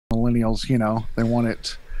millennials, they want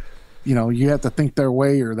it, you have to think their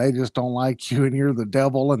way or they just don't like you and you're the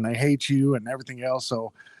devil and they hate you and everything else.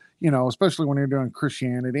 So, especially when you're doing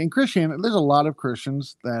Christianity and Christianity, there's a lot of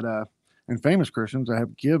Christians that, and famous Christians that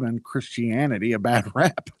have given Christianity a bad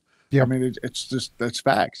rap. I Yep. mean, it's just, that's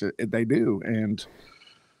facts. They do. And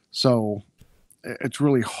so it's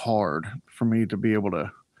really hard for me to be able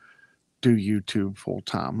to do YouTube full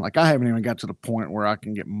time. Like I haven't even got to the point where I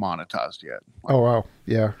can get monetized yet. Like, Oh, wow.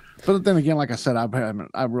 Yeah. but then again, like I said,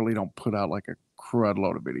 I really don't put out like a crud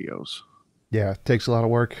load of videos. Yeah. It takes a lot of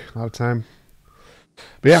work, a lot of time.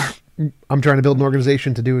 But yeah, I'm trying to build an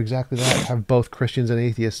organization to do exactly that. Have both Christians and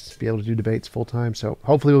atheists be able to do debates full time. So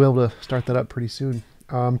hopefully we'll be able to start that up pretty soon.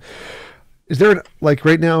 Is there like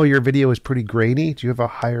right now your video is pretty grainy? Do you have a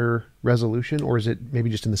higher resolution or is it maybe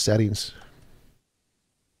just in the settings?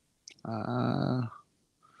 Now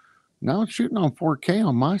it's shooting on 4K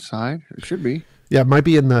on my side. It should be. Yeah, it might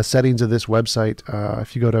be in the settings of this website.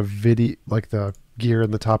 If you go to video, like the gear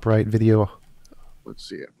in the top right, video, Let's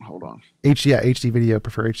see it. Hold on. HD video,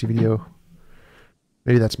 prefer HD video.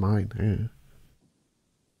 Maybe that's mine. Yeah.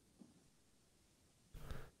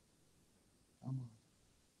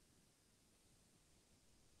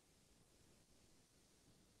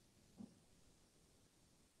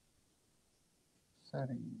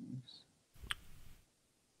 Settings.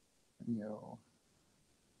 Video.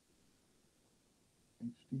 HD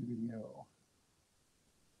video.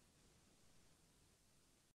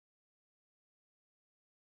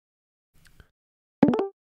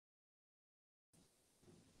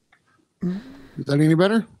 Is that any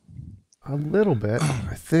better? A little bit,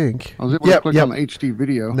 I think. I was able to click on the HD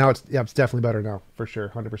video. Now it's definitely better now for sure,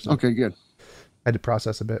 100%. Okay, good. I had to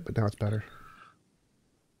process a bit, but now it's better.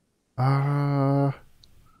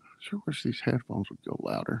 Sure wish these headphones would go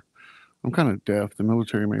louder. I'm kind of deaf. The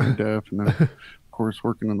military made me deaf, and then of course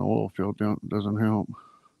working in the oil field doesn't help.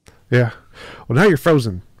 Yeah. Well, now you're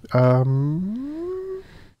frozen.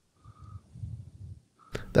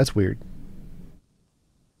 That's weird.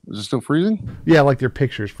 Is it still freezing? Yeah, like your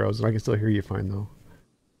picture's frozen. I can still hear you fine though.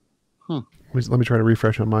 Huh. Let me try to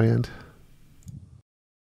refresh on my end.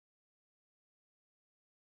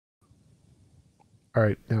 All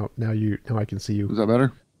right, now I can see you. Is that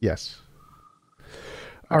better? Yes.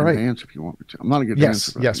 I All can right. dance if you want me to. I'm not a good Yes,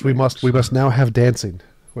 dancer. yes, we must now have dancing.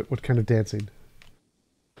 What kind of dancing?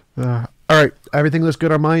 All right, everything looks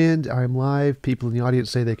good on my end. I'm live. People in the audience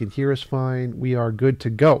say they can hear us fine. We are good to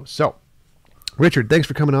go. So, Richard, thanks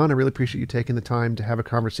for coming on. I really appreciate you taking the time to have a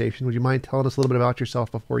conversation. Would you mind telling us a little bit about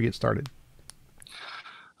yourself before we get started?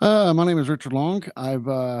 My name is Richard Long. I've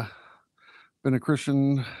been a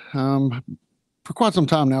Christian for quite some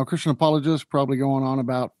time now. Christian apologist, probably going on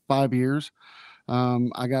about 5 years.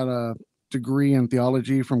 I got a degree in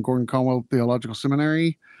theology from Gordon Conwell Theological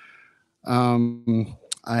Seminary.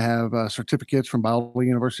 I have certificates from Biola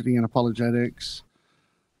University in apologetics.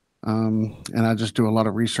 And I just do a lot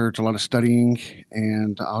of research, a lot of studying.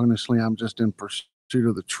 And honestly, I'm just in pursuit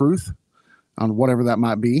of the truth on whatever that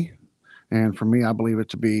might be. And for me, I believe it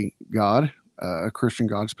to be God, a Christian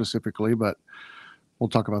God specifically, but we'll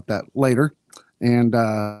talk about that later. And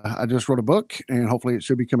I just wrote a book, and hopefully it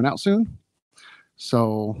should be coming out soon.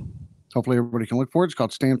 So hopefully everybody can look for it. It's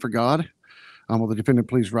called Stand for God. Will the defendant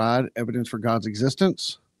please ride? Evidence for God's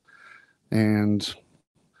existence. And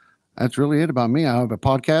that's really it about me. I have a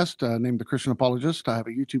podcast named The Christian Apologist. I have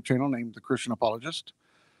a YouTube channel named The Christian Apologist.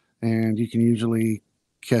 And you can usually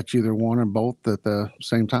catch either one or both at the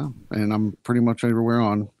same time. And I'm pretty much everywhere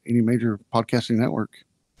on any major podcasting network.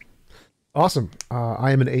 Awesome.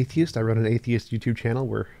 I am an atheist. I run an atheist YouTube channel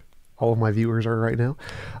where all of my viewers are right now.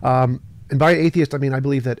 And by atheist, I mean, I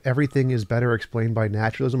believe that everything is better explained by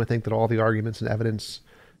naturalism. I think that all the arguments and evidence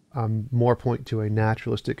more point to a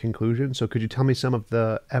naturalistic conclusion. So could you tell me some of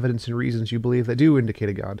the evidence and reasons you believe that do indicate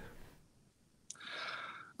a God?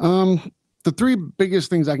 The three biggest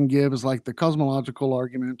things I can give is like the cosmological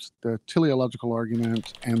argument, the teleological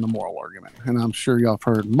argument, and the moral argument. And I'm sure y'all have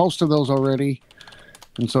heard most of those already.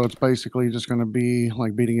 And so it's basically just going to be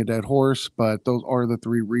like beating a dead horse. But those are the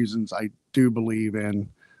three reasons I do believe in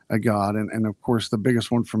a God. And of course, the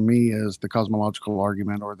biggest one for me is the cosmological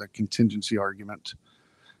argument or the contingency argument,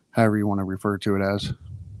 however you want to refer to it as.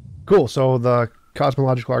 Cool. So the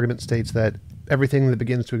cosmological argument states that everything that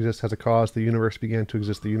begins to exist has a cause. The universe began to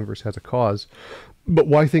exist. The universe has a cause. But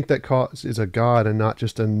why think that cause is a God and not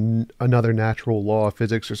just another natural law of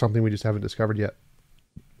physics or something we just haven't discovered yet?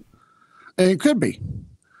 It could be,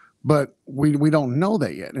 but we don't know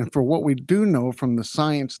that yet. And for what we do know from the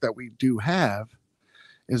science that we do have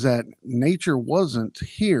is that nature wasn't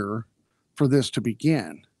here for this to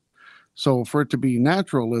begin. So for it to be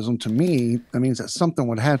naturalism to me, that means that something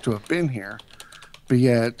would have to have been here. But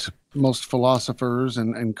yet, most philosophers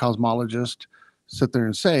and cosmologists sit there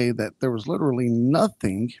and say that there was literally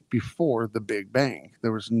nothing before the Big Bang.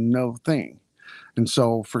 There was no thing. And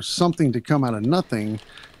so, for something to come out of nothing,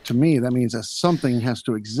 to me, that means that something has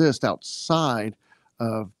to exist outside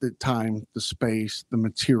of the time, the space, the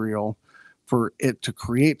material for it to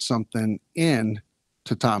create something in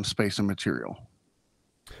to time, space, and material.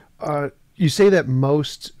 You say that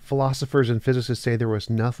most philosophers and physicists say there was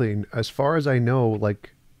nothing. As far as I know,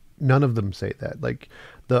 like none of them say that. Like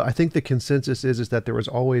I think the consensus is that there was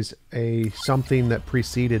always a something that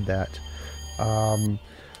preceded that.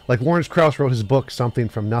 Like Lawrence Krauss wrote his book Something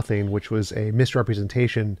from Nothing, which was a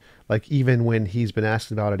misrepresentation. Like even when he's been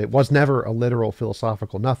asked about it, it was never a literal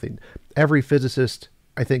philosophical nothing. Every physicist,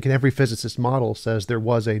 I think, in every physicist model says there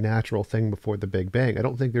was a natural thing before the Big Bang. I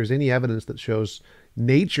don't think there's any evidence that shows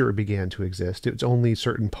nature began to exist. It's only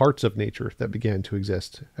certain parts of nature that began to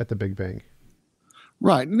exist at the Big Bang.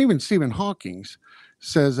 Right. And even Stephen Hawking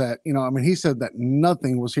says that, I mean, he said that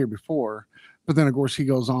nothing was here before, but then, of course, he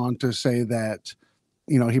goes on to say that,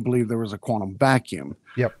 he believed there was a quantum vacuum.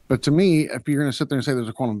 Yep. But to me, if you're going to sit there and say there's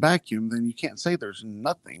a quantum vacuum, then you can't say there's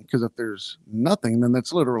nothing, because if there's nothing, then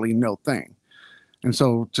that's literally no thing. And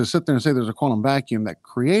so to sit there and say there's a quantum vacuum that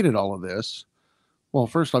created all of this, well,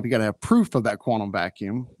 first off, you got to have proof of that quantum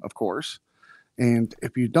vacuum, of course. And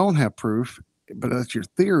if you don't have proof, but that's your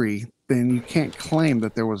theory, then you can't claim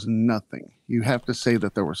that there was nothing. You have to say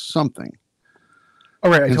that there was something.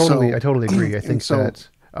 All right, I totally agree. I think that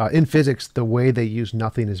in physics, the way they use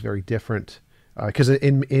nothing is very different. Because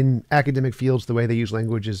in academic fields, the way they use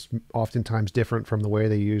language is oftentimes different from the way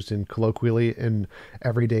they used in colloquially in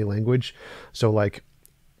everyday language. So like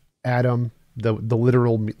atom, the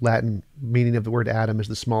literal Latin meaning of the word atom is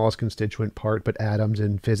the smallest constituent part, but atoms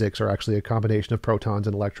in physics are actually a combination of protons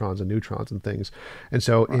and electrons and neutrons and things. And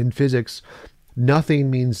so in physics, nothing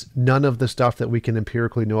means none of the stuff that we can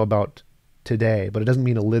empirically know about today, but it doesn't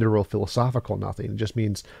mean a literal philosophical nothing. It just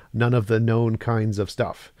means none of the known kinds of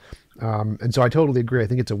stuff. And so I totally agree. I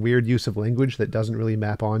think it's a weird use of language that doesn't really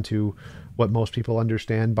map onto what most people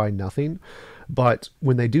understand by nothing. But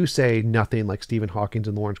when they do say nothing, like Stephen Hawking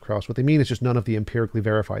and Lawrence Krauss, what they mean is just none of the empirically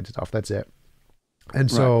verified stuff. That's it. And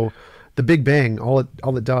so the Big Bang, all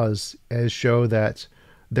it does is show that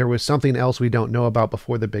there was something else we don't know about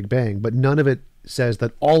before the Big Bang, but none of it says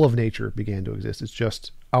that all of nature began to exist. It's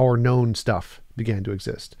just our known stuff began to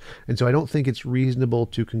exist. And so I don't think it's reasonable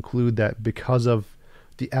to conclude that because of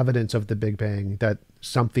the evidence of the Big Bang that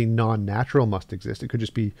something non-natural must exist. It could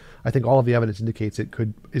just be, I think all of the evidence indicates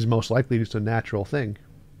is most likely just a natural thing.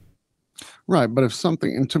 Right. But if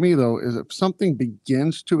something, and to me though, is if something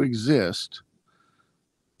begins to exist,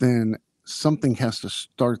 then something has to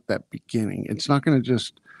start that beginning. It's not going to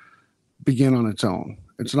just begin on its own.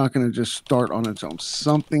 It's not going to just start on its own.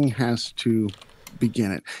 Something has to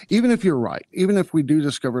begin it. Even if you're right, even if we do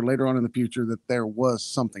discover later on in the future that there was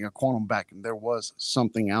something, a quantum vacuum, there was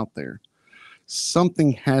something out there,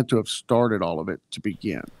 something had to have started all of it to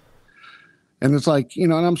begin. And it's like,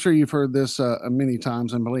 and I'm sure you've heard this many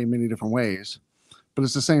times and believe many different ways, but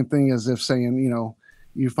it's the same thing as if saying,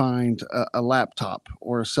 you find a laptop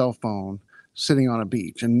or a cell phone sitting on a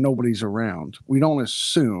beach and nobody's around. We don't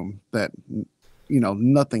assume that,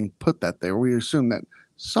 nothing put that there. We assume that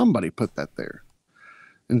somebody put that there.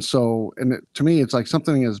 And so, to me, it's like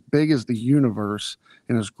something as big as the universe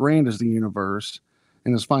and as grand as the universe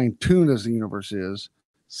and as fine-tuned as the universe is,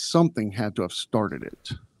 something had to have started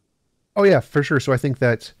it. Oh, yeah, for sure. So I think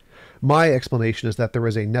that my explanation is that there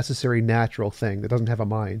is a necessary natural thing that doesn't have a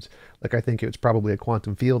mind. Like I think it's probably a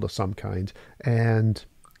quantum field of some kind. And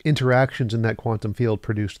interactions in that quantum field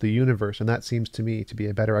produced the universe. And that seems to me to be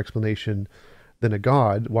a better explanation than a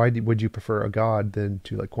god. Why would you prefer a god than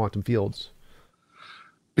to like quantum fields?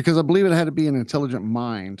 Because I believe it had to be an intelligent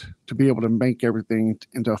mind to be able to make everything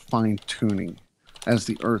into a fine tuning as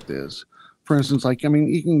the earth is. For instance,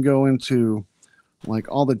 you can go into like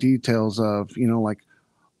all the details of, like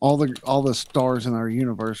all the stars in our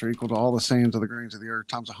universe are equal to all the sands of the grains of the earth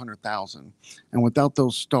times 100,000. And without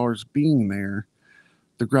those stars being there,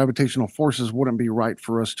 the gravitational forces wouldn't be right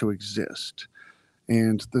for us to exist.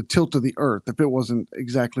 And the tilt of the earth, if it wasn't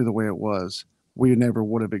exactly the way it was, we never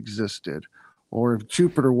would have existed. Or if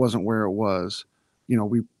Jupiter wasn't where it was,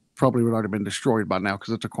 we probably would already been destroyed by now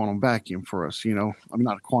because it's a quantum vacuum for us,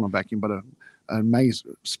 not a quantum vacuum, but a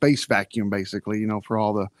space vacuum, basically, for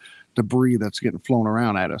all the debris that's getting flown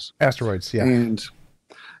around at us. Asteroids, yeah. And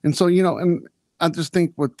so, and I just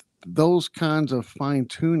think with those kinds of fine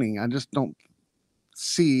tuning, I just don't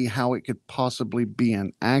see how it could possibly be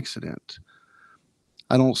an accident.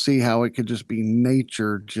 I don't see how it could just be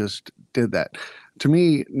nature just did that. To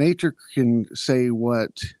me, nature can say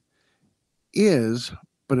what is,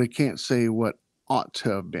 but it can't say what ought to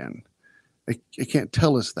have been. It can't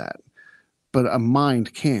tell us that, but a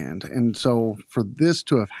mind can. And so for this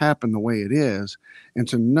to have happened the way it is, and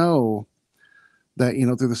to know that,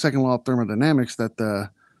 through the second law of thermodynamics, that the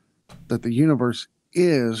universe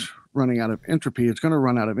is running out of entropy, it's going to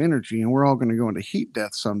run out of energy, and we're all going to go into heat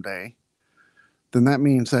death someday, then that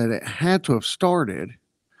means that it had to have started,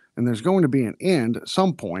 and there's going to be an end at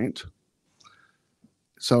some point.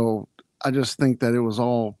 So I just think that it was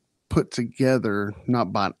all put together,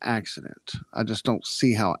 not by an accident. I just don't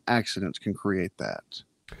see how accidents can create that.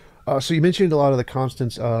 So you mentioned a lot of the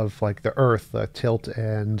constants of like the Earth, the tilt,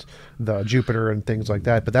 and the Jupiter and things like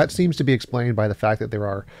that, but that seems to be explained by the fact that there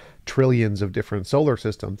are trillions of different solar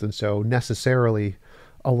systems, and so necessarily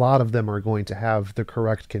a lot of them are going to have the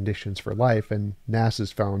correct conditions for life. And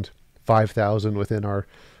NASA's found 5,000 within our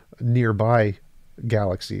nearby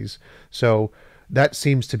galaxies, so that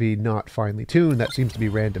seems to be not finely tuned. That seems to be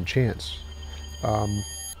random chance. Um,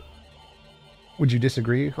 would you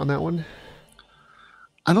disagree on that one?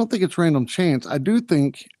 I don't think it's random chance. I do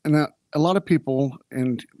think, and a lot of people,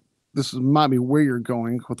 and might be where you're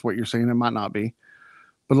going with what you're saying, it might not be,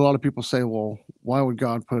 but a lot of people say, well, why would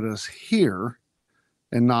God put us here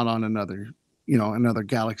and not on another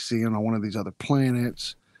galaxy and on one of these other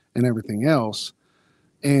planets and everything else?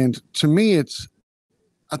 And to me,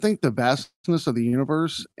 I think the vastness of the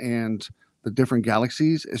universe and the different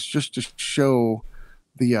galaxies is just to show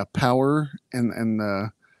the power and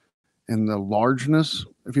the largeness,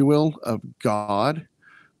 if you will, of God.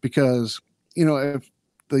 Because, if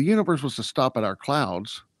the universe was to stop at our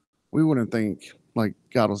clouds, we wouldn't think like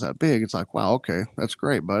God was that big. It's like, wow, okay, that's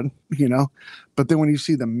great, bud. But then when you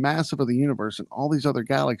see the massive of the universe and all these other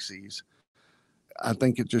galaxies, I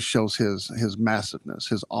think it just shows his massiveness,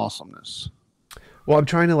 his awesomeness. Well, I'm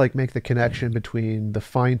trying to like make the connection between the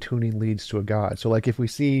fine tuning leads to a god. So like if we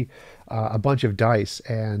see a bunch of dice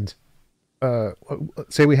and uh,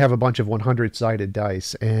 say we have a bunch of 100 sided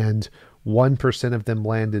dice and 1% of them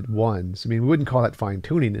landed ones. I mean, we wouldn't call that fine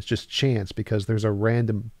tuning. It's just chance because there's a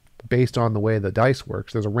random, based on the way the dice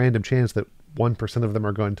works, there's a random chance that 1% of them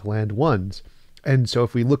are going to land ones. And so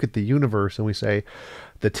if we look at the universe and we say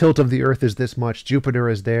the tilt of the earth is this much, Jupiter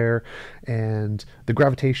is there, and the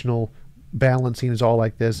gravitational balancing is all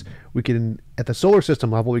like this, we can, at the solar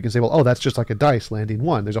system level, we can say, well, oh, that's just like a dice landing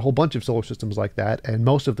one. There's a whole bunch of solar systems like that, and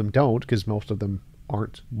most of them don't, because most of them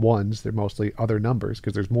aren't ones. They're mostly other numbers,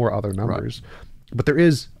 because there's more other numbers. Right. But there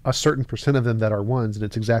is a certain percent of them that are ones, and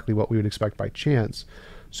it's exactly what we would expect by chance.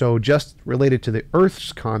 So just related to the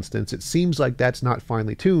Earth's constants, it seems like that's not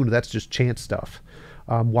finely tuned. That's just chance stuff.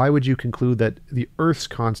 Why would you conclude that the Earth's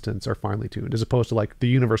constants are finely tuned as opposed to like the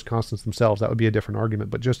universe constants themselves? That would be a different argument.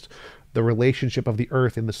 But just the relationship of the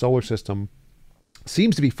Earth in the solar system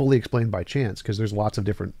seems to be fully explained by chance because there's lots of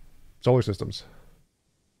different solar systems.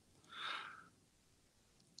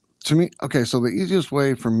 To me, okay, so the easiest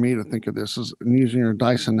way for me to think of this is using your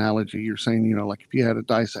dice analogy. You're saying, like if you had a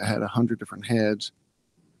dice that had 100 different heads,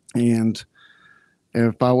 and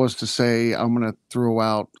if I was to say I'm going to throw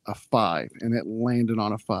out a 5 and it landed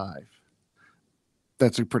on a 5,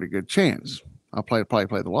 that's a pretty good chance. I'll probably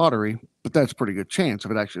play the lottery, but that's a pretty good chance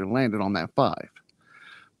if it actually landed on that 5.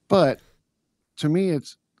 But to me,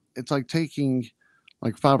 it's like taking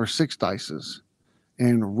like 5 or 6 dices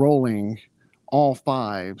and rolling all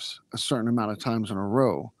 5s a certain amount of times in a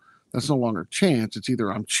row. That's no longer chance. It's either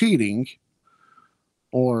I'm cheating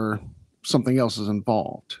or something else is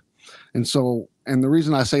involved. And so, and the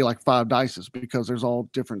reason I say like 5 dice is because there's all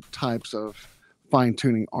different types of fine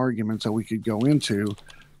tuning arguments that we could go into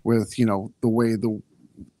with, the way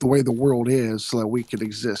the world is so that we could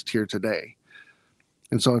exist here today.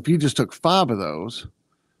 And so if you just took 5 of those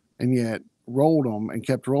and yet rolled them and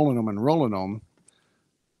kept rolling them and rolling them,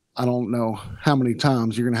 I don't know how many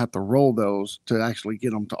times you're going to have to roll those to actually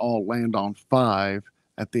get them to all land on 5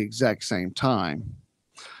 at the exact same time.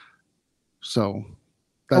 So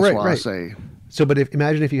that's why I say. So, but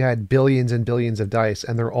imagine if you had billions and billions of dice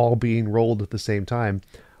and they're all being rolled at the same time.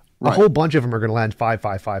 A whole bunch of them are going to land 5,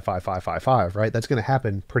 5, 5, 5, 5, 5, 5, right? That's going to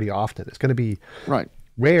happen pretty often. It's going to be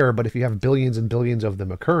rare, but if you have billions and billions of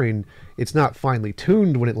them occurring, it's not finely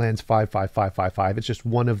tuned when it lands 5, 5, 5, 5, 5. It's just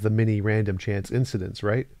one of the many random chance incidents,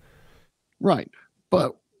 right? Right.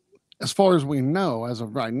 But as far as we know, as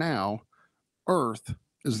of right now, Earth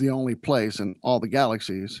is the only place in all the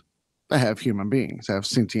galaxies that have human beings, have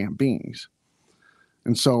sentient beings.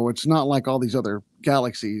 And so it's not like all these other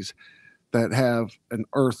galaxies that have an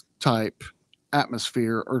Earth type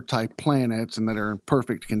atmosphere, Earth type planets, and that are in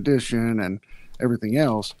perfect condition and everything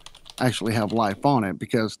else actually have life on it,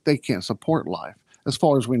 because they can't support life as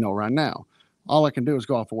far as we know right now. All I can do is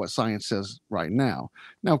go off of what science says right now.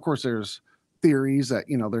 Now, of course, there's theories that,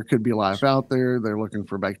 there could be life out there. They're looking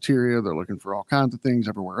for bacteria, they're looking for all kinds of things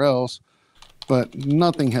everywhere else, but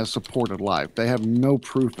nothing has supported life. They have no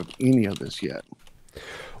proof of any of this yet.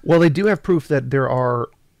 Well, they do have proof that there are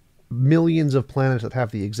millions of planets that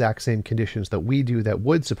have the exact same conditions that we do that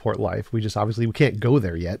would support life. We just obviously we can't go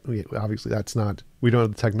there yet. Obviously that's not, we don't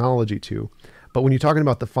have the technology to. But when you're talking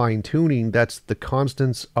about the fine tuning, that's the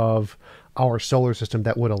constants of our solar system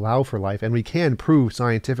that would allow for life. And we can prove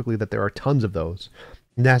scientifically that there are tons of those.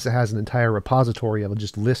 NASA has an entire repository of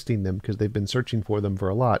just listing them because they've been searching for them for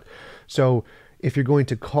a lot. So if you're going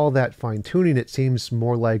to call that fine tuning, it seems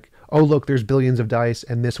more like, oh, look, there's billions of dice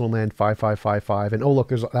and this one landed 5555. And oh, look,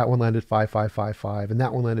 there's that one landed 5555 and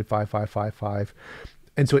that one landed 5555.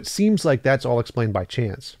 And so it seems like that's all explained by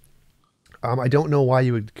chance. I don't know why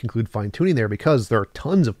you would conclude fine tuning there, because there are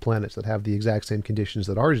tons of planets that have the exact same conditions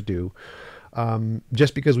that ours do.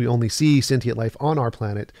 Just because we only see sentient life on our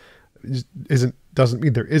planet doesn't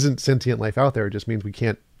mean there isn't sentient life out there. It just means we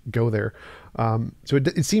can't go there. So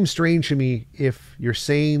it seems strange to me if you're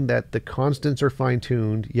saying that the constants are fine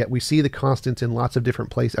tuned, yet we see the constants in lots of different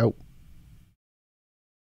places. Oh,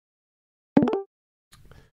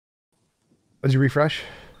 did you refresh?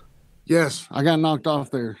 Yes, I got knocked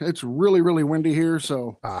off there. It's really, really windy here,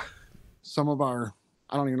 so some of our,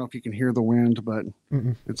 I don't even know if you can hear the wind, but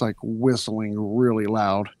it's like whistling really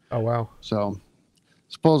loud. Oh, wow. So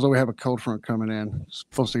supposedly we have a cold front coming in. It's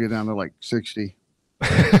supposed to get down to like 60.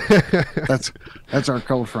 That's our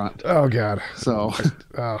cold front. Oh God. So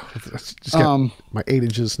just my 8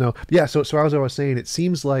 inches of snow. Yeah. So as I was saying, it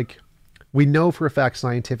seems like we know for a fact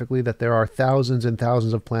scientifically that there are thousands and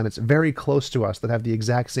thousands of planets very close to us that have the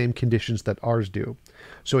exact same conditions that ours do.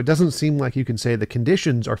 So it doesn't seem like you can say the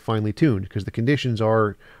conditions are finely tuned, because the conditions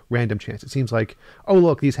are random chance. It seems like, oh,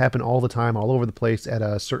 look, these happen all the time, all over the place at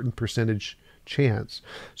a certain percentage chance.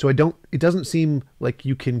 So it doesn't seem like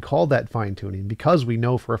you can call that fine tuning, because we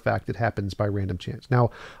know for a fact it happens by random chance.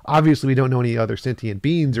 Now, obviously we don't know any other sentient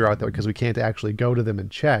beings are out there because we can't actually go to them and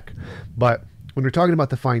check. But when we're talking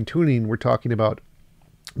about the fine tuning, we're talking about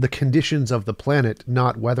the conditions of the planet,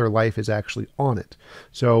 not whether life is actually on it.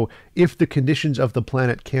 So if the conditions of the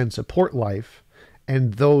planet can support life,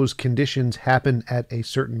 and those conditions happen at a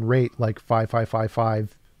certain rate, like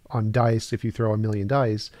 5555 on dice, if you throw a million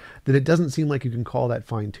dice, then it doesn't seem like you can call that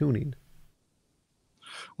fine tuning.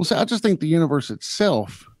 Well, see, I just think the universe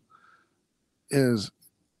itself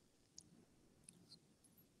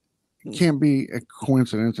can't be a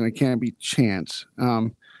coincidence, and it can't be chance.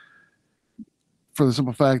 For the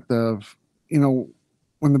simple fact of,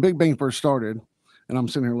 when the Big Bang first started, and I'm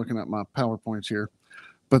sitting here looking at my PowerPoints here,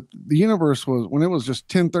 but the universe was, when it was just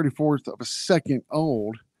 10/34 of a second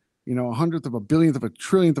old, a hundredth of a billionth of a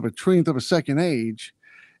trillionth of a second age,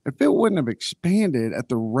 if it wouldn't have expanded at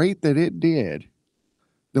the rate that it did,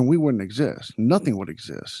 then we wouldn't exist. Nothing would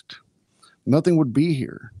exist. Nothing would be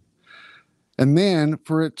here. And then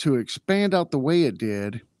for it to expand out the way it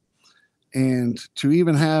did, and to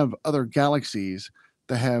even have other galaxies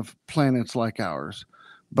that have planets like ours.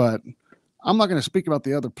 But I'm not going to speak about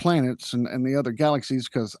the other planets and the other galaxies,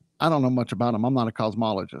 because I don't know much about them. I'm not a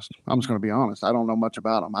cosmologist. I'm just going to be honest. I don't know much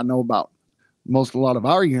about them. I know about a lot of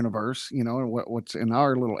our universe, and what's in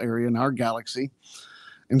our little area, in our galaxy.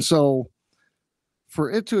 And so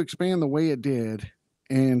for it to expand the way it did,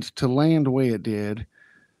 and to land the way it did,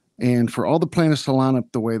 and for all the planets to line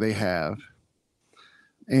up the way they have,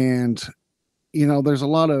 and there's a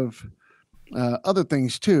lot of other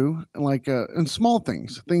things too, like and small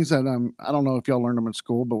things that I don't know if y'all learned them in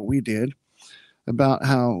school, but we did, about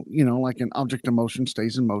how like an object in motion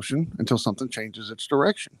stays in motion until something changes its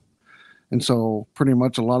direction. And so pretty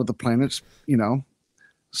much a lot of the planets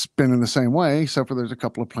spin in the same way, except for there's a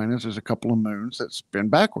couple of planets, there's a couple of moons that spin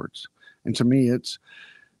backwards. And to me,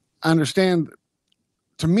 I understand,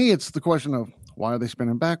 to me it's the question of, why are they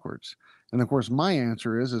spinning backwards? And of course, my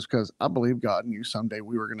answer is because I believe God knew someday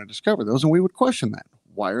we were going to discover those, and we would question that.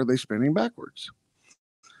 Why are they spinning backwards?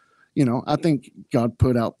 I think God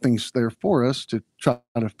put out things there for us to try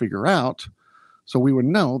to figure out, so we would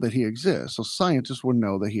know that he exists. So scientists would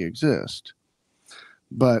know that he exists.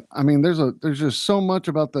 But I mean, there's just so much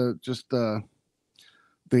about the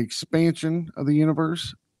expansion of the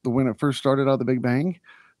universe, when it first started out of the Big Bang.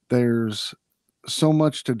 There's so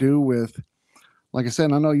much to do with, like I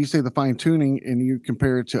said, I know you say the fine tuning and you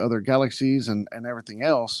compare it to other galaxies and everything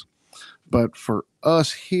else, but for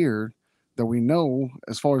us here, that we know,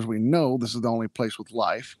 as far as we know, this is the only place with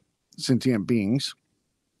life, sentient beings,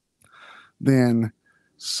 then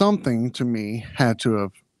something to me had to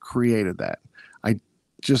have created that. I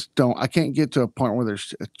just don't, I can't get to a point where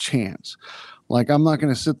there's a chance. Like, I'm not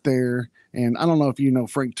going to sit there and I don't know if you know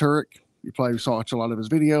Frank Turek. You probably saw a lot of his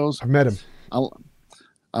videos. I've met him. I,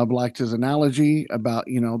 I've liked his analogy about,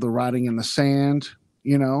 the writing in the sand,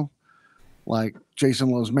 you know, like Jason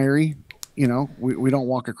Loves Mary. We don't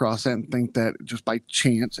walk across that and think that just by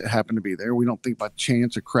chance it happened to be there. We don't think by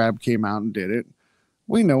chance a crab came out and did it.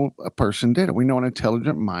 We know a person did it. We know an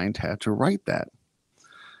intelligent mind had to write that.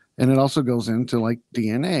 And it also goes into like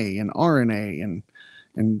DNA and RNA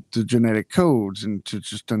and the genetic codes, and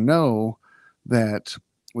to know that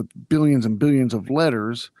with billions and billions of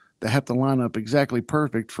letters that have to line up exactly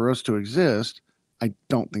perfect for us to exist, I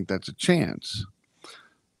don't think that's a chance.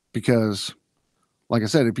 Because, like I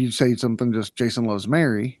said, if you say something just Jason Loves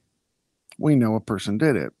Mary, we know a person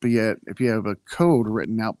did it. But yet, if you have a code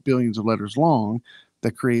written out billions of letters long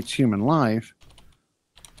that creates human life,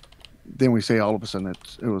 then we say all of a sudden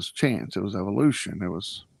it was chance, it was evolution, it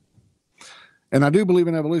was. And I do believe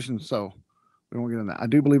in evolution, so we won't get into that. I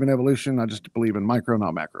do believe in evolution. I just believe in micro,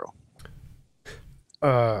 not macro.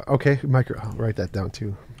 Okay, micro. I'll write that down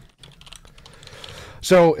too.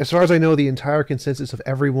 So, as far as I know, the entire consensus of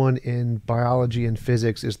everyone in biology and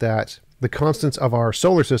physics is that the constants of our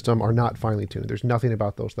solar system are not finely tuned. There's nothing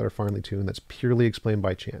about those that are finely tuned. That's purely explained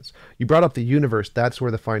by chance. You brought up the universe. That's where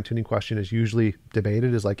the fine-tuning question is usually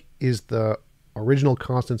debated, is like, is the original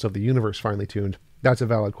constants of the universe finely tuned? That's a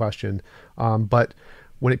valid question. But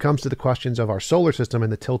when it comes to the questions of our solar system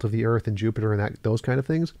and the tilt of the Earth and Jupiter and those kind of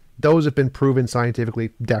things, those have been proven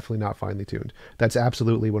scientifically definitely not finely tuned. That's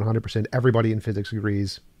absolutely 100%. Everybody in physics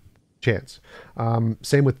agrees. Chance.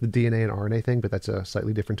 Same with the DNA and RNA thing, but that's a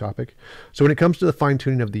slightly different topic. So when it comes to the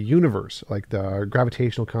fine-tuning of the universe, like the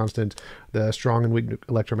gravitational constant, the strong and weak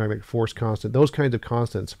electromagnetic force constant, those kinds of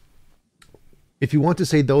constants, if you want to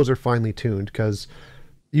say those are finely tuned, because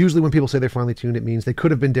usually when people say they're finely tuned, it means they could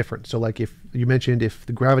have been different. So like if you mentioned if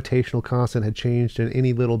the gravitational constant had changed in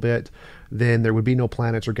any little bit, then there would be no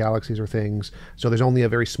planets or galaxies or things. So there's only a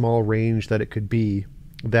very small range that it could be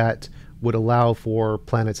that would allow for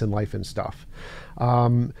planets and life and stuff.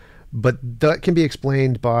 But that can be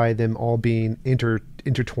explained by them all being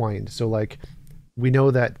intertwined. So like we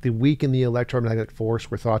know that the weak and the electromagnetic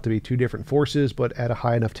force were thought to be two different forces, but at a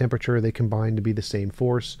high enough temperature, they combine to be the same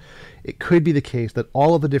force. It could be the case that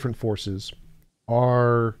all of the different forces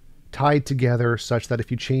are tied together such that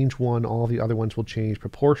if you change one, all the other ones will change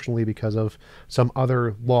proportionally because of some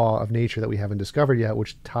other law of nature that we haven't discovered yet,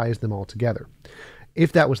 which ties them all together.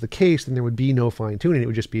 If that was the case, then there would be no fine tuning. It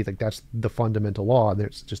would just be like that's the fundamental law.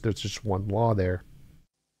 There's just one law there.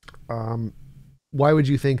 Why would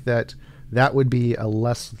you think that would be a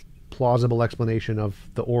less plausible explanation of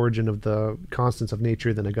the origin of the constants of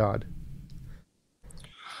nature than a god?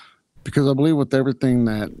 Because I believe with everything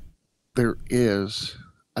that there is,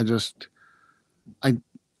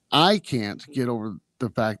 I can't get over the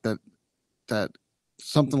fact that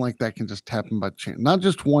something like that can just happen by chance. Not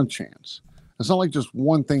just one chance. It's not like just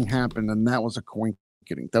one thing happened and that was a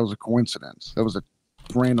coincidence. That was a coincidence. That was a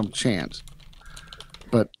random chance.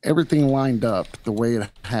 But everything lined up the way it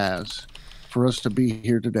has for us to be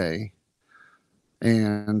here today.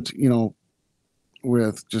 And,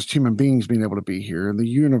 with just human beings being able to be here and the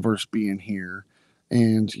universe being here.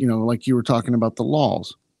 And, like you were talking about the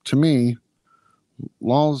laws. To me,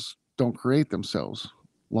 laws don't create themselves.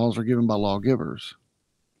 Laws are given by lawgivers.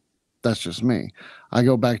 That's just me. I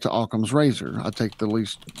go back to Occam's razor. I take the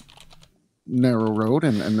least narrow road,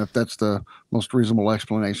 and if that's the most reasonable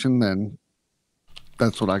explanation, then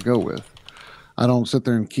that's what I go with. I don't sit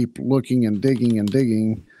there and keep looking and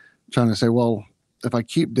digging, trying to say, well, if I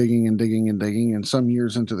keep digging and digging and digging, and some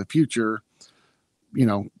years into the future,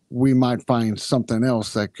 we might find something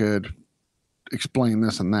else that could explain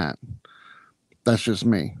this and that. That's just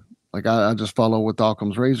me. Like I just follow with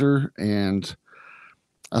Occam's razor, and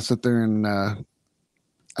I sit there and I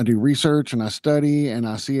do research and I study and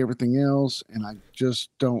I see everything else, and I just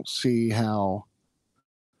don't see how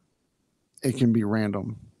it can be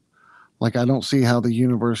random. Like I don't see how the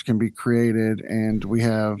universe can be created and we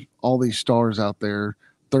have all these stars out there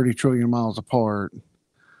 30 trillion miles apart.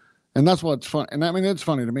 And that's what's fun. And I mean, it's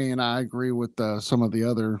funny to me. And I agree with some of the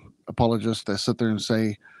other apologists that sit there and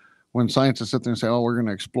say, when scientists sit there and say, oh, we're going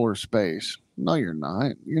to explore space. No, you're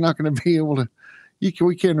not. You're not going to be able to.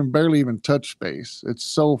 We can barely even touch space. It's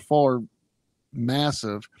so far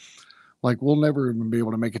massive. Like we'll never even be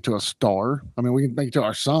able to make it to a star. I mean, we can make it to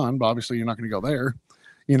our sun, but obviously you're not going to go there.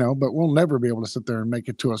 but we'll never be able to sit there and make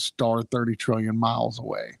it to a star 30 trillion miles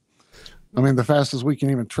away. I mean, the fastest we can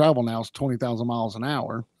even travel now is 20,000 miles an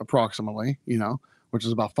hour, approximately, which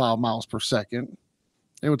is about 5 miles per second.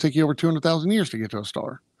 It would take you over 200,000 years to get to a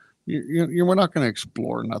star. We're not going to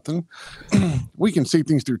explore nothing. We can see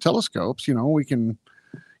things through telescopes, we can,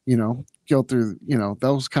 go through,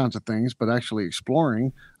 those kinds of things, but actually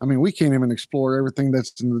exploring, I mean, we can't even explore everything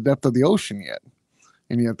that's in the depth of the ocean yet.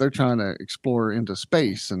 And yet they're trying to explore into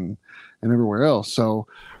space and everywhere else. So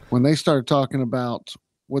when they start talking about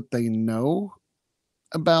what they know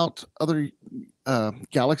about other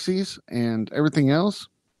galaxies and everything else,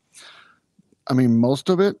 I mean, most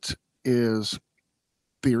of it is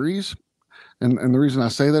theories. And the reason I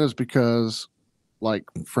say that is because, like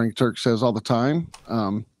Frank Turk says all the time,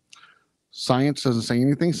 science doesn't say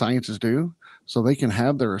anything, scientists do. So they can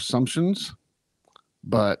have their assumptions,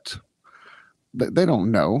 but they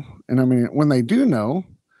don't know. And I mean, when they do know,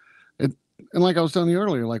 it, and like I was telling you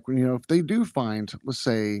earlier, like when, if they do find, let's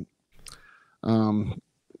say,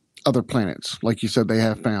 other planets, like you said, they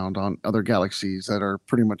have found on other galaxies that are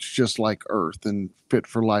pretty much just like Earth and fit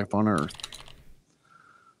for life on Earth.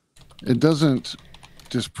 It doesn't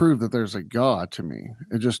disprove that there's a God to me.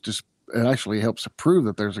 It actually helps to prove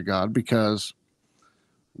that there's a God, because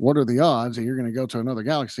what are the odds that you're going to go to another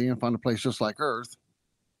galaxy and find a place just like Earth,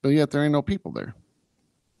 but yet there ain't no people there?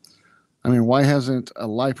 I mean, why hasn't a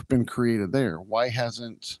life been created there? Why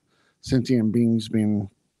hasn't sentient beings been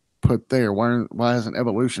put there? Why hasn't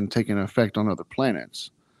evolution taken effect on other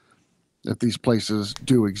planets if these places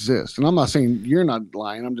do exist? And I'm not saying you're not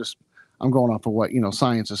lying. I'm going off of what,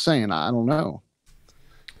 science is saying. I don't know.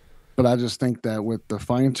 But I just think that with the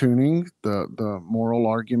fine tuning, the moral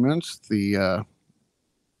arguments, the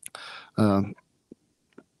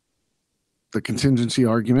contingency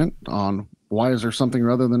argument on why is there something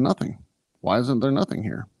rather than nothing? Why isn't there nothing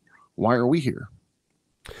here? Why are we here?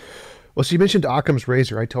 Well, so you mentioned Occam's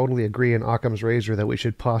razor. I totally agree in Occam's razor that we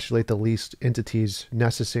should postulate the least entities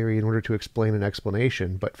necessary in order to explain an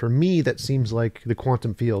explanation. But for me, that seems like the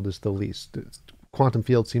quantum field is the least. Quantum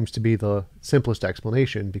field seems to be the simplest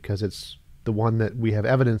explanation because it's the one that we have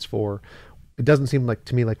evidence for. It doesn't seem like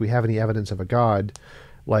to me like we have any evidence of a God.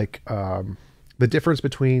 Like the difference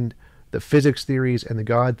between the physics theories and the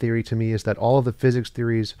God theory to me is that all of the physics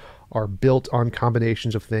theories are built on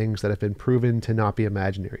combinations of things that have been proven to not be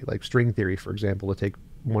imaginary. Like string theory, for example, to take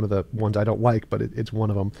one of the ones I don't like, but it's one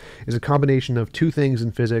of them, is a combination of two things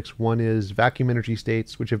in physics. One is vacuum energy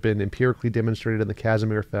states, which have been empirically demonstrated in the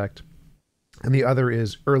Casimir effect. And the other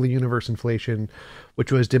is early universe inflation,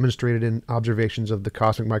 which was demonstrated in observations of the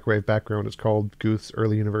cosmic microwave background. It's called Guth's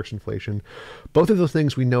early universe inflation. Both of those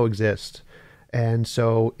things we know exist. And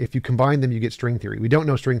so if you combine them, you get string theory. We don't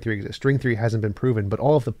know string theory exists. String theory hasn't been proven, but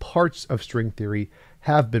all of the parts of string theory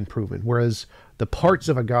have been proven, whereas the parts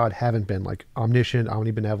of a God haven't been, like omniscient,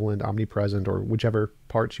 omnibenevolent, omnipresent, or whichever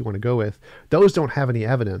parts you want to go with. Those don't have any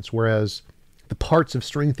evidence, whereas the parts of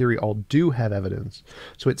string theory all do have evidence.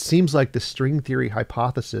 So it seems like the string theory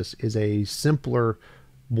hypothesis is a simpler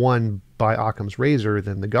one by Occam's razor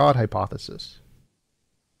than the God hypothesis.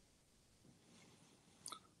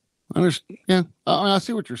 Yeah, I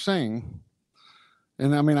see what you're saying,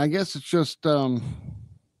 and I mean, I guess it's just it's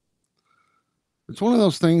one of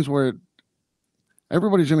those things where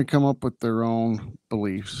everybody's going to come up with their own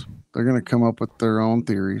beliefs. They're going to come up with their own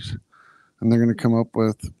theories, and they're going to come up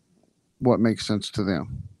with what makes sense to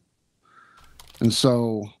them. And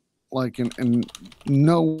so, like, in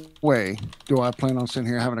no way do I plan on sitting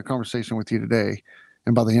here having a conversation with you today,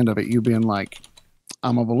 and by the end of it, you being like,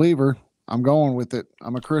 "I'm a believer. I'm going with it.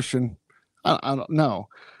 I'm a Christian." I don't know.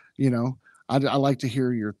 I like to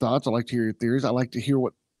hear your thoughts. I like to hear your theories. I like to hear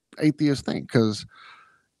what atheists think, because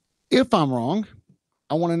if I'm wrong,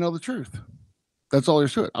 I want to know the truth. That's all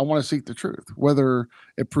there's to it. I want to seek the truth, whether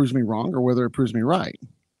it proves me wrong or whether it proves me right.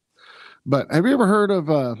 But have you ever heard of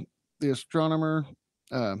the astronomer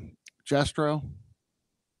Jastrow?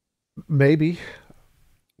 Maybe.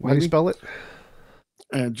 How do you spell it?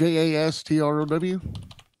 Jastrow.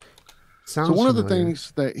 Sounds so one of the familiar.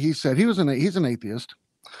 things that he said, he's an atheist,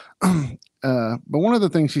 but one of the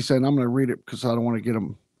things he said, and I'm going to read it because I don't want to get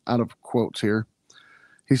him out of quotes here.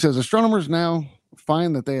 He says, astronomers now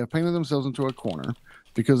find that they have painted themselves into a corner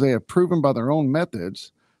because they have proven by their own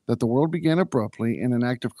methods that the world began abruptly in an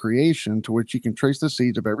act of creation to which you can trace the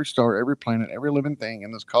seeds of every star, every planet, every living thing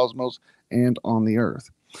in this cosmos and on the earth.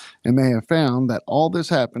 And they have found that all this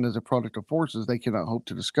happened as a product of forces they cannot hope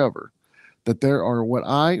to discover. That there are what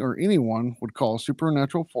I or anyone would call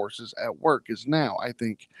supernatural forces at work is now, I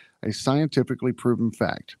think, a scientifically proven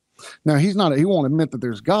fact. Now, he won't admit that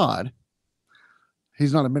there's God.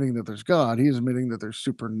 he's not admitting that there's God. He is admitting that there's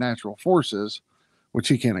supernatural forces, which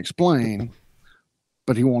he can't explain,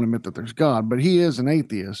 but he won't admit that there's God. But he is an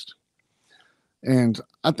atheist, and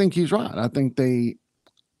I think he's right. I think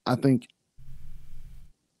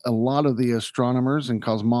a lot of the astronomers and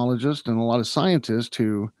cosmologists and a lot of scientists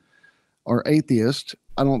who are atheists,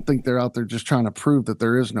 I don't think they're out there just trying to prove that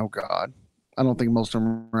there is no God. I don't think most of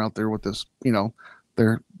them are out there with this,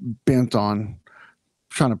 they're bent on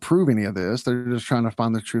trying to prove any of this. They're just trying to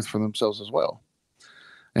find the truth for themselves as well.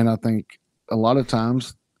 And I think a lot of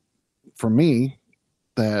times, for me,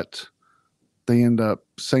 that they end up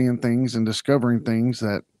saying things and discovering things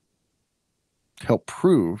that help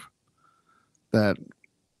prove that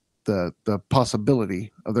the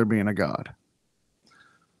possibility of there being a God.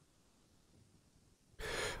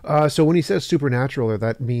 So when he says supernatural,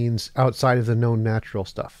 that means outside of the known natural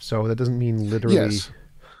stuff. So that doesn't mean literally. Yes.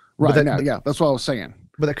 Right. That, now, yeah, that's what I was saying.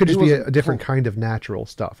 But that could just be a different kind of natural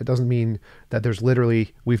stuff. It doesn't mean that there's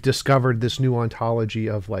literally, we've discovered this new ontology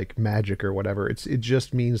of like magic or whatever. It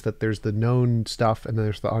just means that there's the known stuff and then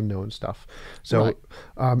there's the unknown stuff. So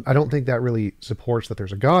right. I don't think that really supports that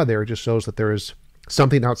there's a God there. It just shows that there is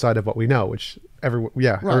something outside of what we know, which every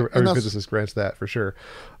physicist grants that for sure.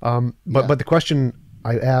 But the question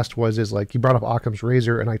I asked is like, you brought up Occam's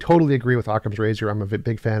razor, and I totally agree with Occam's razor. I'm a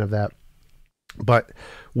big fan of that. But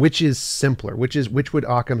which is simpler? Which would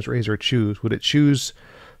Occam's razor choose? Would it choose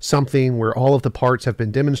something where all of the parts have been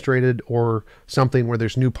demonstrated, or something where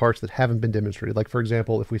there's new parts that haven't been demonstrated? Like, for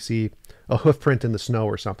example, if we see a hoof print in the snow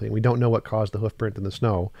or something, we don't know what caused the hoof print in the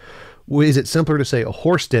snow. Is it simpler to say a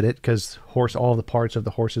horse did it, because all the parts of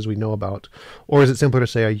the horses we know about? Or is it simpler to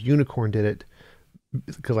say a unicorn did it,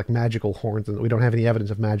 because like magical horns, and we don't have any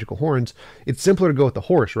evidence of magical horns? It's simpler to go with the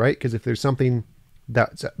horse, right? Because if there's something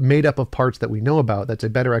that's made up of parts that we know about, that's a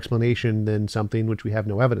better explanation than something which we have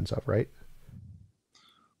no evidence of, right?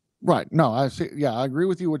 Right. No, I see. Yeah, I agree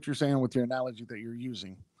with you what you're saying with your analogy that you're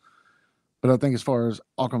using. But I think as far as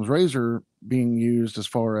Occam's razor being used as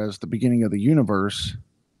far as the beginning of the universe,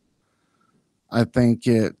 I think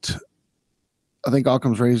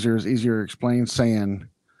Occam's razor is easier to explain, saying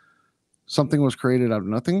something was created out of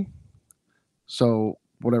nothing. So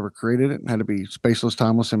whatever created it had to be spaceless,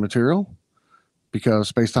 timeless, immaterial, because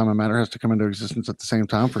space, time, and matter has to come into existence at the same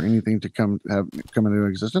time for anything to come into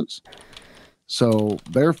existence. So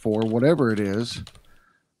therefore, whatever it is,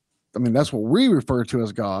 I mean, that's what we refer to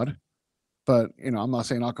as God. But I'm not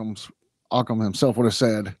saying Occam himself would have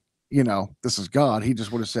said, this is God. He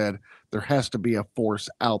just would have said there has to be a force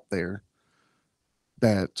out there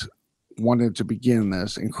that wanted to begin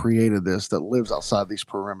this and created this, that lives outside these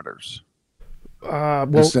perimeters.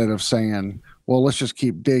 Instead of saying, well, let's just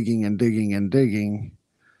keep digging and digging and digging,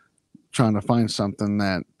 trying to find something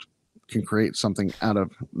that can create something out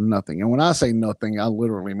of nothing. And when I say nothing, I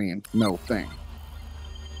literally mean no thing.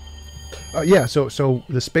 So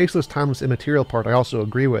the spaceless, timeless, immaterial part I also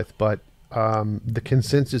agree with, but the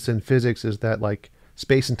consensus in physics is that like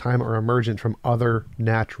space and time are emergent from other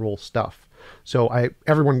natural stuff. So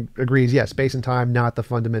everyone agrees, yes, space and time, not the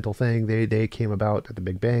fundamental thing. They came about at the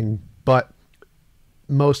Big Bang, but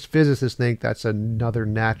most physicists think that's another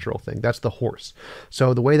natural thing. That's the horse.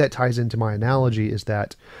 So the way that ties into my analogy is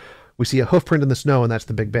that we see a hoof print in the snow, and that's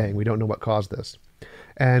the Big Bang. We don't know what caused this.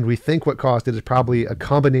 And we think what caused it is probably a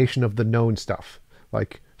combination of the known stuff,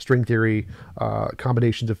 like string theory,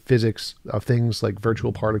 combinations of physics, of things like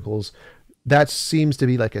virtual particles. That seems to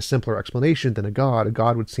be like a simpler explanation than a God. A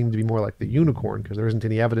God would seem to be more like the unicorn, because there isn't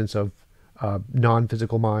any evidence of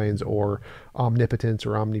non-physical minds or omnipotence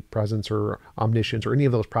or omnipresence or omniscience or any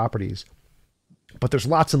of those properties. But there's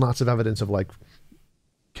lots and lots of evidence of like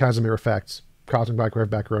Casimir effects, cosmic microwave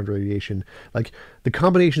background radiation. Like the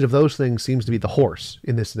combination of those things seems to be the horse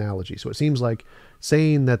in this analogy. So it seems like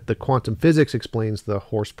saying that the quantum physics explains the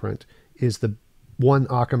horse print is the one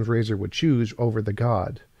Occam's razor would choose over the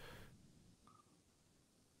God.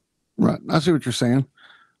 Right. I see what you're saying.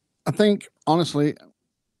 I think honestly,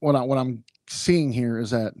 what I'm seeing here is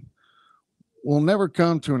that we'll never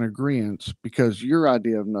come to an agreement, because your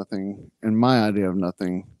idea of nothing and my idea of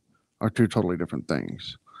nothing are two totally different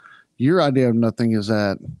things. Your idea of nothing is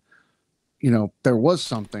that, there was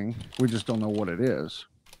something, we just don't know what it is.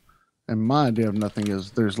 And my idea of nothing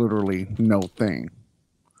is there's literally no thing.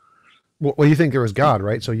 Well, you think there was God,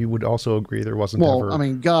 right? So you would also agree there wasn't ever... I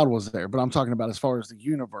mean, God was there, but I'm talking about as far as the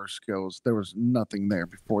universe goes, there was nothing there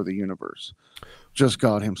before the universe. Just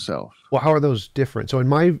God himself. Well, how are those different? So in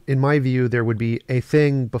my view, there would be a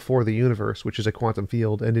thing before the universe, which is a quantum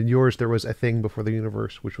field, and in yours there was a thing before the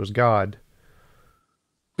universe, which was God.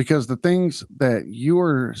 Because the things that you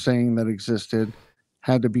were saying that existed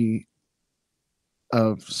had to be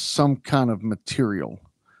of some kind of material.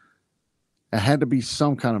 It had to be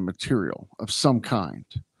some kind of material of some kind.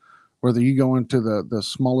 Whether you go into the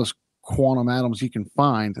smallest quantum atoms you can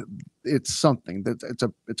find, it's something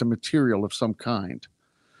that it's a material of some kind.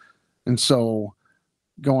 And so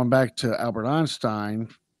going back to Albert Einstein,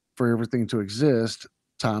 for everything to exist,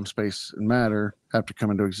 time, space, and matter have to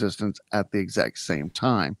come into existence at the exact same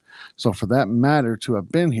time. So for that matter to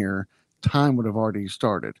have been here, time would have already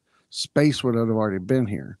started. Space would have already been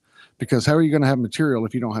here. Because how are you going to have material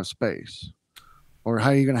if you don't have space? Or how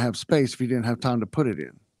are you going to have space if you didn't have time to put it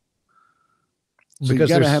in? So Because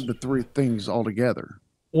you got to have the three things all together.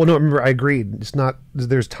 Well, no, remember, I agreed. It's not,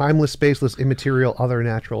 there's timeless, spaceless, immaterial, other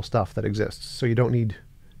natural stuff that exists. So you don't need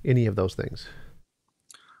any of those things.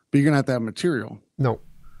 But you're going to have material. No.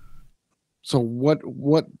 So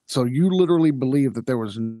so you literally believe that there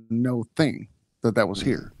was no thing that was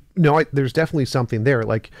here? No, there's definitely something there.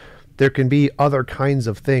 Like, there can be other kinds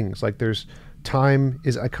of things. Like, there's time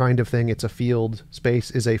is a kind of thing. It's a field.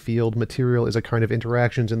 Space is a field. Material is a kind of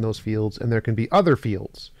interactions in those fields. And there can be other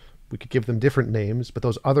fields. We could give them different names, but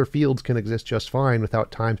those other fields can exist just fine without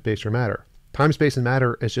time, space, or matter. Time, space, and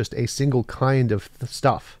matter is just a single kind of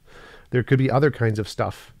stuff. There could be other kinds of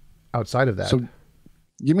stuff outside of that. So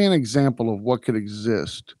give me an example of what could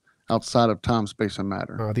exist outside of time, space, and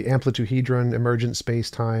matter. The amplituhedron, emergent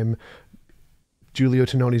space-time, Giulio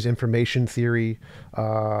Tononi's information theory,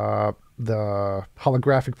 the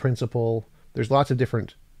holographic principle. There's lots of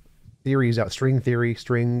different theories out. String theory,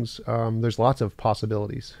 strings. There's lots of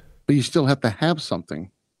possibilities. But you still have to have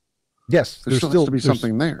something. Yes, there still has to be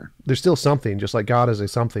something there. There's still something, just like God is a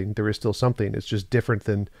something. There is still something. It's just different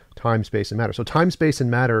than time, space, and matter. So time, space,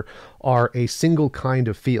 and matter are a single kind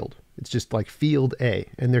of field. It's just like field A,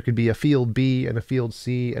 and there could be a field B and a field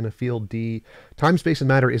C and a field D. Time, space, and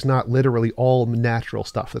matter is not literally all natural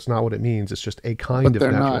stuff. That's not what it means. It's just a kind of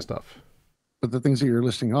natural stuff. But the things that you're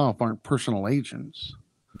listing off aren't personal agents.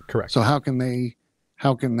 Correct. So how can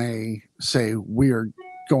they say we are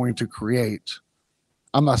going to create?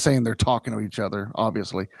 I'm not saying they're talking to each other,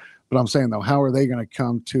 obviously, but I'm saying, though, how are they going to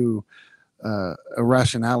come to a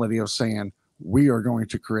rationality of saying we are going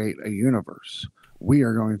to create a universe? We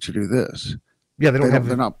are going to do this. Yeah,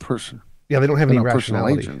 they're not person. Yeah, they don't have any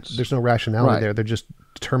rationality. There's no rationality there. They're just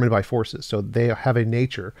determined by forces. So they have a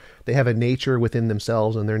nature. They have a nature within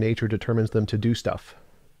themselves, and their nature determines them to do stuff.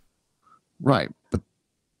 Right, but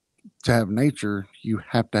to have nature, you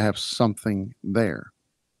have to have something there.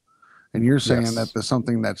 And you're saying that the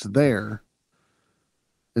something that's there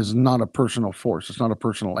is not a personal force. It's not a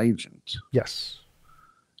personal agent. Yes.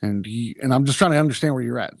 And I'm just trying to understand where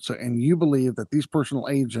you're at. So, and you believe that these personal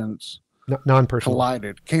agents, non-personal,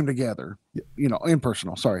 collided, came together.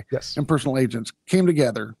 Impersonal. Sorry. Yes. Impersonal agents came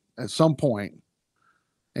together at some point,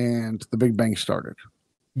 and the Big Bang started.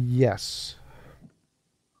 Yes.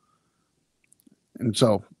 And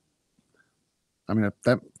so, I mean, if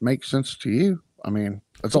that makes sense to you, I mean,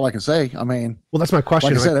 that's all I can say. I mean, well, that's my question.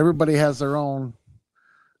 Like I said, everybody has their own.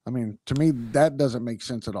 I mean, to me, that doesn't make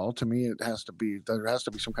sense at all. To me, there has to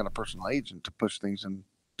be some kind of personal agent to push things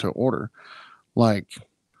into order. Like,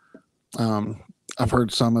 I've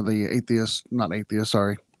heard some of the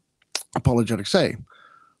apologetics say,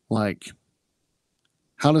 like,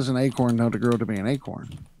 how does an acorn know to grow to be an acorn?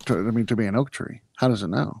 To be an oak tree? How does it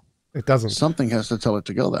know? It doesn't. Something has to tell it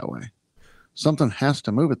to go that way. Something has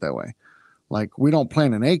to move it that way. Like, we don't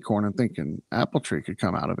plant an acorn and think an apple tree could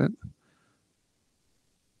come out of it.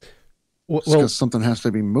 Well, because something has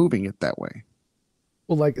to be moving it that way.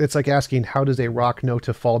 Well, it's like asking, how does a rock know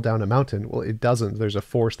to fall down a mountain? Well, it doesn't. There's a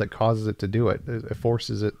force that causes it to do it. It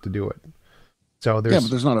forces it to do it. So but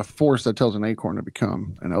there's not a force that tells an acorn to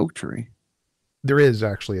become an oak tree. There is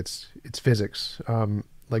actually. It's physics.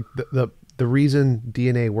 Like the reason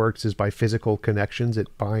DNA works is by physical connections.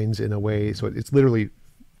 It binds in a way, so it's literally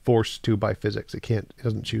forced to by physics. It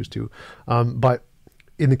doesn't choose to. But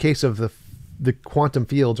in the case of the quantum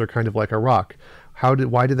fields are kind of like a rock.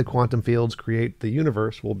 Why did the quantum fields create the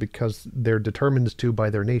universe? Well, because they're determined to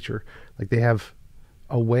by their nature. Like, they have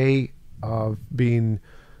a way of being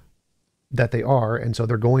that they are, and so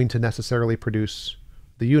they're going to necessarily produce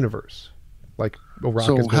the universe. Like a rock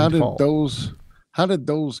is going to fall. How did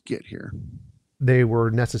those get here? They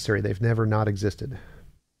were necessary. They've never not existed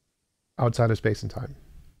outside of space and time.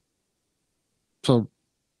 So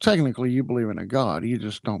technically you believe in a God. You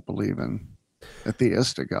just don't believe in a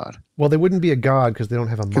theistic God. Well, they wouldn't be a God because they don't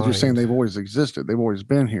have a mind. Because you're saying they've always existed. They've always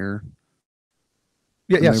been here.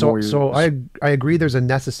 Yeah, and yeah. they've So always. I agree. There's a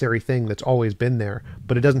necessary thing that's always been there,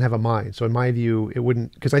 but it doesn't have a mind. So in my view, it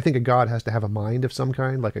wouldn't, because I think a god has to have a mind of some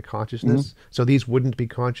kind, like a Mhm. consciousness. So these wouldn't be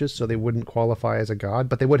conscious, so they wouldn't qualify as a god,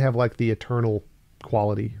 but they would have like the eternal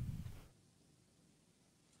quality.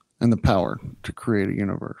 And the power to create a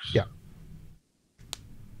universe. Yeah.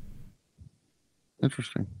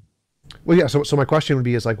 Interesting. Well, yeah. So my question would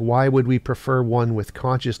be is like, why would we prefer one with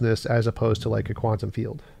consciousness as opposed to like a quantum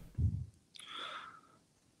field?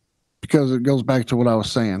 Because it goes back to what I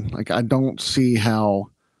was saying. Like, I don't see how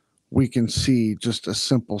we can see just a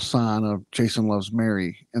simple sign of Jason loves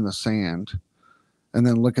Mary in the sand, and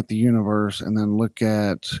then look at the universe, and then look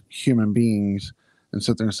at human beings and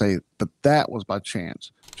sit there and say, but that was by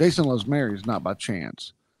chance. Jason loves Mary is not by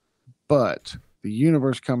chance, but the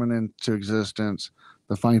universe coming into existence,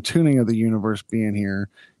 the fine tuning of the universe being here,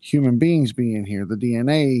 human beings being here, the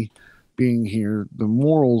DNA being here, the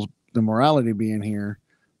morals, the morality being here,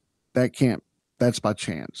 that can't, that's by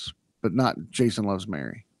chance, but not Jason loves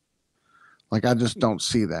Mary. Like, I just don't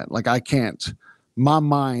see that. Like, I can't, my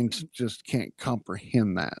mind just can't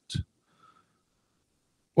comprehend that.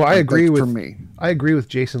 Well, Like, that's for me. I agree with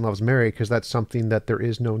Jason Loves Mary because that's something that there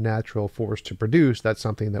is no natural force to produce. That's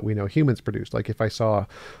something that we know humans produce. Like if I saw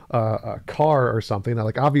a car or something,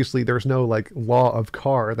 like obviously there's no like law of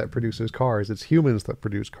car that produces cars. It's humans that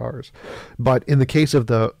produce cars. But in the case of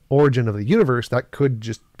the origin of the universe, that could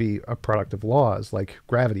just be a product of laws like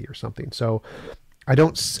gravity or something. So I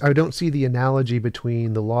don't see the analogy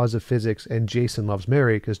between the laws of physics and Jason Loves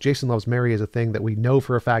Mary because Jason Loves Mary is a thing that we know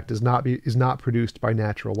for a fact is not produced by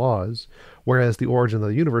natural laws, whereas the origin of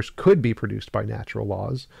the universe could be produced by natural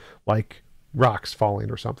laws, like rocks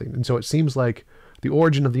falling or something. And so it seems like the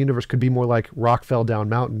origin of the universe could be more like rock fell down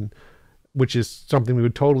mountain, which is something we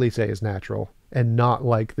would totally say is natural, and not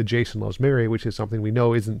like the Jason Loves Mary, which is something we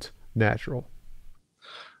know isn't natural.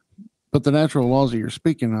 But the natural laws that you're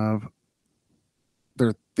speaking of,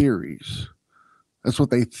 they're theories. That's what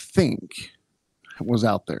they think was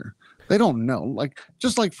out there. They don't know. Like,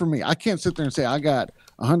 just like for me, I can't sit there and say I got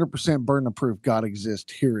 100% burden of proof God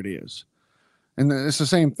exists. Here it is. And it's the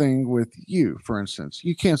same thing with you, for instance.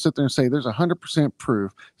 You can't sit there and say there's 100%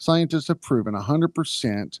 proof. Scientists have proven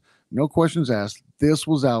 100%, no questions asked, this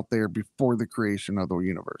was out there before the creation of the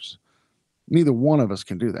universe. Neither one of us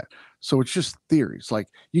can do that. So it's just theories. Like,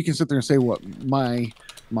 you can sit there and say what my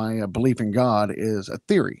belief in God is a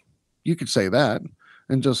theory. You could say that,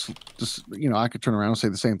 and just I could turn around and say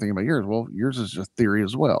the same thing about yours. Well, yours is just theory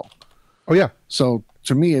as well. Oh yeah. So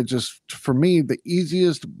to me, it just, for me, the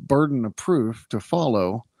easiest burden of proof to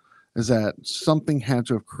follow is that something had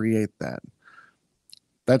to have created that.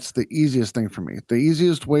 That's the easiest thing for me. The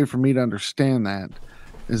easiest way for me to understand that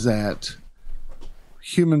is that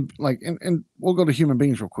human, like, and we'll go to human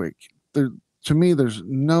beings real quick. There, to me, there's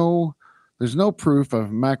no proof of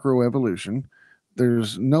macroevolution.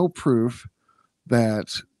 There's no proof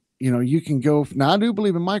that you can go. Now, I do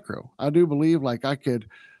believe in micro. I do believe, like, I could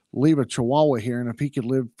leave a Chihuahua here, and if he could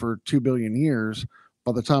live for 2 billion years,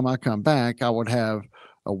 by the time I come back, I would have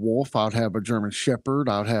a wolf. I'd have a German Shepherd.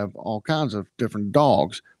 I'd have all kinds of different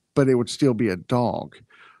dogs, but it would still be a dog.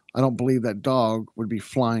 I don't believe that dog would be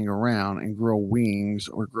flying around and grow wings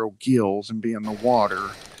or grow gills and be in the water.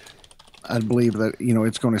 I believe that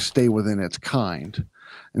it's going to stay within its kind.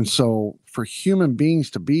 And so for human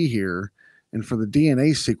beings to be here and for the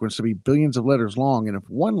DNA sequence to be billions of letters long, and if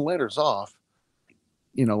one letter's off,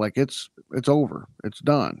 like, it's over. It's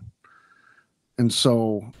done. And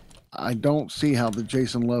so I don't see how the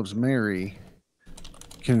Jason Loves Mary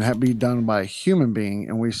can be done by a human being,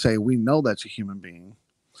 and we say we know that's a human being,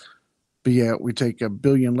 but yet we take a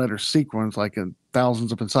billion letter sequence like in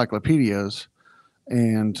thousands of encyclopedias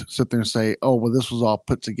and sit there and say, oh, well, this was all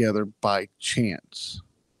put together by chance,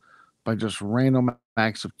 by just random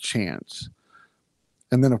acts of chance.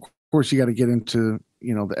 And then, of course, you got to get into,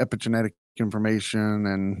 the epigenetic information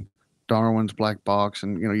and Darwin's black box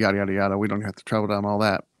and, yada, yada, yada. We don't have to travel down all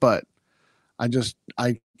that. But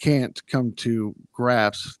I can't come to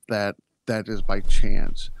grasp that that is by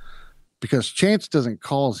chance, because chance doesn't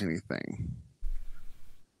cause anything.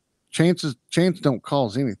 Chance don't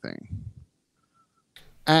cause anything.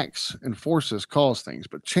 Acts and forces cause things,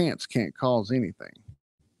 but chance can't cause anything.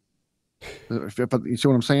 You see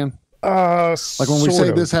what I'm saying? Like, when we Sort say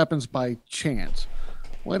of. this happens by chance,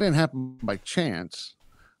 well, it didn't happen by chance.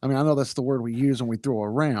 I mean, I know that's the word we use and we throw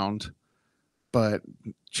around, but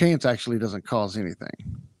chance actually doesn't cause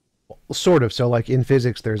anything. Sort of. So like in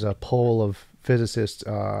physics there's a pole of physicist,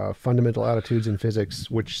 Fundamental Attitudes in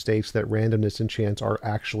Physics, which states that randomness and chance are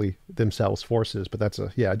actually themselves forces, but that's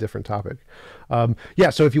a different topic. Yeah,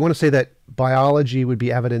 so if you want to say that biology would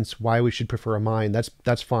be evidence why we should prefer a mind,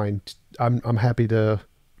 that's fine. I'm happy to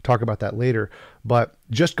talk about that later. But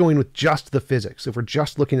just going with just the physics, if we're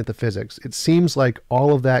just looking at the physics, it seems like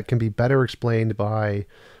all of that can be better explained by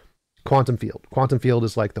quantum field. Quantum field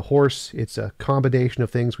is like the horse. It's a combination of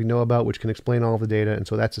things we know about which can explain all of the data, and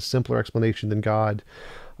so that's a simpler explanation than God.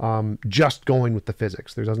 Just going with the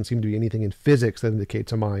physics. There doesn't seem to be anything in physics that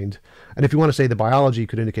indicates a mind. And if you want to say the biology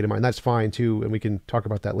could indicate a mind, that's fine too, and we can talk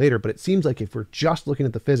about that later. But it seems like if we're just looking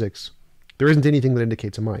at the physics, there isn't anything that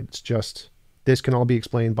indicates a mind. It's just this can all be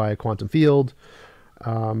explained by a quantum field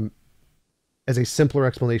as a simpler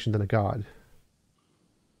explanation than a God.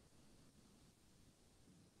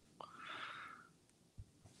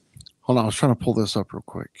 Hold on, I was trying to pull this up real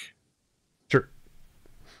quick. Sure.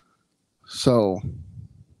 So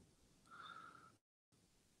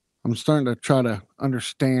I'm starting to try to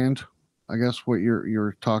understand, I guess, what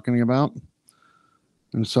you're talking about.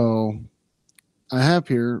 And so I have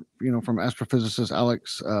here, from astrophysicist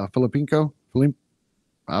Alex Filipinko.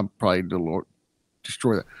 I'll probably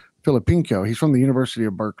destroy that. Filipinko. He's from the University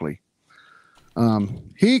of Berkeley.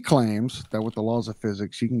 He claims that with the laws of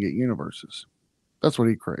physics, you can get universes. That's what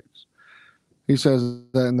he craves. He says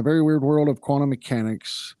that in the very weird world of quantum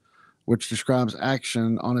mechanics, which describes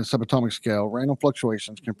action on a subatomic scale, random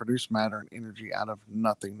fluctuations can produce matter and energy out of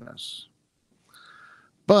nothingness.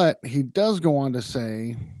 But he does go on to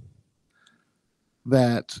say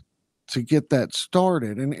that to get that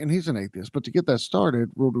started, and he's an atheist, but to get that started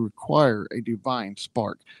will require a divine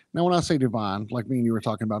spark. Now, when I say divine, like me and you were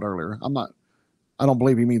talking about earlier, I don't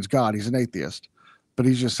believe he means God. He's an atheist, but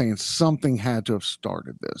he's just saying something had to have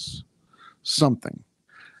started this. Something.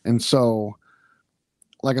 And so,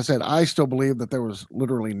 like I said, I still believe that there was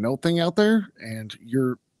literally no thing out there, and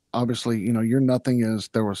you're obviously, your nothing is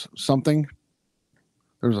there was something.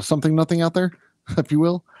 There was a something nothing out there, if you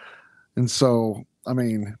will. And so, I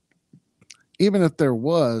mean, even if there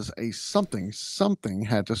was a something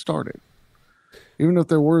had to start it. Even if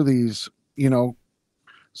there were these,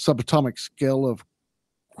 subatomic scale of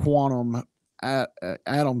quantum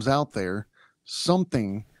atoms out there,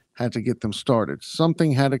 something had to get them started.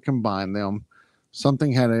 Something had to combine them.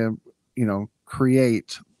 Something had to,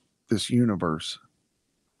 create this universe.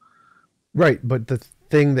 Right, but the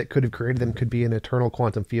thing that could have created them could be an eternal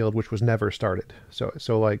quantum field, which was never started.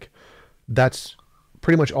 So like, that's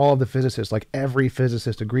pretty much all of the physicists, like every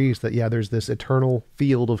physicist agrees that, yeah, there's this eternal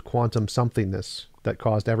field of quantum somethingness that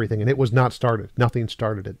caused everything, and it was not started. Nothing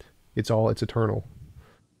started it. It's eternal.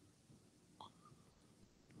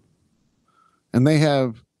 And they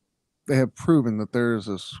have proven that there is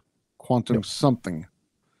this quantum something.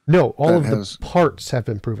 No, all of the parts have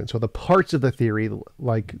been proven. So the parts of the theory,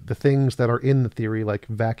 like the things that are in the theory, like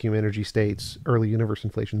vacuum energy states, early universe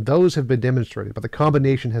inflation, those have been demonstrated, but the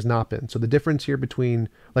combination has not been. So the difference here between,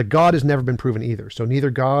 like, God has never been proven either. So neither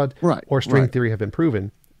God or string theory have been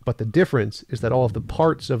proven. But the difference is that all of the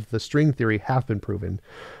parts of the string theory have been proven,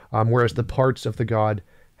 whereas the parts of the God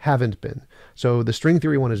haven't been. So the string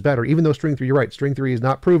theory one is better, even though string theory, you're right, string theory is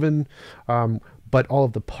not proven, but all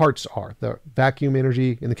of the parts are. The vacuum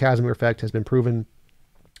energy in the Casimir effect has been proven.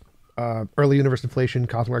 Early universe inflation,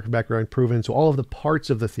 cosmic background proven. So all of the parts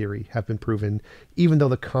of the theory have been proven, even though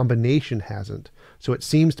the combination hasn't. So it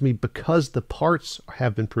seems to me, because the parts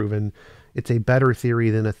have been proven, it's a better theory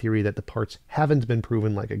than a theory that the parts haven't been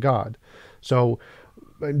proven, like a God. So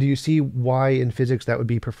do you see why in physics that would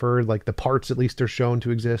be preferred? Like, the parts at least are shown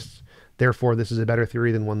to exist. Therefore, this is a better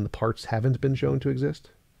theory than when the parts haven't been shown to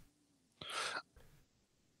exist?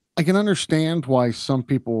 I can understand why some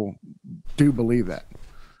people do believe that.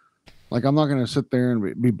 Like, I'm not going to sit there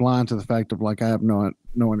and be blind to the fact of, like, I have no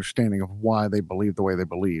understanding of why they believe the way they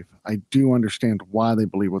believe. I do understand why they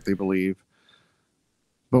believe what they believe.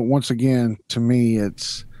 But once again, to me,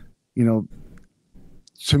 it's,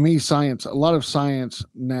 to me, science, a lot of science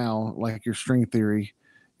now, like your string theory,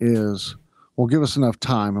 is, well, give us enough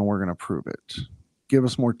time and we're going to prove it. Give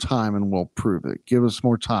us more time and we'll prove it. Give us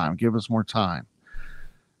more time. Give us more time.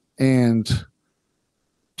 And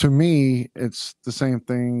to me, it's the same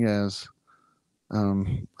thing as, I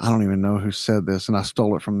don't even know who said this, and I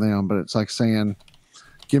stole it from them, but it's like saying,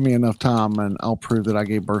 give me enough time and I'll prove that I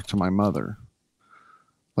gave birth to my mother.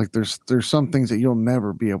 Like, there's some things that you'll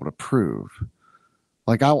never be able to prove.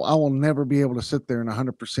 Like, I will never be able to sit there and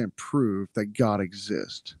 100% prove that God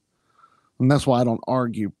exists. And that's why I don't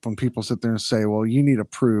argue when people sit there and say, well, you need to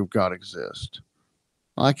prove God exists.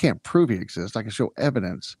 I can't prove he exists. I can show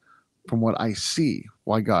evidence from what I see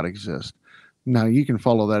why God exists. Now you can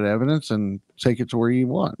follow that evidence and take it to where you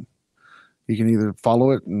want. You can either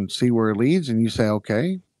follow it and see where it leads, and you say,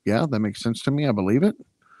 okay, yeah, that makes sense to me. I believe it.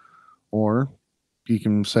 Or you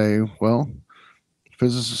can say, well,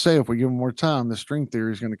 physicists say if we give them more time, the string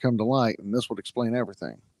theory is going to come to light, and this would explain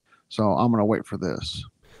everything. So I'm going to wait for this.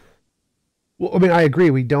 Well, I mean, I agree.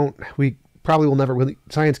 We probably will never really,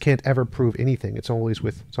 science can't ever prove anything. It's always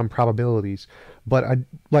with some probabilities. But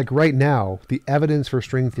like right now, the evidence for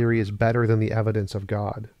string theory is better than the evidence of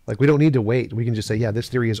God. Like we don't need to wait. We can just say, yeah, this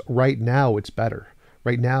theory is right now, it's better.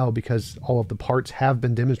 Right now, because all of the parts have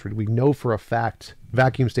been demonstrated. We know for a fact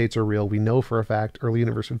vacuum states are real. We know for a fact early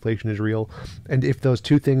universe inflation is real. And if those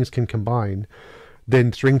two things can combine,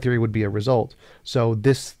 then string theory would be a result. So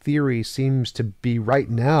this theory seems to be right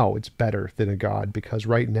now it's better than a God because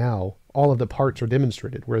right now all of the parts are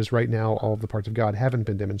demonstrated, whereas right now all of the parts of God haven't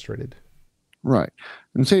been demonstrated. Right.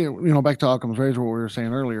 And say, back to Occam's razor, what we were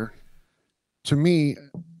saying earlier, to me,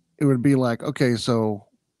 it would be like, okay, so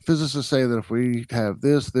physicists say that if we have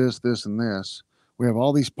this, and this, we have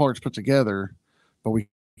all these parts put together, but we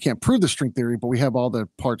can't prove the string theory, but we have all the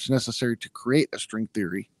parts necessary to create a string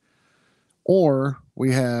theory. Or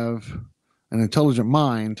we have an intelligent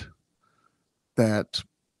mind that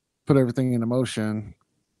put everything into motion,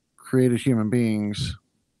 created human beings.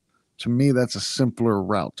 To me, that's a simpler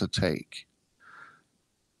route to take.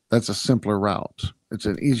 That's a simpler route. It's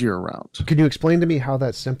an easier route. Can you explain to me how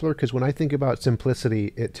that's simpler? Because when I think about simplicity,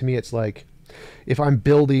 to me it's like if I'm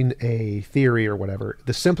building a theory or whatever,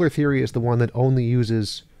 the simpler theory is the one that only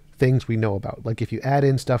uses things we know about. Like if you add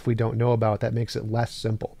in stuff we don't know about, that makes it less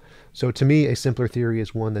simple. So to me, a simpler theory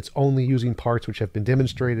is one that's only using parts which have been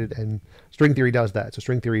demonstrated, and string theory does that. So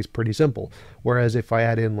string theory is pretty simple. Whereas if I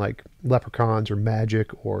add in like leprechauns or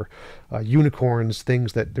magic or unicorns,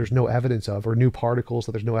 things that there's no evidence of, or new particles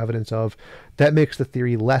that there's no evidence of, that makes the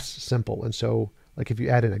theory less simple. And so like if you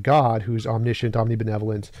add in a god who's omniscient,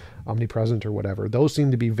 omnibenevolent, omnipresent or whatever, those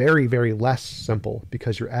seem to be very, very less simple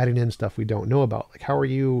because you're adding in stuff we don't know about. Like how do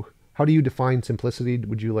you define simplicity?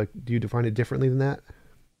 Do you define it differently than that?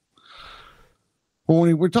 Well,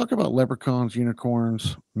 when we talk about leprechauns,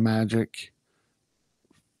 unicorns, magic,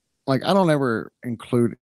 like I don't ever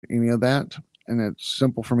include any of that. And it's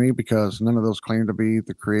simple for me because none of those claim to be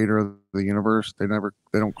the creator of the universe. They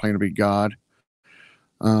don't claim to be God.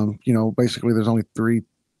 Basically there's only three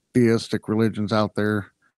theistic religions out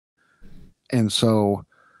there. And so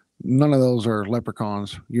none of those are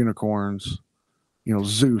leprechauns, unicorns,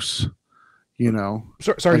 Zeus,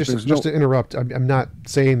 Sorry, like just to interrupt. I'm not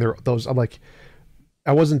saying they're those. I'm like,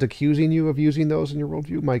 I wasn't accusing you of using those in your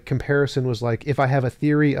worldview. My comparison was like if I have a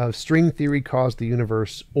theory of string theory caused the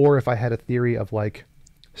universe, or if I had a theory of like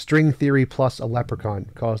string theory plus a leprechaun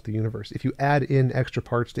caused the universe. If you add in extra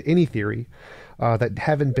parts to any theory that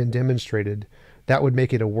haven't been demonstrated, that would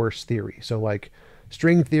make it a worse theory. So like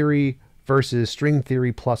string theory versus string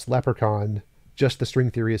theory plus leprechaun, just the string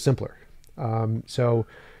theory is simpler. So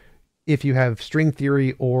if you have string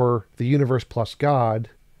theory or the universe plus God,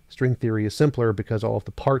 string theory is simpler because all of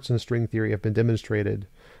the parts in string theory have been demonstrated,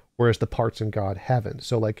 whereas the parts in God haven't.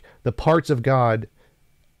 So like the parts of God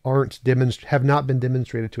have not been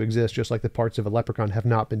demonstrated to exist, just like the parts of a leprechaun have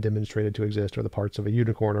not been demonstrated to exist, or the parts of a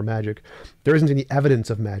unicorn or magic. There isn't any evidence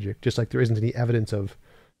of magic, just like there isn't any evidence of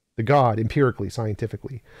the God empirically,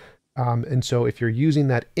 scientifically. And so if you're using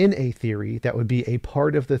that in a theory, that would be a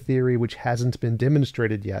part of the theory which hasn't been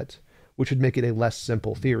demonstrated yet, which would make it a less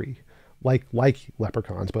simple theory, like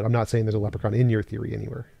leprechauns. But I'm not saying there's a leprechaun in your theory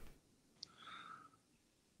anywhere.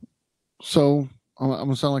 So I'm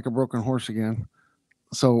gonna sound like a broken horse again.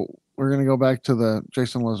 So we're gonna go back to the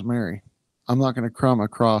Jason Loves Mary. I'm not gonna come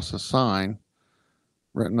across a sign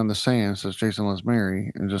written on the sand that says Jason Loves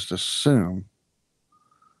Mary and just assume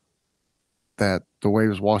that the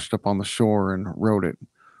waves washed up on the shore and wrote it,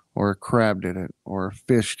 or a crab did it, or a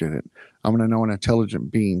fish did it. I'm going to know an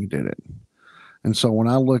intelligent being did it. And so when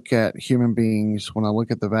I look at human beings, when I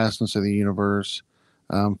look at the vastness of the universe,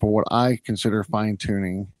 for what I consider fine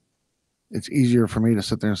tuning, it's easier for me to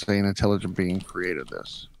sit there and say an intelligent being created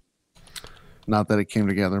this. Not that it came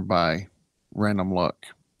together by random luck,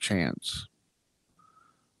 chance.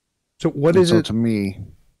 So what is it? To me,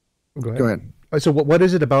 go ahead. So what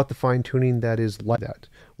is it about the fine tuning that is like that?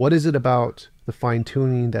 What is it about the fine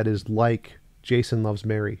tuning that is like Jason Loves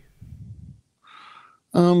Mary?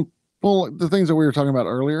 Well, the things that we were talking about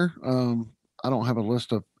earlier, I don't have a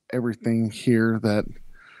list of everything here that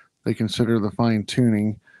they consider the fine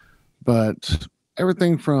tuning, but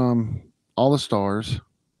everything from all the stars,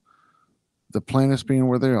 the planets being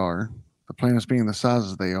where they are, the planets being the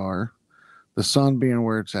sizes they are, the sun being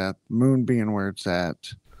where it's at, the moon being where it's at,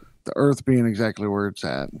 the Earth being exactly where it's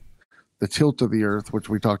at, the tilt of the Earth, which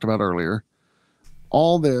we talked about earlier,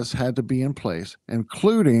 all this had to be in place,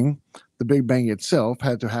 including the Big Bang itself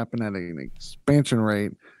had to happen at an expansion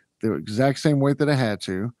rate the exact same way that it had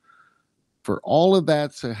to. For all of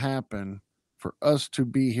that to happen, for us to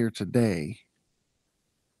be here today,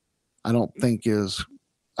 I don't think is,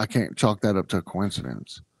 I can't chalk that up to a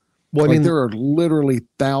coincidence. Well, I Like mean, there are literally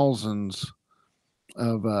thousands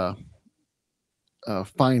of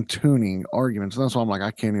fine tuning arguments. And that's why I'm like,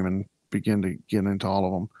 I can't even begin to get into all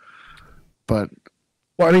of them. But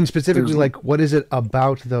well, I mean specifically, there's like, what is it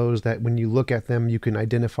about those that when you look at them, you can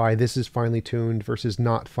identify this is finely tuned versus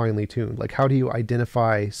not finely tuned? Like, how do you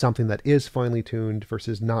identify something that is finely tuned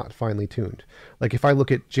versus not finely tuned? Like, if I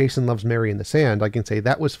look at Jason Loves Mary in the Sand, I can say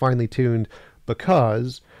that was finely tuned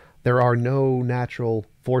because there are no natural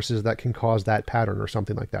forces that can cause that pattern or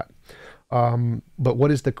something like that. But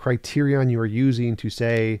what is the criterion you are using to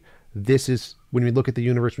say this is, when we look at the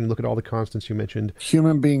universe, when you look at all the constants you mentioned?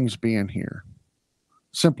 human beings being here.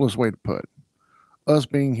 Simplest way to put it. Us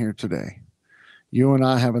being here today. You and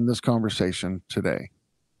I having this conversation today.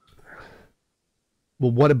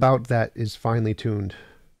 Well, what about that is finely tuned?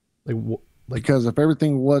 Like, like, Because if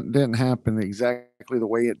everything didn't happen exactly the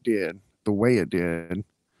way it did,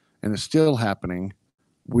 and it's still happening,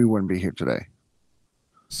 we wouldn't be here today.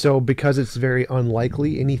 so because it's very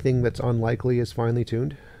unlikely, anything that's unlikely is finely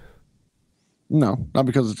tuned? No, not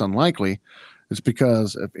because it's unlikely. It's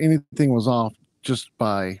because if anything was off just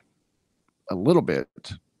by a little bit,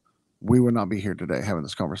 we would not be here today having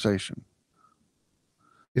this conversation.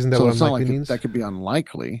 Isn't that So what it's not unlikely like means? that could be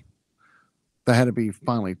unlikely. That had to be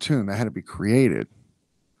finely tuned. That had to be created.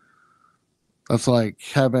 That's like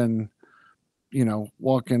having,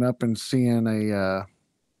 walking up and seeing I'm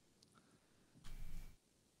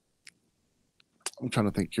trying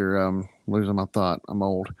to think. You're losing my thought. I'm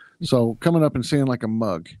old. So coming up and seeing like a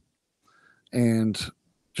mug, and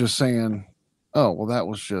just saying, "Oh, well, that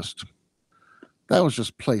was just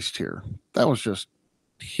placed here. That was just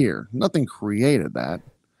here. Nothing created that.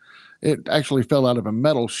 It actually fell out of a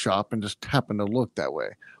metal shop and just happened to look that way."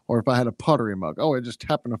 Or if I had a pottery mug, oh, it just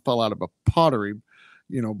happened to fall out of a pottery,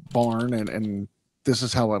 barn, and this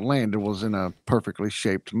is how it landed, was in a perfectly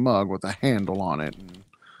shaped mug with a handle on it and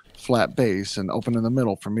flat base and open in the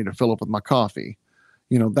middle for me to fill up with my coffee.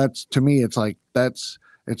 That's, to me,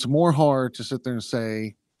 it's more hard to sit there and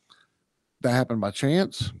say that happened by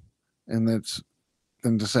chance, and that's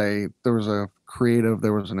than to say there was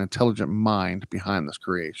an intelligent mind behind this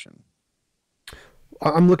creation.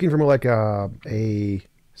 I'm looking for more like a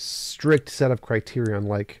strict set of criterion.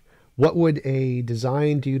 Like, what would a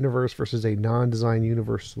designed universe versus a non-designed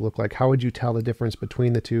universe look like? How would you tell the difference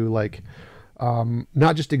between the two? Like,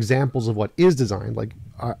 not just examples of what is designed. Like,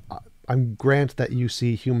 I'm grant that you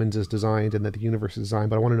see humans as designed and that the universe is designed,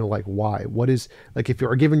 but I want to know, like, why. What is, like, if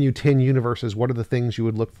you're given you 10 universes, what are the things you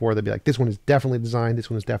would look for that'd be like, this one is definitely designed, this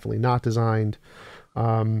one is definitely not designed?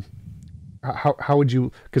 Um, how would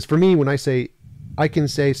you? Because for me, when I can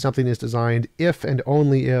say something is designed if and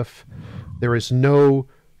only if there is no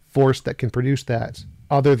force that can produce that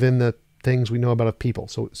other than the things we know about of people.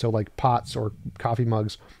 So like pots or coffee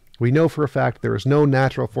mugs, we know for a fact there is no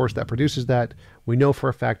natural force that produces that. We know for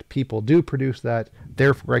a fact people do produce that.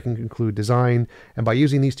 Therefore, I can conclude design. And by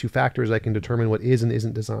using these two factors, I can determine what is and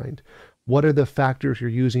isn't designed. What are the factors you're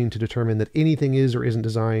using to determine that anything is or isn't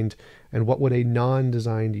designed? And what would a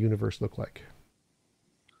non-designed universe look like?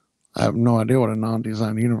 I have no idea what a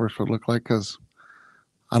non-designed universe would look like because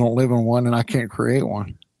I don't live in one and I can't create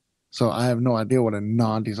one. So I have no idea what a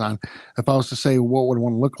non-design. If I was to say what would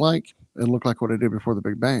one look like, it looked like what it did before the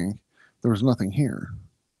Big Bang. There was nothing here.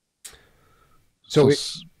 So So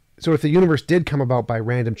it, so if the universe did come about by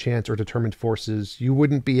random chance or determined forces, you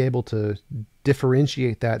wouldn't be able to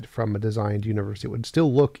differentiate that from a designed universe. It would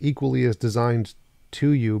still look equally as designed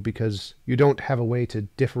to you because you don't have a way to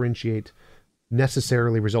differentiate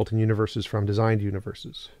necessarily resulting universes from designed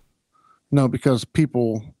universes. no, because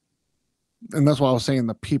people, and that's why I was saying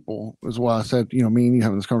the people is why I said, me and you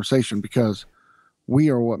having this conversation, because we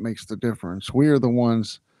are what makes the difference. We are the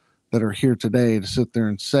ones that are here today to sit there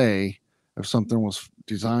and say if something was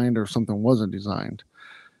designed or if something wasn't designed.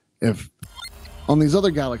 If on these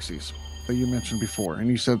other galaxies that you mentioned before, and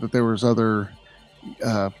you said that there was other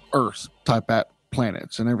Earth type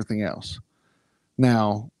planets and everything else.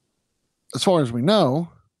 Now, as far as we know,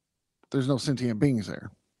 there's no sentient beings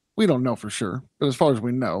there. We don't know for sure, but as far as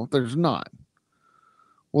we know, there's not.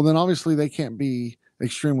 Well, then obviously they can't be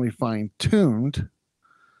extremely fine tuned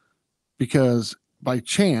because by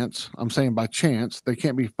chance, I'm saying by chance, they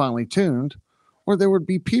can't be finely tuned. or there would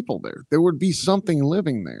be people there. There would be something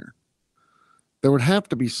living there. There would have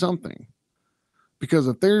to be something. Because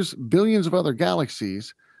if there's billions of other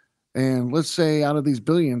galaxies, and let's say out of these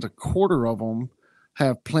billions, a quarter of them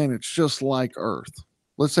have planets just like Earth.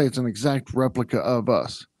 Let's say it's an exact replica of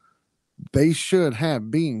us. They should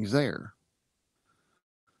have beings there.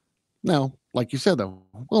 Now, like you said, though,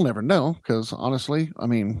 we'll never know because honestly, I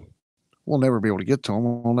mean, we'll never be able to get to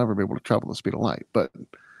them. We'll never be able to travel the speed of light. But,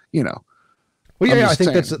 you know, well, I'm yeah, just saying,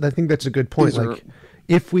 I think that's a good point. these are, Like,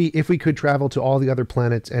 if we could travel to all the other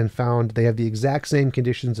planets and found they have the exact same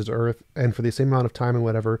conditions as Earth and for the same amount of time and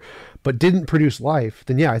whatever, but didn't produce life,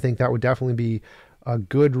 then yeah, I think that would definitely be a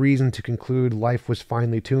good reason to conclude life was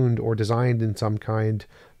finely tuned or designed in some kind,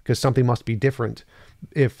 because something must be different.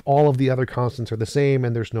 If all of the other constants are the same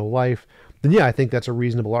and there's no life, then yeah, I think that's a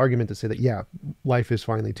reasonable argument to say that yeah, life is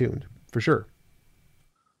finely tuned for sure.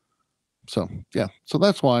 so yeah. So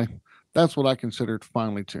that's why that's what I considered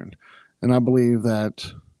finely tuned. And I believe that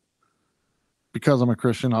because I'm a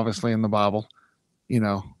Christian, obviously in the Bible, you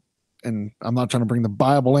know, and I'm not trying to bring the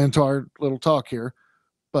Bible into our little talk here,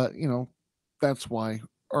 but you know, that's why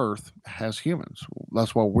Earth has humans.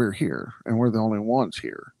 That's why we're here, and we're the only ones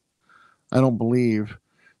here. I don't believe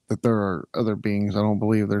that there are other beings. I don't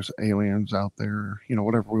believe there's aliens out there, you know,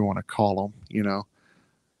 whatever we want to call them, you know.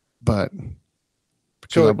 But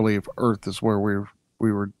because I So believe Earth is where we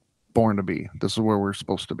were born to be. This is where we're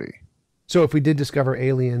supposed to be. so if we did discover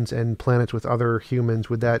aliens and planets with other humans,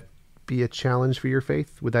 would that be a challenge for your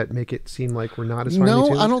faith? Would that make it seem like we're not as finely No, I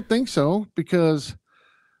tuned? don't think so because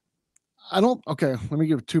I don't. Okay, let me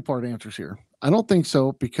give two-part answers here. I don't think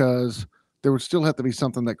so because there would still have to be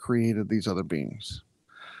something that created these other beings.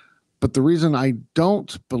 But the reason I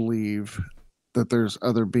don't believe that there's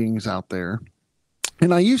other beings out there,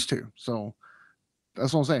 and I used to, so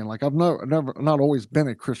that's what I'm saying. Like not always been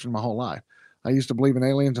a Christian my whole life. I used to believe in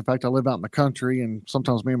aliens. In fact, I live out in the country, and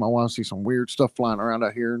sometimes me and my wife see some weird stuff flying around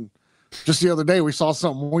out here. And just the other day, we saw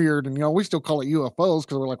something weird, and you know, we still call it UFOs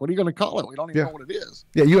because we're like, "What are you going to call it? We don't even Yeah. know what it is."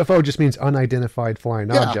 Yeah, UFO just means unidentified flying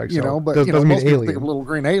Yeah, object, you so know, but doesn't, you know, doesn't mean most people think of alien. little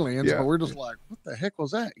green aliens, Yeah. but we're just like, "What the heck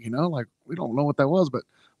was that?" You know, like we don't know what that was, but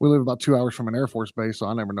we live about 2 hours from an Air Force base, so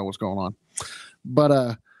I never know what's going on.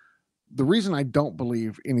 But the reason I don't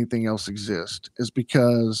believe anything else exists is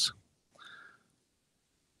because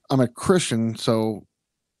I'm a Christian, so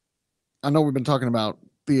I know we've been talking about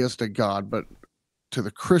theistic God, but to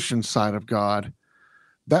the Christian side of God,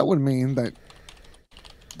 that would mean that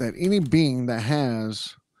any being that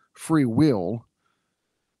has free will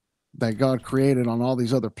that God created on all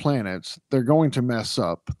these other planets, they're going to mess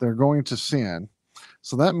up. They're going to sin.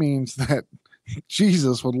 So that means that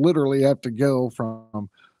Jesus would literally have to go from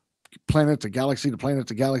planet to planet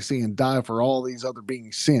to galaxy and die for all these other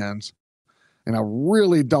beings' sins. And I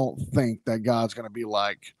really don't think that God's going to be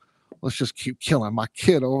like, let's just keep killing my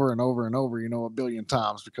kid over and over and over, you know, a billion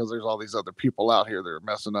times because there's all these other people out here that are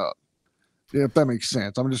messing up. If that makes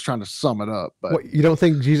sense. I'm just trying to sum it up. But What, you don't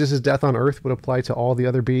think Jesus' death on Earth would apply to all the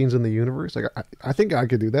other beings in the universe? Like, I think I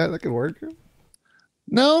could do that. That could work.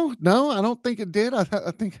 no, I don't think it did. I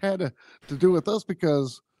think it had to do with us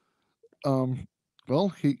because, um, well,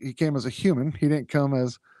 he came as a human. He didn't come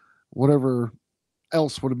as whatever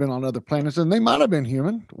else would have been on other planets. And they might have been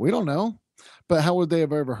human. We don't know. But how would they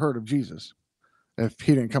have ever heard of Jesus if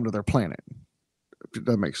he didn't come to their planet? If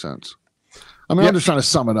that makes sense. I mean, Yeah, I'm just trying to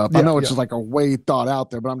sum it up. I yeah, know it's yeah. just like a way thought out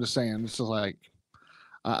there, but I'm just saying, it's just like,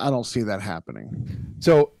 I don't see that happening.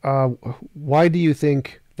 So, why do you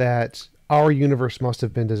think that our universe must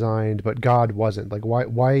have been designed, but God wasn't? Like,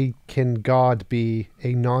 why can God be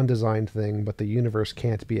a non-designed thing, but the universe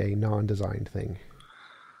can't be a non-designed thing?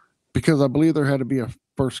 Because I believe there had to be a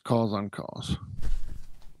first cause on cause.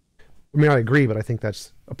 I mean, I agree, but I think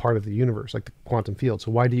that's a part of the universe, like the quantum field.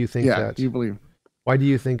 So, why do you think Yeah, that? you believe. Why do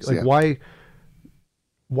you think? So, Like, yeah,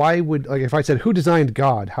 why would, like, if I said who designed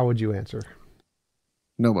God, how would you answer?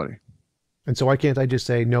 nobody. And so, why can't I just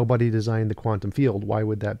say nobody designed the quantum field? Why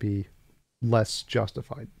would that be less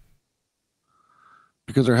justified?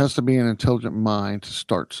 Because there has to be an intelligent mind to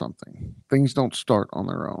start something. Things don't start on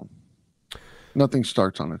their own. Nothing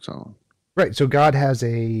starts on its own. Right. So God has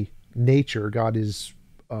a nature. God is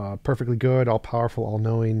perfectly good, all powerful, all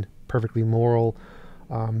knowing, perfectly moral.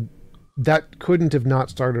 That couldn't have not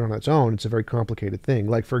started on its own. It's a very complicated thing.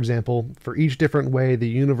 Like, for example, for each different way the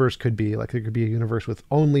universe could be, like there could be a universe with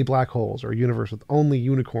only black holes or a universe with only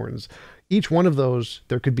unicorns. Each one of those,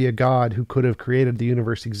 there could be a God who could have created the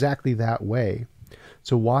universe exactly that way.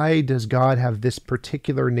 So why does God have this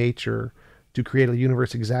particular nature to create a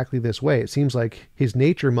universe exactly this way? It seems like his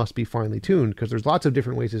nature must be finely tuned because there's lots of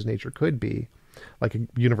different ways his nature could be. like a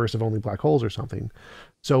universe of only black holes or something.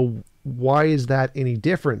 So why is that any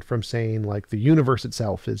different from saying like the universe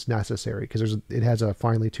itself is necessary? Because it has a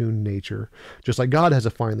finely tuned nature, just like God has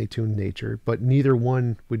a finely tuned nature, but neither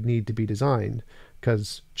one would need to be designed,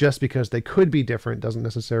 because just because they could be different doesn't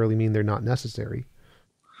necessarily mean they're not necessary.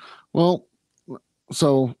 Well,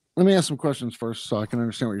 so let me ask some questions first so I can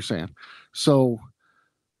understand what you're saying. So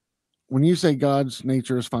when you say God's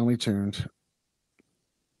nature is finely tuned,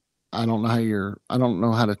 I don't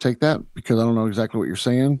know how to take that because I don't know exactly what you're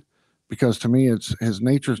saying. Because to me, it's his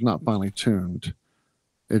nature is not finely tuned.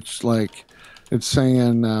 It's like it's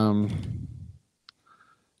saying,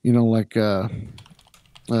 like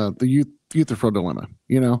the Euthyphro dilemma.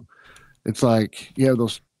 It's like you have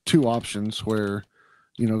those two options where,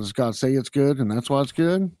 does God say it's good and that's why it's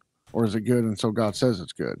good, or is it good and so God says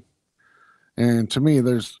it's good? And to me,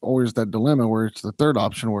 there's always that dilemma where it's the third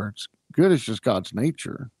option where it's good. It's just God's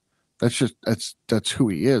nature. That's who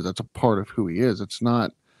He is. That's a part of who He is. It's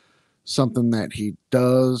not something that He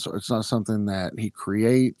does, or it's not something that He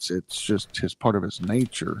creates. It's just His part of His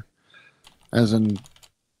nature, as in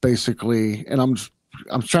basically. And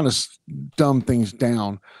I'm trying to dumb things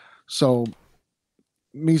down. So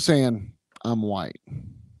me saying I'm white,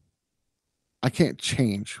 I can't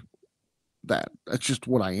change that. That's just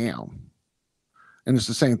what I am. And it's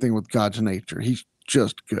the same thing with God's nature. He's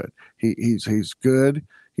just good. He's good.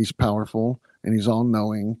 He's powerful, and He's all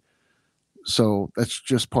knowing. So that's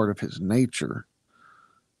just part of His nature.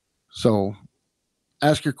 So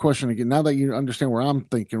ask your question again. Now that you understand where I'm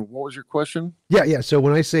thinking, what was your question? Yeah. So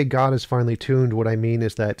when I say God is finely tuned, what I mean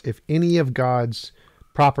is that if any of God's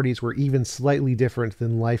properties were even slightly different,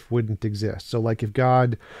 then life wouldn't exist. So like if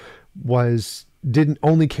God was didn't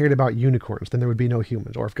only cared about unicorns, then there would be no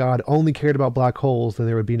humans. Or if God only cared about black holes, then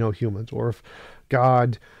there would be no humans. Or if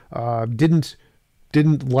God didn't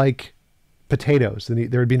like potatoes, then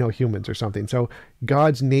there would be no humans or something. So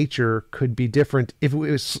God's nature could be different. If it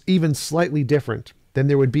was even slightly different, then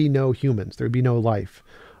there would be no humans. There would be no life.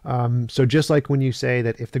 So just like when you say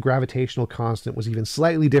that if the gravitational constant was even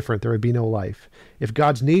slightly different, there would be no life. If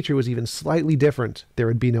God's nature was even slightly different, there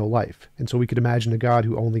would be no life. And so we could imagine a God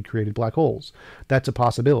who only created black holes. That's a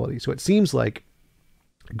possibility. So it seems like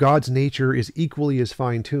God's nature is equally as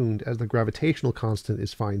fine-tuned as the gravitational constant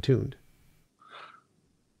is fine-tuned.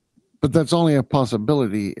 But that's only a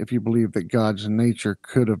possibility if you believe that God's nature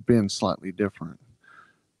could have been slightly different.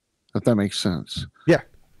 If that makes sense. Yeah.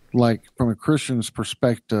 Like from a Christian's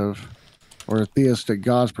perspective or a theistic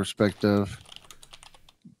God's perspective,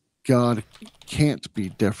 God can't be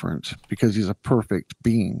different because He's a perfect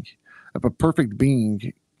being. If a perfect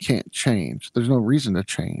being can't change, there's no reason to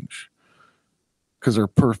change because they're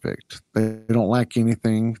perfect. They don't lack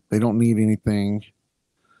anything. They don't need anything.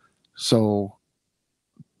 So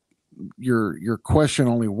your question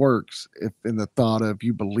only works if in the thought of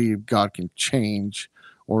you believe God can change,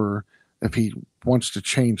 or if He wants to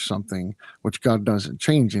change something, which God doesn't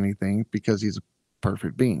change anything because He's a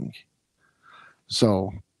perfect being.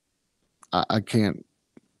 So I can't.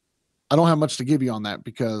 I don't have much to give you on that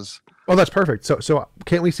because. Oh, that's perfect. So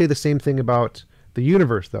can't we say the same thing about the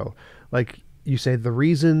universe though? Like you say the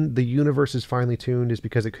reason the universe is finely tuned is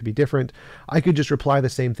because it could be different. I could just reply the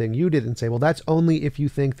same thing you did and say, well, that's only if you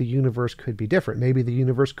think the universe could be different. Maybe the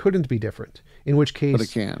universe couldn't be different. In which case, but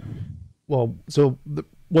it can. Well, so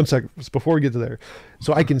one second before we get to there.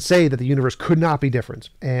 So I can say that the universe could not be different,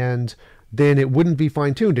 and then it wouldn't be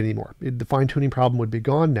fine-tuned anymore. The fine-tuning problem would be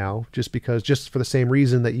gone now, just for the same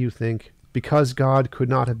reason that you think because God could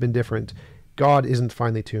not have been different, God isn't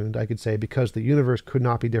finely tuned. I could say because the universe could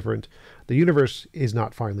not be different, the universe is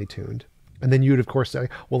not finely tuned. And then you'd of course say,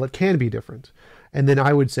 well, it can be different. And then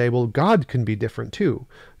I would say, well, God can be different too.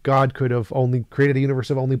 God could have only created a universe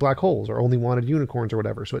of only black holes or only wanted unicorns or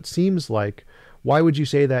whatever. So it seems like, why would you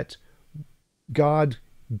say that God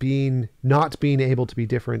not being able to be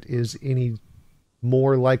different is any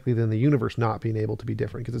more likely than the universe not being able to be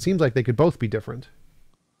different? Because it seems like they could both be different.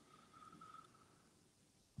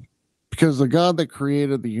 Because the God that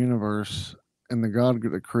created the universe and the God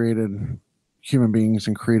that created human beings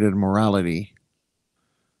and created morality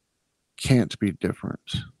can't be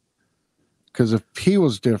different. Because if He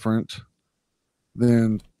was different,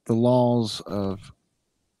 then the laws of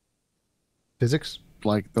physics,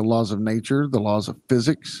 like the laws of nature, the laws of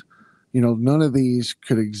physics, none of these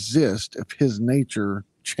could exist if His nature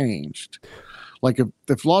changed. Like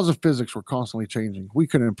if laws of physics were constantly changing, we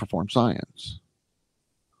couldn't perform science.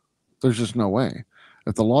 There's just no way.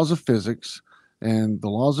 If the laws of physics and the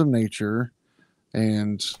laws of nature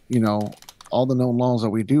and, all the known laws that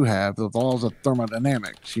we do have, the laws of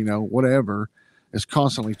thermodynamics, whatever is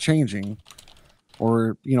constantly changing,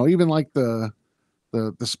 or even like the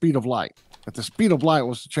speed of light. If the speed of light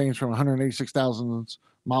was to change from 186,000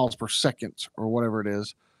 miles per second or whatever it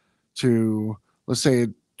is to, let's say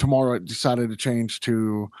tomorrow it decided to change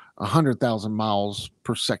to 100,000 miles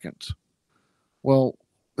per second. Well,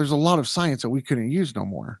 there's a lot of science that we couldn't use no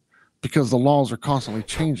more because the laws are constantly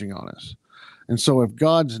changing on us. And so if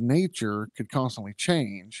God's nature could constantly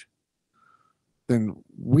change, then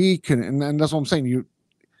we can, and that's what I'm saying.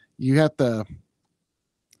 You have to,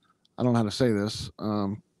 I don't know how to say this.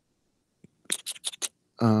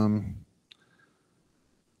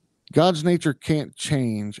 God's nature can't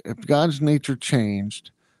change. If God's nature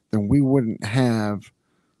changed, then we wouldn't have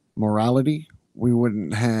morality. We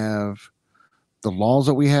wouldn't have the laws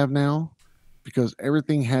that we have now, because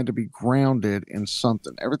everything had to be grounded in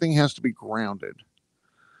something. Everything has to be grounded.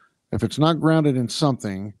 If it's not grounded in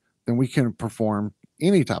something, then we can perform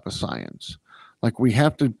any type of science. Like we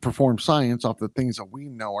have to perform science off the things that we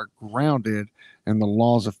know are grounded in the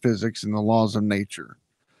laws of physics and the laws of nature.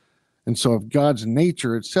 And so if God's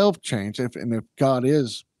nature itself changed, if God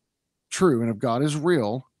is true and if God is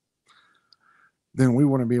real, then we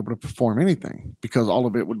wouldn't be able to perform anything because all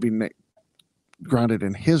of it would be grounded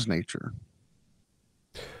in his nature.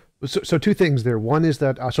 So two things there. One is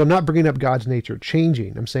that, so I'm not bringing up God's nature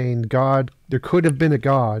changing. I'm saying there could have been a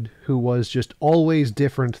God who was just always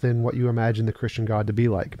different than what you imagine the Christian God to be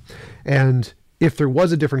like. And if there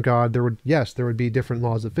was a different God, there would be different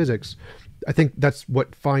laws of physics. I think that's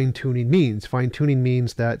what fine-tuning means. Fine-tuning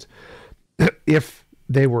means that if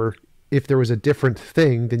there was a different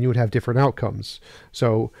thing, then you would have different outcomes.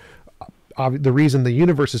 So the reason the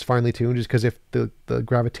universe is finely tuned is because if the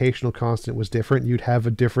gravitational constant was different, you'd have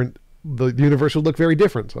the universe would look very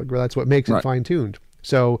different. Like, that's what makes it fine-tuned.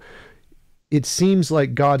 So it seems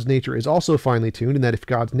like God's nature is also finely tuned, and that if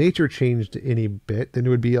God's nature changed any bit, then it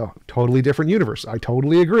would be a totally different universe. I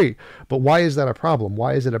totally agree. But why is that a problem?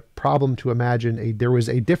 Why is it a problem to imagine there was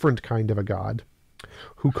a different kind of a God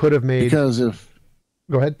who could have made... Go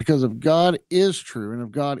ahead. Because if God is true and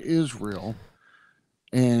if God is real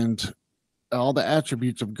and all the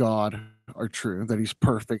attributes of God are true, that he's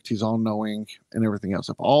perfect, he's all-knowing, and everything else,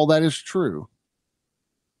 if all that is true,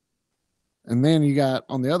 and then you got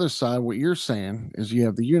on the other side, what you're saying is you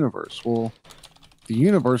have the universe. Well, the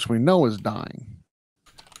universe we know is dying.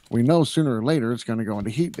 We know sooner or later it's going to go into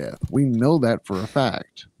heat death. We know that for a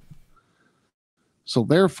fact. So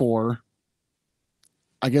therefore,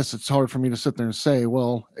 I guess it's hard for me to sit there and say,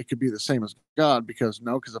 well, it could be the same as God, because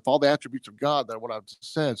if all the attributes of God that what I've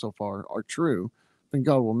said so far are true, then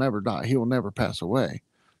God will never die. He will never pass away.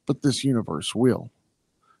 But this universe will.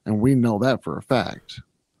 And we know that for a fact.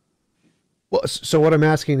 Well, so what I'm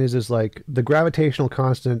asking is like the gravitational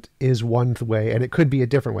constant is one way, and it could be a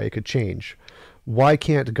different way. It could change. Why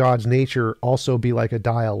can't God's nature also be like a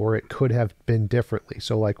dial where it could have been differently?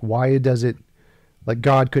 So like, why does it, like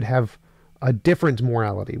God could have a different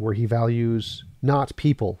morality where he values not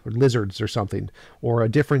people or lizards or something, or a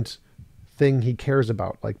different thing he cares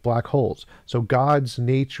about, like black holes. So God's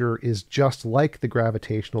nature is just like the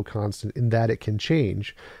gravitational constant in that it can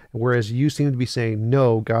change. Whereas you seem to be saying,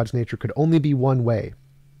 no, God's nature could only be one way.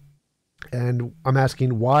 And I'm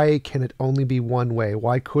asking, why can it only be one way?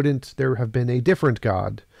 Why couldn't there have been a different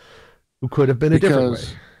God who could have been a different way?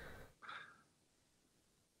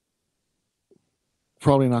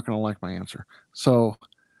 Probably not going to like my answer. So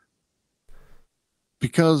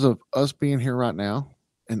because of us being here right now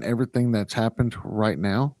and everything that's happened right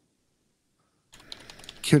now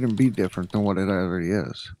couldn't be different than what it already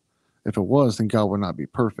is. If it was, then God would not be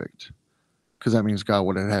perfect, because that means God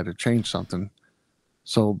would have had to change something.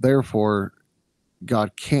 So therefore,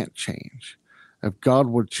 God can't change. If God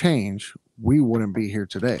would change, we wouldn't be here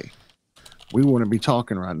today. We wouldn't be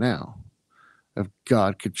talking right now if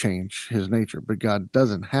God could change his nature. But God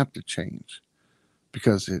doesn't have to change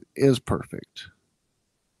because it is perfect.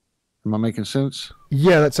 Am I making sense?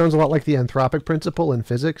 Yeah, that sounds a lot like the anthropic principle in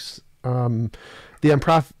physics. The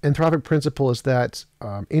anthropic principle is that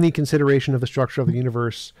any consideration of the structure of the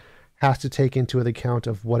universe has to take into account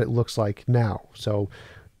of what it looks like now. So,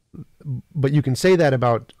 but you can say that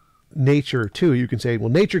about nature too. You can say, well,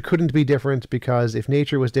 nature couldn't be different because if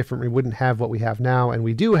nature was different, we wouldn't have what we have now, and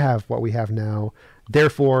we do have what we have now.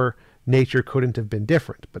 Therefore, nature couldn't have been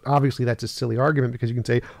different. But obviously that's a silly argument, because you can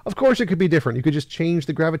say, of course it could be different. You could just change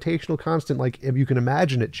the gravitational constant, like if you can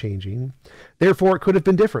imagine it changing. Therefore, it could have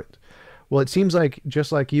been different. Well, it seems like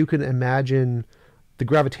just like you can imagine the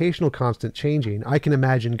gravitational constant changing, I can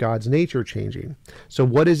imagine God's nature changing. So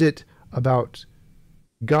what is it about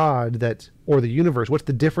God that, or the universe? What's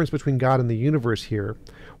the difference between God and the universe here,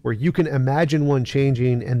 where you can imagine one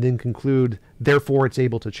changing and then conclude, therefore it's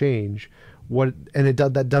able to change? What, and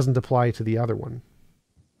that doesn't apply to the other one.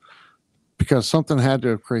 Because something had to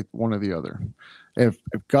have created one or the other. If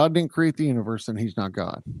God didn't create the universe, then he's not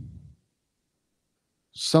God.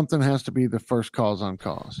 Something has to be the first cause on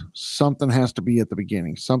cause. Something has to be at the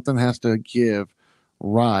beginning. Something has to give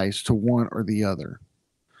rise to one or the other.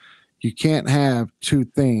 You can't have two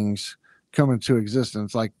things come into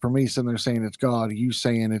existence. Like for me sitting there saying it's God, you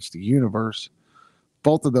saying it's the universe.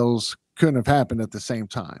 Both of those couldn't have happened at the same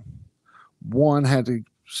time. One had to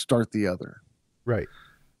start the other. Right.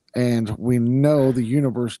 And we know the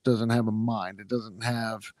universe doesn't have a mind. It doesn't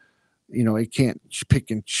have, it can't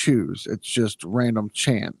pick and choose. It's just random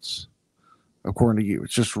chance, according to you.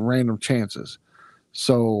 It's just random chances.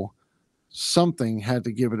 So something had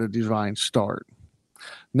to give it a divine start.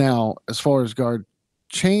 Now, as far as God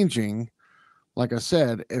changing, like I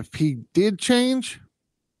said, if he did change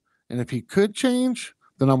and if he could change,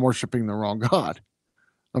 then I'm worshiping the wrong God.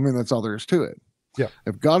 I mean, that's all there is to it. Yeah.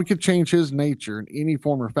 If God could change his nature in any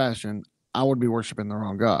form or fashion, I would be worshiping the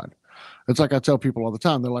wrong God. It's like I tell people all the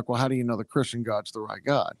time. They're like, well, how do you know the Christian God's the right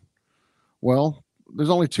God? Well, there's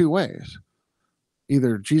only two ways.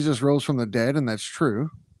 Either Jesus rose from the dead, and that's true,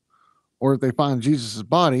 or if they find Jesus'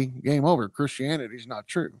 body, game over. Christianity's not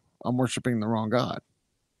true. I'm worshiping the wrong God.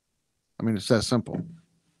 I mean, it's that simple.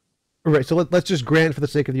 Right. So let's just grant, for the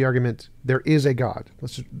sake of the argument, there is a God.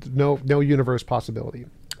 Let's just, no universe possibility.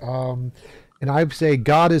 And I say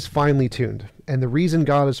God is finely tuned, and the reason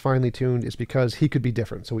God is finely tuned is because he could be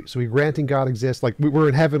different. So we granting God exists. Like we're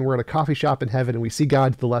in heaven, we're in a coffee shop in heaven, and we see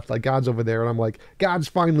God to the left, like God's over there, and I'm like, God's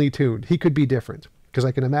finely tuned. He could be different because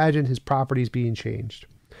I can imagine his properties being changed.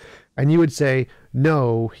 And you would say,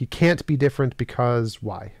 no, he can't be different because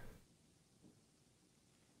why?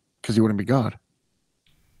 Because he wouldn't be God.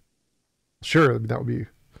 Sure, that would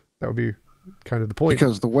be kind of the point.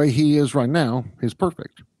 Because the way he is right now is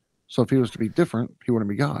perfect. So if he was to be different, he wouldn't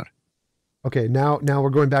be God. Okay, now we're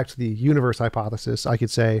going back to the universe hypothesis. I could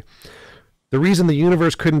say the reason the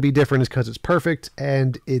universe couldn't be different is because it's perfect,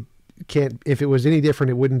 and it can't. If it was any different,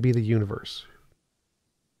 it wouldn't be the universe.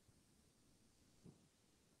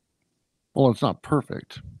 Well, it's not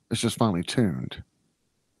perfect. It's just finely tuned.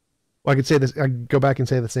 Well, I could say this. I go back and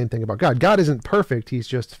say the same thing about God. God isn't perfect. He's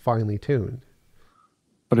just finely tuned.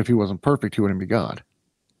 But if he wasn't perfect, he wouldn't be God.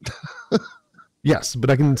 Yes, but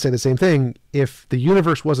I can say the same thing. If the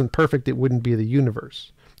universe wasn't perfect, it wouldn't be the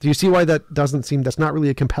universe. Do you see why that doesn't seem, that's not really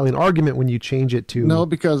a compelling argument when you change it to... No,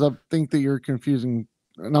 because I think that you're confusing,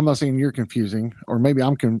 and I'm not saying you're confusing, or maybe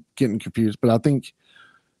I'm getting confused, but I think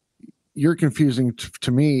you're confusing to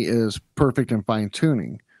me is perfect and fine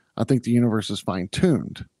tuning. I think the universe is fine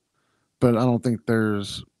tuned, but I don't think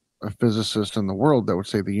there's a physicist in the world that would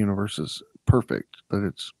say the universe is perfect, that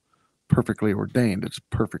it's perfectly ordained, it's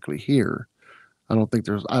perfectly here. I don't think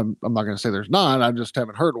there's, I'm not going to say there's not. I just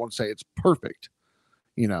haven't heard one say it's perfect,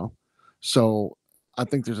 So I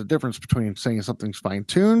think there's a difference between saying something's fine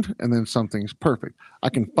tuned and then something's perfect. I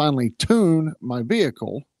can finely tune my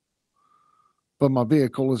vehicle, but my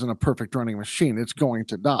vehicle isn't a perfect running machine. It's going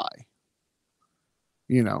to die,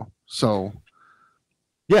 so.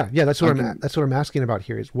 Yeah. That's what I'm asking about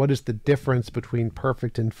here is what is the difference between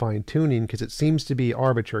perfect and fine tuning? Because it seems to be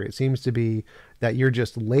arbitrary. It seems to be that you're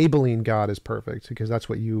just labeling God as perfect because that's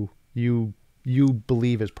what you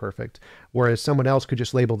believe is perfect. Whereas someone else could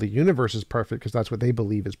just label the universe as perfect because that's what they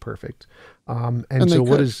believe is perfect. And so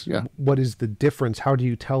what is the difference? How do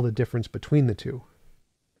you tell the difference between the two?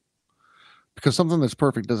 Because something that's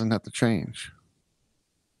perfect doesn't have to change.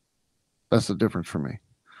 That's the difference for me.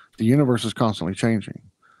 The universe is constantly changing.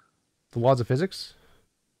 The laws of physics?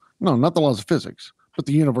 No, not the laws of physics, but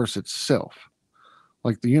the universe itself.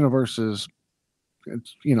 Like the universe is,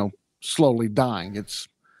 it's slowly dying. If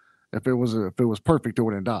it was perfect, it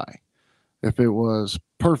wouldn't die. If it was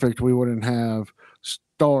perfect, we wouldn't have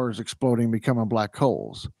stars exploding, becoming black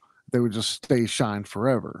holes. They would just stay shine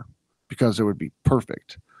forever because it would be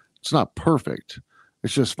perfect. It's not perfect.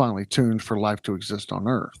 It's just finely tuned for life to exist on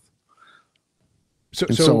Earth.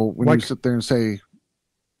 So when you sit there and say,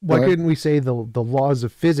 why couldn't we say the laws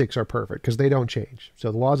of physics are perfect? Because they don't change.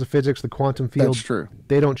 So the laws of physics, the quantum field, that's true.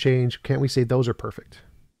 They don't change. Can't we say those are perfect?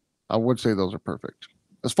 I would say those are perfect.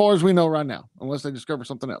 As far as we know right now, unless they discover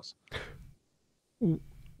something else.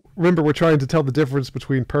 Remember, we're trying to tell the difference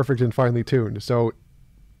between perfect and finely tuned. So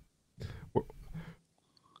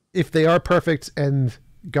if they are perfect and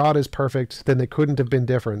God is perfect, then they couldn't have been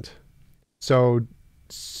different. So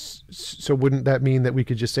wouldn't that mean that we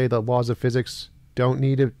could just say the laws of physics don't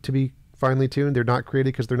need to be finely tuned. They're not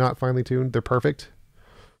created because they're not finely tuned. They're perfect.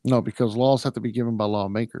 No, because laws have to be given by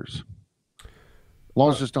lawmakers.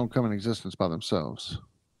 Laws just don't come in existence by themselves.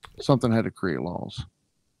 Something had to create laws.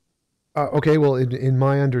 Okay, well, in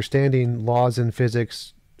my understanding, laws in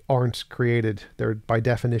physics aren't created. They're by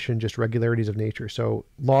definition just regularities of nature. So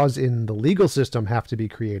laws in the legal system have to be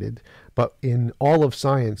created. But in all of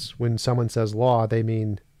science, when someone says law, they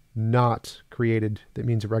mean not created. That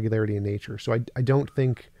means a regularity in nature. So I don't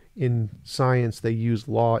think in science they use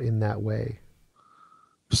law in that way.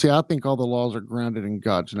 See, I think all the laws are grounded in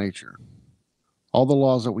God's nature. All the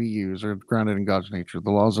laws that we use are grounded in God's nature.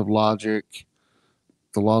 The laws of logic,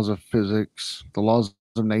 the laws of physics, the laws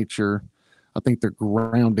of nature. I think they're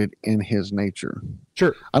grounded in his nature.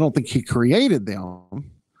 Sure. I don't think he created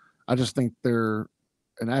them. I just think they're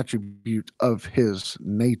an attribute of his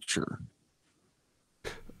nature.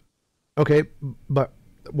 Okay, but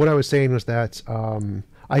what I was saying was that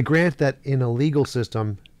I grant that in a legal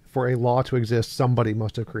system, for a law to exist, somebody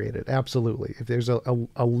must have created it. Absolutely. If there's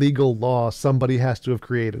a legal law, somebody has to have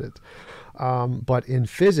created it. But in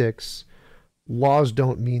physics, laws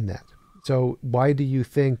don't mean that. So why do you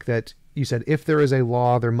think that you said if there is a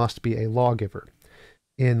law, there must be a lawgiver?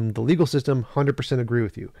 In the legal system, 100% agree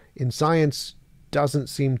with you. In science, doesn't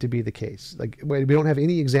seem to be the case. Like we don't have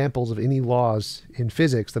any examples of any laws in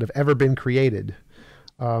physics that have ever been created.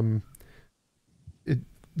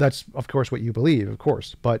 That's of course what you believe, of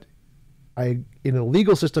course, but in a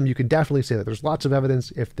legal system, you can definitely say that there's lots of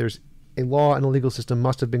evidence. If there's a law in a legal system,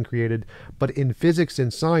 must have been created. But in physics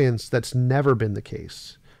and science, that's never been the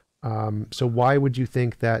case. So why would you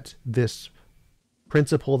think that this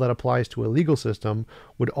principle that applies to a legal system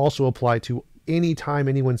would also apply to any time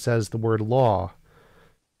anyone says the word law?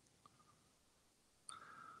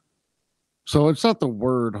 So it's not the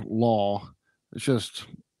word law. It's just,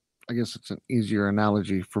 I guess it's an easier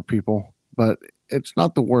analogy for people, but it's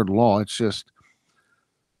not the word law. It's just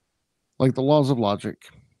like the laws of logic.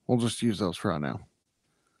 We'll just use those for right now.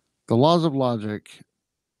 The laws of logic,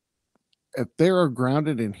 if they are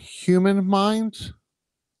grounded in human minds,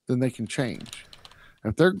 then they can change.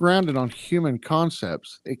 If they're grounded on human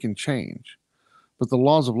concepts, it can change. But the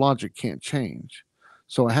laws of logic can't change.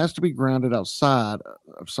 So it has to be grounded outside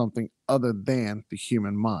of something other than the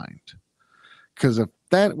human mind. Because if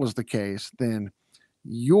that was the case, then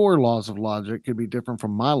your laws of logic could be different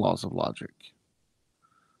from my laws of logic.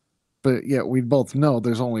 But yet we both know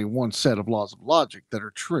there's only one set of laws of logic that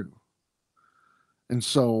are true. And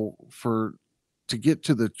so to get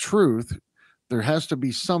to the truth, there has to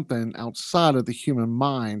be something outside of the human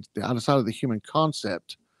mind, outside of the human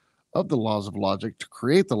concept of the laws of logic to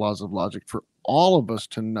create the laws of logic for all of us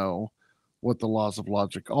to know what the laws of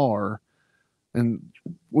logic are. And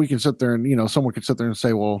we can sit there and, someone could sit there and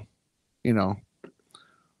say, well, well,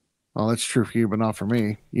 that's true for you, but not for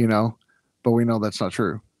me, but we know that's not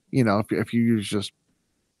true. If you use just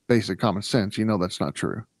basic common sense, that's not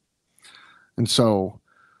true. And so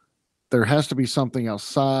there has to be something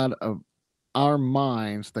outside of our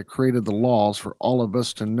minds that created the laws for all of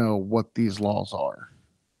us to know what these laws are.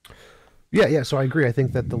 Yeah. So I agree. I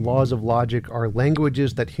think that the laws of logic are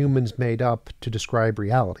languages that humans made up to describe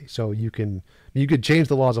reality. So you could change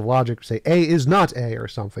the laws of logic, say A is not A or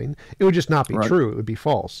something. It would just not be true. It would be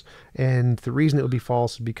false. And the reason it would be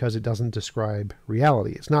false is because it doesn't describe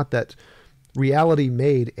reality. It's not that reality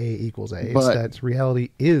made A equals A. It's that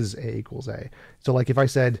reality is A equals A. So like if I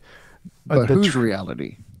said, but whose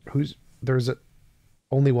reality? There's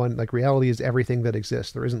only one. Like reality is everything that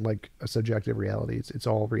exists. There isn't like a subjective reality. It's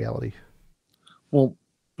all reality. Well,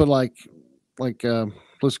 but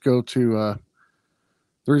let's go to the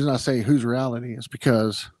reason I say whose reality is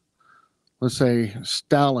because let's say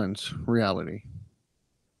Stalin's reality.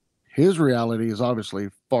 His reality is obviously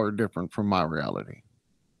far different from my reality.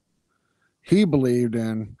 He believed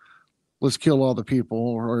in let's kill all the people,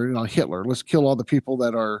 or Hitler, let's kill all the people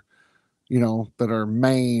that are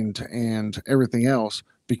maimed and everything else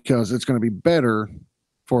because it's going to be better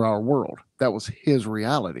for our world. That was his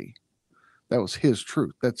reality. That was his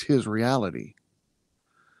truth. That's his reality.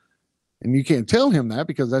 And you can't tell him that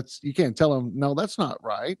because you can't tell him, no, that's not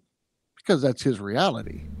right, because that's his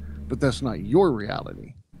reality. But that's not your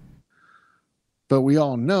reality. But we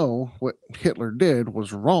all know what Hitler did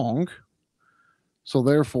was wrong. So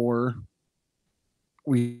therefore,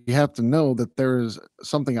 we have to know that there is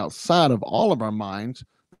something outside of all of our minds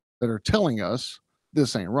that are telling us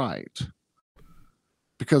this ain't right.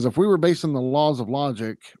 Because if we were basing the laws of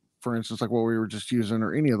logic, for instance, like what we were just using,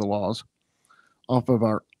 or any of the laws, off of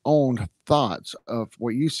our own thoughts of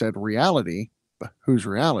what you said, reality, whose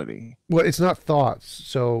reality? Well, it's not thoughts.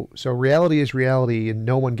 So reality is reality, and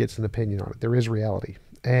no one gets an opinion on it. There is reality,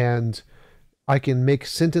 and I can make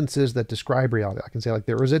sentences that describe reality. I can say like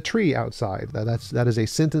there is a tree outside. That is a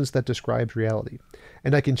sentence that describes reality.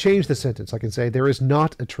 And I can change the sentence. I can say there is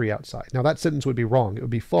not a tree outside. Now that sentence would be wrong. It would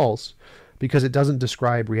be false because it doesn't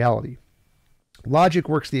describe reality. Logic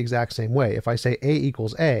works the exact same way. If I say A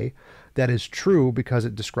equals A, that is true because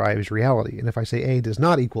it describes reality. And if I say A does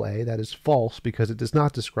not equal A, that is false because it does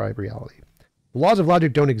not describe reality. The laws of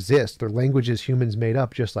logic don't exist. They're languages humans made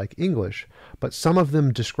up just like English, but some of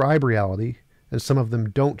them describe reality and some of them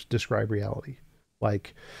don't describe reality.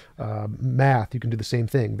 Like math, you can do the same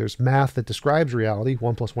thing. There's math that describes reality,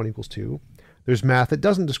 1 + 1 = 2. There's math that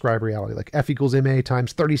doesn't describe reality, like F = ma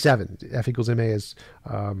times 37. F = ma is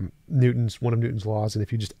one of Newton's laws, and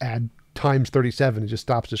if you just add times 37, it just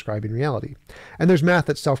stops describing reality. And there's math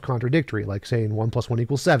that's self-contradictory, like saying 1 + 1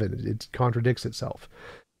 = 7. It contradicts itself.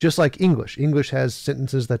 Just like English. English has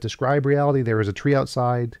sentences that describe reality. There is a tree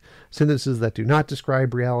outside. Sentences that do not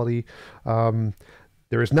describe reality.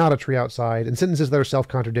 There is not a tree outside. And sentences that are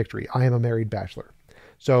self-contradictory. I am a married bachelor.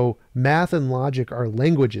 So math and logic are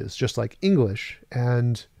languages, just like English,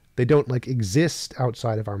 and they don't like exist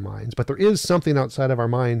outside of our minds. But there is something outside of our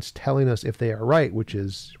minds telling us if they are right, which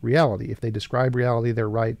is reality. If they describe reality, they're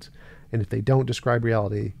right. And if they don't describe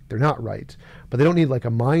reality, they're not right. But they don't need like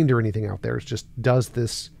a mind or anything out there. It's just, does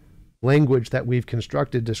this language that we've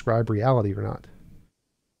constructed describe reality or not?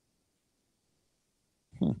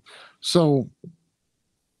 So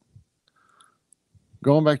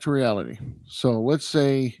going back to reality. So let's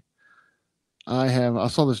say I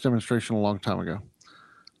saw this demonstration a long time ago.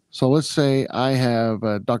 So let's say I have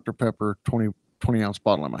a Dr. Pepper 20 ounce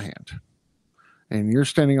bottle in my hand, and you're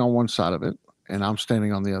standing on one side of it, and I'm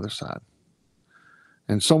standing on the other side.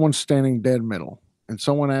 And someone's standing dead middle, and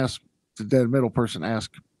someone asks the dead middle person,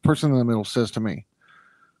 person in the middle says to me,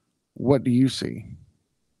 "What do you see?"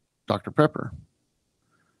 Dr. Pepper.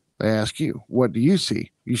 They ask you, "What do you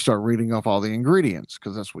see?" You start reading off all the ingredients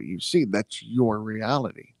because that's what you see. That's your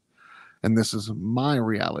reality. And this is my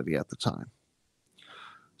reality at the time.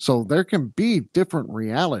 So there can be different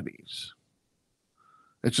realities.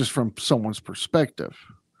 It's just from someone's perspective,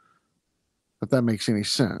 if that makes any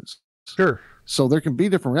sense. Sure. So there can be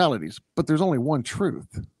different realities, but there's only one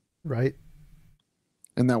truth. Right.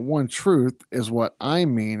 And that one truth is what I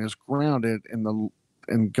mean is grounded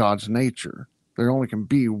in God's nature. There only can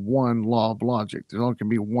be one law of logic. There only can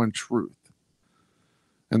be one truth.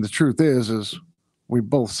 And the truth is we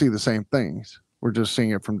both see the same things. We're just seeing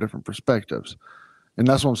it from different perspectives. And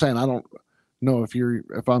that's what I'm saying. I don't know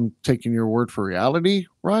if I'm taking your word for reality,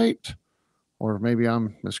 right? Or maybe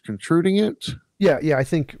I'm misconstruing it. Yeah. I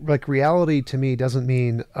think like reality to me doesn't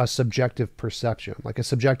mean a subjective perception. Like a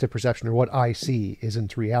subjective perception or what I see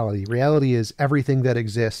isn't reality. Reality is everything that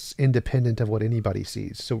exists independent of what anybody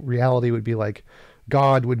sees. So reality would be like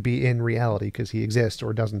God would be in reality because he exists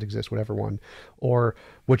or doesn't exist, whatever one. Or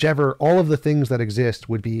whichever, all of the things that exist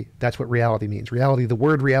would be, that's what reality means. Reality, the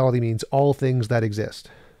word reality means all things that exist.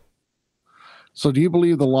 So do you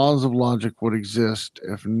believe the laws of logic would exist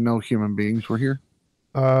if no human beings were here?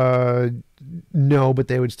 No, but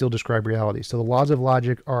they would still describe reality. So the laws of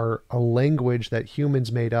logic are a language that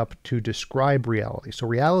humans made up to describe reality. So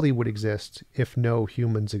reality would exist if no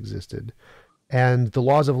humans existed. And the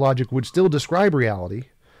laws of logic would still describe reality,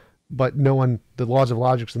 but the laws of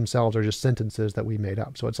logic themselves are just sentences that we made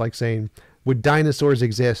up. So it's like saying, would dinosaurs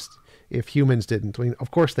exist if humans didn't? I mean, of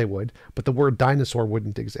course they would, but the word dinosaur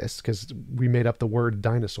wouldn't exist because we made up the word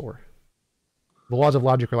dinosaur. The laws of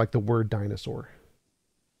logic are like the word dinosaur.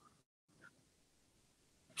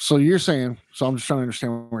 So you're saying, so I'm just trying to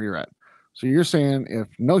understand where you're at. So you're saying if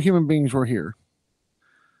no human beings were here,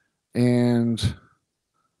 and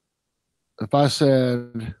if I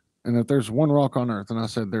said, and if there's one rock on Earth, and I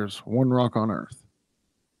said there's one rock on Earth,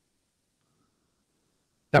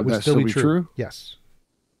 that would still be true? Yes.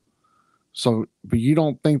 So, but you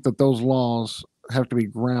don't think that those laws have to be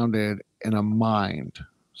grounded in a mind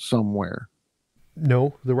somewhere?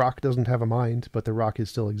 No, the rock doesn't have a mind, but the rock is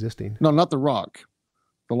still existing. No, not the rock.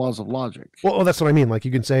 The laws of logic. Well, that's what I mean. Like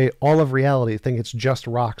you can say all of reality, think it's just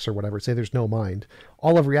rocks or whatever. Say there's no mind.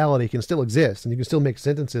 All of reality can still exist, and you can still make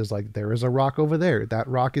sentences like there is a rock over there. That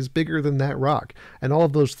rock is bigger than that rock. And all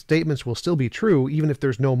of those statements will still be true, even if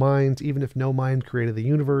there's no mind, even if no mind created the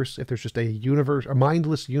universe, if there's just a universe, a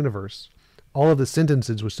mindless universe, all of the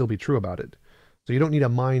sentences would still be true about it. So you don't need a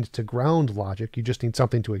mind to ground logic. You just need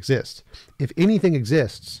something to exist. If anything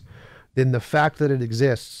exists, then the fact that it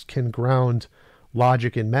exists can ground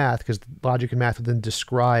logic and math, because logic and math would then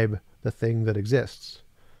describe the thing that exists.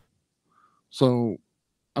 So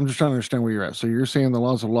I'm just trying to understand where you're at. So you're saying the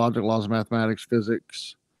laws of logic, laws of mathematics,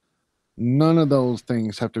 physics, none of those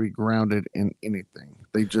things have to be grounded in anything.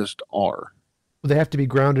 They just are. They have to be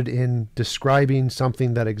grounded in describing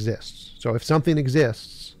something that exists. So if something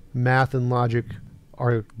exists, math and logic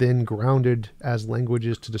are then grounded as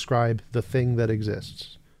languages to describe the thing that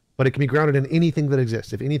exists. But it can be grounded in anything that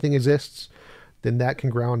exists. If anything exists, then that can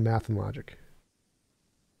ground math and logic.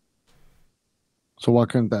 So why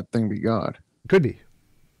couldn't that thing be God? It could be.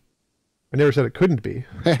 I never said it couldn't be.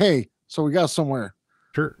 Hey, so we got somewhere.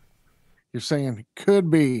 Sure. You're saying could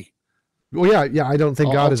be. Well, yeah. I don't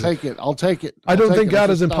think God I'll is. take it. I'll take it. I don't think God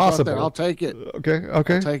Let's is just stop right impossible. there. I'll take it. Okay. I'll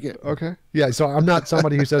take it. Okay. Yeah. So I'm not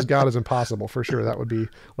somebody who says God is impossible for sure. That would be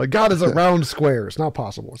like God is a round square. It's not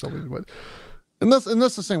possible or something. But And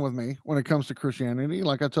that's the same with me when it comes to Christianity.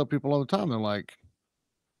 Like I tell people all the time, they're like,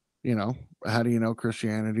 how do you know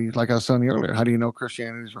Christianity? Like I was telling you earlier, how do you know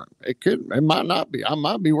Christianity's right? It might not be. I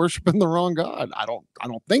might be worshiping the wrong God. I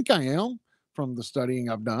don't think I am from the studying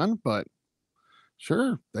I've done, but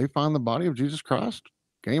sure, they find the body of Jesus Christ.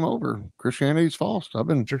 Game over. Christianity's false.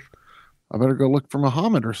 sure. I better go look for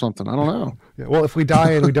Muhammad or something. I don't know. Yeah. Well, if we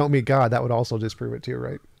die and we don't meet God, that would also disprove it too,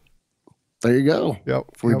 right? There you go. Yep.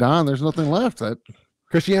 If we die and there's nothing left, that.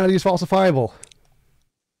 Christianity is falsifiable.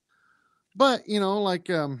 But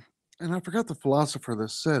and I forgot the philosopher that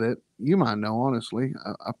said it. You might know, honestly.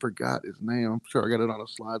 I forgot his name. I'm sure I got it on a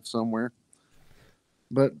slide somewhere.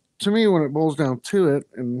 But to me, when it boils down to it,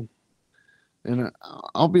 and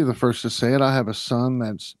I'll be the first to say it, I have a son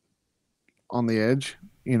that's on the edge,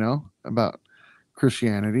 about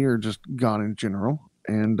Christianity or just God in general,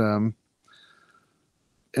 and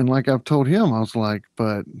like I've told him, I was like,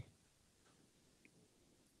 but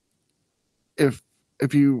if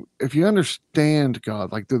you understand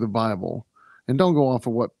God like through the Bible, and don't go off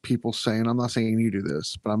of what people say, and I'm not saying you do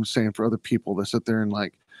this, but I'm saying for other people that sit there and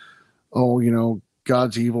like, oh,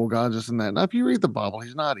 God's evil, God's this and that. Now, if you read the Bible,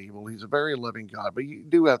 he's not evil. He's a very loving God, but you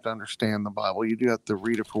do have to understand the Bible. You do have to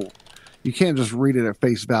read it you can't just read it at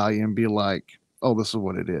face value and be like, oh, this is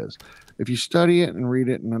what it is. If you study it and read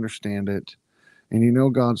it and understand it, and you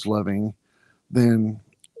know God's loving, then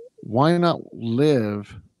why not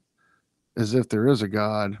live as if there is a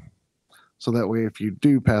God? So that way, if you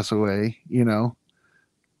do pass away, you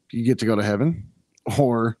get to go to heaven,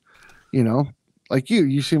 or, like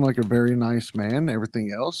you seem like a very nice man,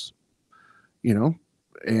 everything else,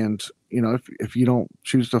 and, if you don't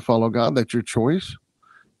choose to follow God, that's your choice,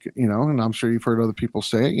 and I'm sure you've heard other people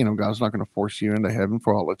say it, God's not going to force you into heaven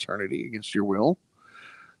for all eternity against your will.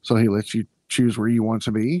 So he lets you choose where you want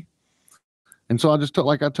to be. And so I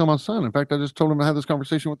tell my son, in fact, I just told him I had this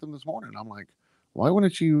conversation with him this morning. I'm like, why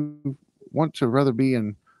wouldn't you want to rather be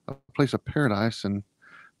in a place of paradise and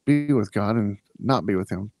be with God and not be with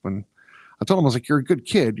him? When I told him, I was like, you're a good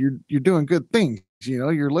kid. You're doing good things.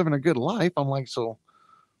 You're living a good life. I'm like, so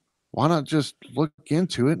why not just look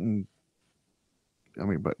into it? And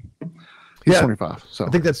but he's 25. So I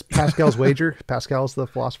think that's Pascal's wager. Pascal's the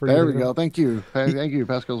philosopher. There we go. Thank you. Thank you.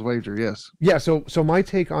 Pascal's wager. Yes. Yeah. So my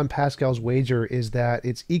take on Pascal's wager is that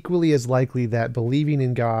it's equally as likely that believing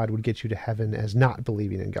in God would get you to heaven as not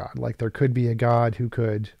believing in God. Like there could be a God who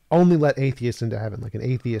could only let atheists into heaven, like an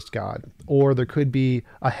atheist God, or there could be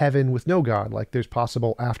a heaven with no God. Like there's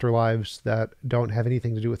possible afterlives that don't have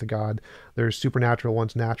anything to do with a God. There's supernatural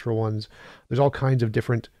ones, natural ones. There's all kinds of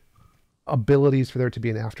different abilities for there to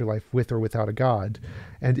be an afterlife with or without a God.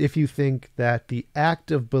 And if you think that the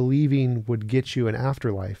act of believing would get you an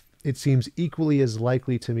afterlife, it seems equally as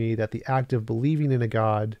likely to me that the act of believing in a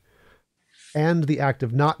God and the act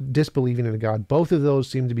of not disbelieving in a God, both of those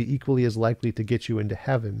seem to be equally as likely to get you into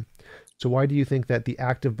heaven. So why do you think that the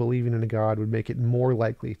act of believing in a God would make it more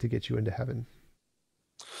likely to get you into heaven?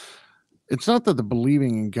 It's not that the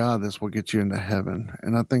believing in God that's what gets you into heaven.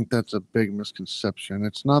 And I think that's a big misconception.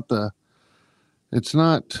 It's not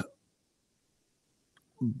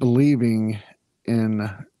believing in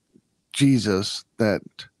Jesus that,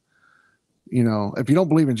 if you don't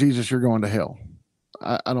believe in Jesus, you're going to hell.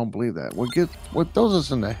 I don't believe that. What throws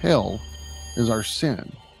us into hell is our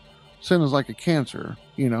sin. Sin is like a cancer.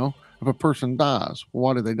 If a person dies,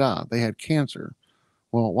 why did they die? They had cancer.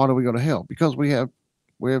 Well, why do we go to hell? Because we have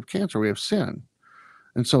cancer, we have sin.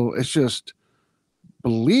 And so it's just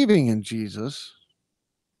believing in Jesus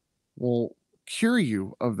will cure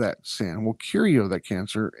you of that sin, will cure you of that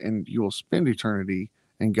cancer, and you will spend eternity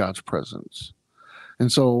in God's presence. And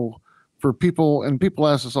so for people, and people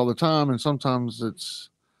ask us all the time, and sometimes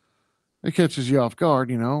it catches you off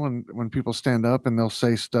guard, and when people stand up and they'll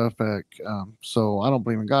say stuff like, so I don't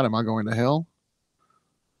believe in God, am I going to hell?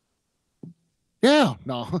 Yeah,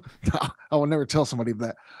 no, no, I would never tell somebody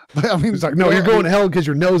that. But I mean, It's like, no, you're going to hell because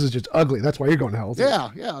your nose is just ugly. That's why you're going to hell. yeah,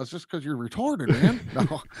 yeah. It's just because you're retarded, man.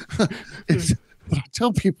 No, it's. But I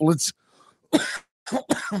tell people it's.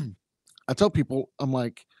 I tell people I'm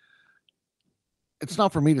like, it's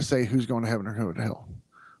not for me to say who's going to heaven or who to hell.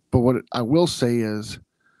 But what I will say is,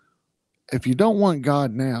 if you don't want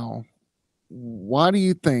God now, why do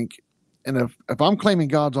you think? And if I'm claiming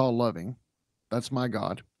God's all loving, that's my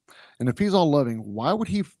God. And if he's all loving, why would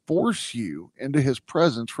he force you into his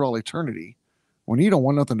presence for all eternity when you don't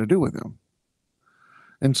want nothing to do with him?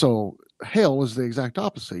 And so hell is the exact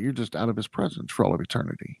opposite. You're just out of his presence for all of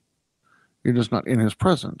eternity. You're just not in his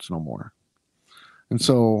presence no more. And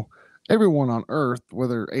so everyone on earth,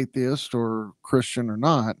 whether atheist or Christian or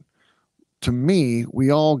not, to me, we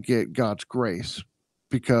all get God's grace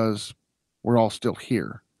because we're all still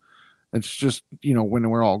here. It's just, when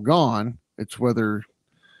we're all gone, it's whether,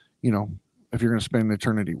 if you're going to spend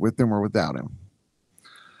eternity with him or without him.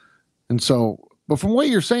 And so, but from what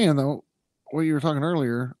you're saying, though, what you were talking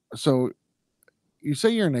earlier, so you say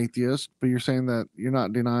you're an atheist, but you're saying that you're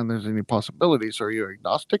not denying there's any possibilities. So are you an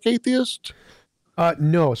agnostic atheist?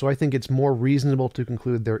 No, so I think it's more reasonable to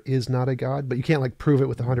conclude there is not a God, but you can't like prove it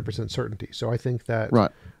with 100% certainty. So I think that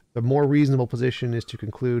Right. the more reasonable position is to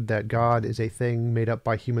conclude that God is a thing made up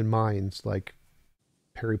by human minds, like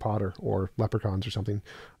Harry Potter or leprechauns or something.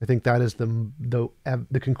 I think that is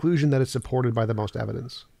the conclusion that is supported by the most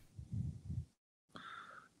evidence.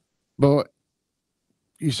 But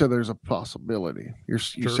you said there's a possibility. You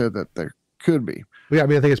Sure. said that there could be. Well, yeah, I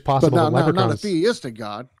mean, I think it's But possible that not a leprechauns. theistic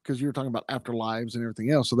God, because you're talking about afterlives and everything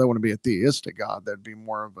else. So that wouldn't be a theistic God. That'd be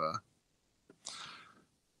more of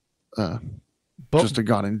just a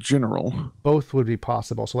God in general. Both would be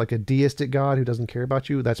possible. So like a deistic God who doesn't care about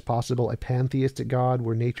you, that's possible. A pantheistic God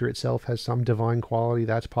where nature itself has some divine quality,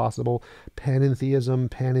 that's possible. Panentheism,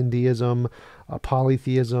 panendeism,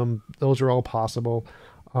 polytheism, those are all possible.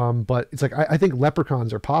 But it's like I think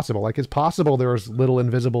leprechauns are possible. Like it's possible there's little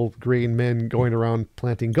invisible green men going around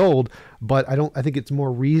planting gold, but I think it's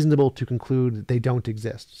more reasonable to conclude that they don't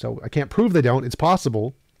exist. So I can't prove they don't. It's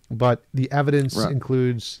possible, but the evidence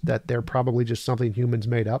includes that they're probably just something humans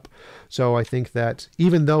made up. So I think that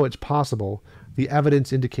even though it's possible, the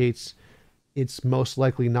evidence indicates it's most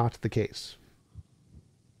likely not the case.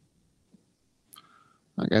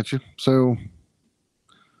 I got you. So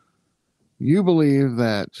you believe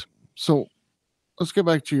that. So let's get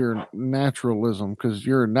back to your naturalism, because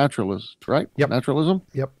you're a naturalist, right? Yep. Naturalism?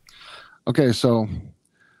 Yep. Okay. So,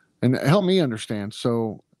 and help me understand.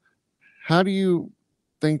 So, how do you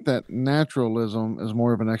think that naturalism is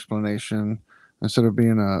more of an explanation instead of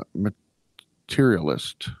being a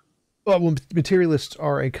materialist? Well, materialists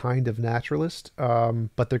are a kind of naturalist,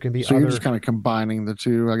 but there can be So other. you're just kind of combining the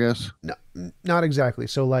two, I guess. No, not exactly.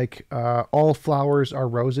 So like all flowers are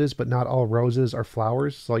roses, but not all roses are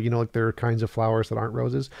flowers. So like there are kinds of flowers that aren't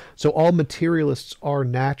roses. So all materialists are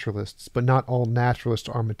naturalists, but not all naturalists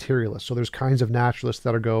are materialists. So there's kinds of naturalists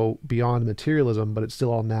that go beyond materialism, but it's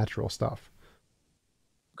still all natural stuff.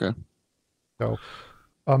 Okay. So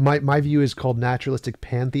my view is called naturalistic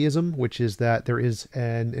pantheism, which is that there is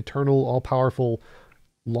an eternal, all-powerful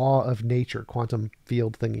law of nature, quantum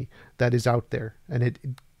field thingy, that is out there, and it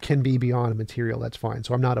can be beyond a material. That's fine.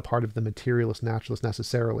 So I'm not a part of the materialist naturalist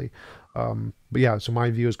necessarily, but yeah. So my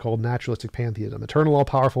view is called naturalistic pantheism, eternal,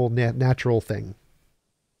 all-powerful, natural thing.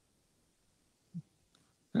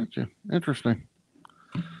 Gotcha. Interesting.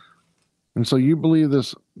 And so you believe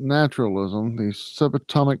this naturalism, these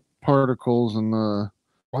subatomic particles and the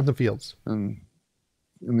Quantum fields. and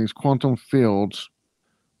in these quantum fields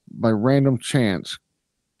by random chance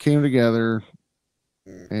came together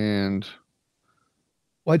and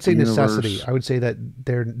Well, I'd say universe. necessity. I would say that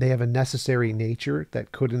they have a necessary nature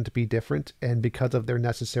that couldn't be different, and because of their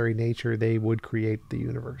necessary nature, they would create the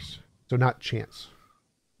universe. So not chance.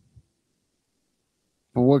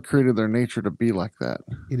 But what created their nature to be like that?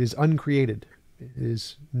 It is uncreated. It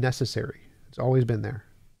is necessary. It's always been there.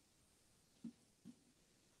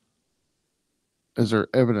 Is there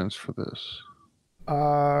evidence for this?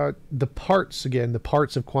 The parts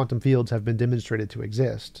of quantum fields have been demonstrated to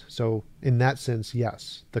exist. So in that sense,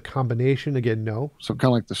 yes. The combination, again, no. So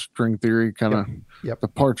kind of like the string theory, kind of. Yep. The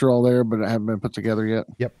parts are all there, but it haven't been put together yet.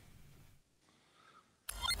 Yep.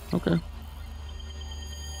 Okay. I'm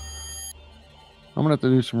gonna have to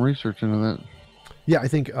do some research into that. Yeah, I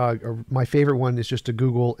think my favorite one is just to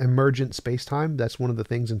Google emergent spacetime. That's one of the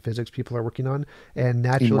things in physics people are working on. And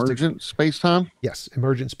naturalistic Emergent space-time? Yes,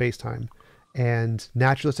 emergent spacetime. And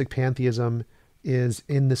naturalistic pantheism is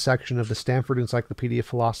in the section of the Stanford Encyclopedia of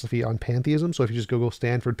Philosophy on pantheism. So if you just Google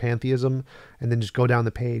Stanford pantheism and then just go down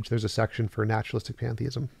the page, there's a section for naturalistic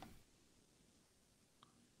pantheism.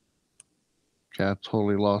 Okay, I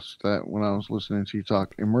totally lost that when I was listening to you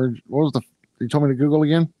talk. Emerge. What was the? You told me to Google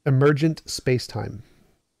again. Emergent spacetime.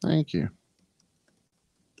 Thank you.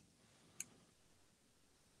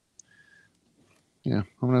 Yeah, I'm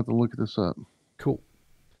gonna have to look this up. Cool.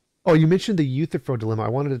 Oh, you mentioned the Euthyphro dilemma. I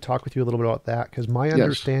wanted to talk with you a little bit about that because my Yes.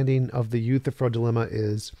 understanding of the Euthyphro dilemma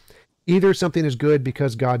is either something is good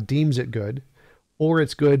because God deems it good, or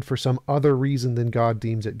it's good for some other reason than God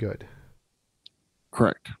deems it good.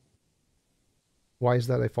 Correct. Why is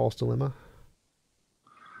that a false dilemma?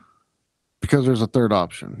 Because there's a third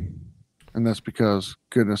option, and that's because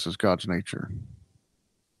goodness is God's nature.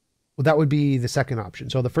 Well, that would be the second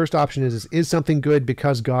option. So the first option is something good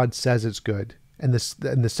because God says it's good? And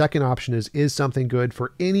the second option is something good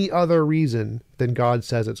for any other reason than God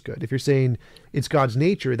says it's good? If you're saying it's God's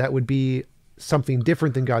nature, that would be something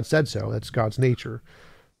different than God said so. That's God's nature.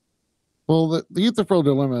 Well, the Euthyphro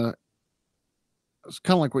dilemma is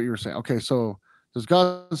kind of like what you were saying. Okay, so does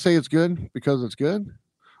God say it's good because it's good,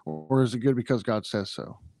 or is it good because God says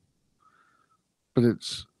so? But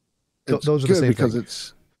it's Those are the good same because thing.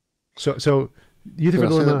 it's. So Did Euthyphro I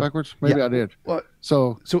say that dilemma. backwards? Maybe Yeah. I did. Well,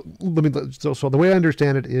 So so the way I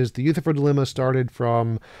understand it is the Euthyphro dilemma started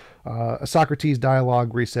from a Socrates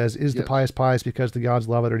dialogue where he says, "Is the yes, pious pious because the gods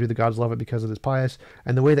love it, or do the gods love it because it is pious?"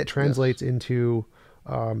 And the way that yes, translates into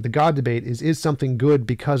the God debate is something good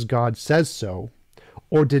because God says so,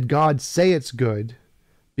 or did God say it's good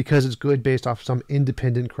because it's good based off some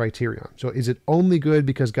independent criterion? So is it only good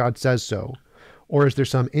because God says so? Or is there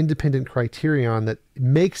some independent criterion that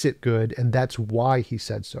makes it good and that's why he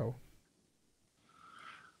said so?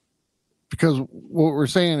 because what we're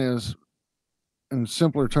saying is, in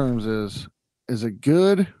simpler terms, is it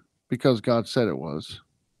good because God said it was,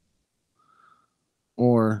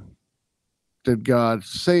 or did God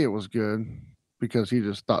say it was good because He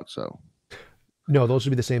just thought so? No, those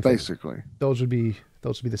would be the same thing. Basically, Those would be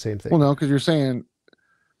the same well, thing. no, because you're saying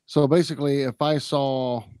so. Basically, if I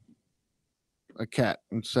saw a cat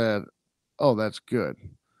and said, "Oh, that's good,"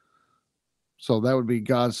 so that would be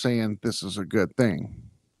God saying this is a good thing,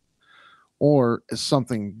 or is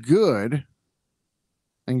something good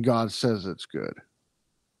and God says it's good?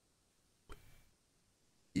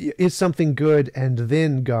 Is something good and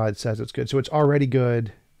then God says it's good. So it's already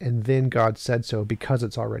good and then God said so because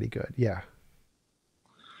it's already good. Yeah.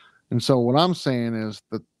 And so what I'm saying is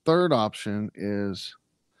the third option is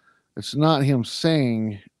it's not him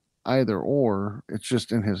saying either or, it's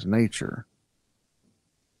just in his nature.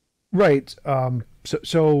 Right.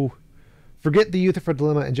 So forget the Euthyphro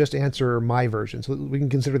dilemma and just answer my version. So we can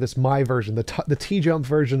consider this my version, the TJump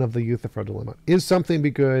version of the Euthyphro dilemma. Is something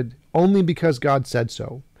be good only because God said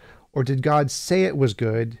so? Or did God say it was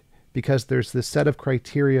good because there's this set of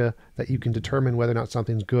criteria that you can determine whether or not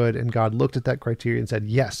something's good, and God looked at that criteria and said,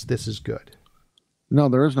 yes, this is good? No,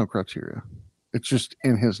 there is no criteria. It's just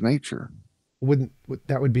in his nature. Wouldn't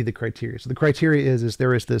that would be the criteria? So the criteria is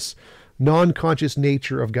there is this non-conscious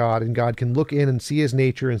nature of God, and God can look in and see his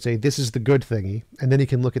nature and say, this is the good thingy. And then he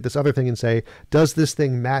can look at this other thing and say, does this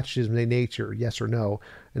thing match his nature? Yes or no?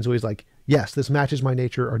 And so he's like, yes, this matches my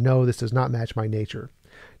nature, or no, this does not match my nature.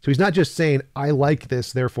 So he's not just saying, I like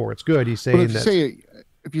this, therefore it's good. He's But saying if you that, say it,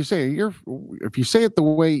 if you say it the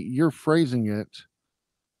way you're phrasing it,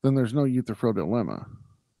 then there's no Euthyphro dilemma.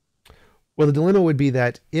 well, the dilemma would be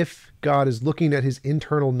that if God is looking at his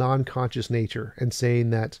internal non-conscious nature and saying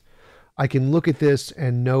that I can look at this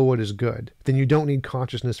and know what is good, then you don't need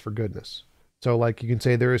consciousness for goodness. So like you can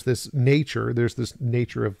say there's this nature of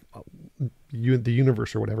the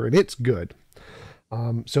universe or whatever, and it's good.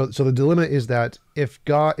 So the dilemma is that if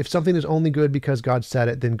something is only good because God said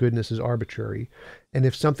it, then goodness is arbitrary. And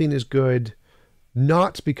if something is good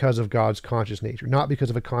not because of God's conscious nature, not because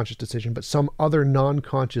of a conscious decision, but some other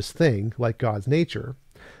non-conscious thing like God's nature,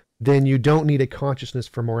 then you don't need a consciousness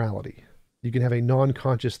for morality. You can have a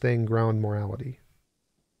non-conscious thing ground morality.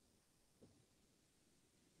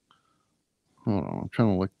 Hold on, I'm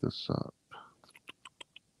trying to look this up.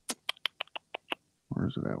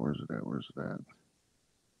 Where's it at? Where's it at? Where's it at?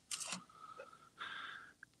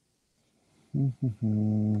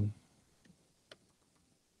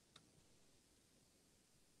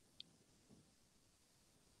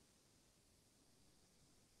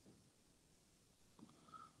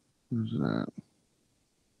 Where's that?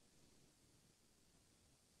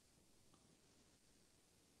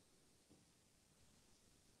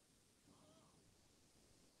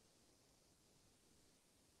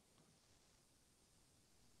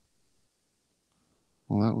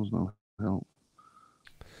 Well, that was no help.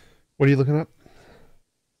 What are you looking up?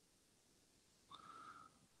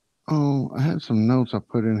 Oh, I had some notes I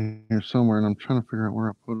put in here somewhere, and I'm trying to figure out where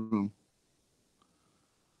I put them.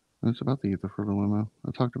 And it's about the Euthyphro dilemma.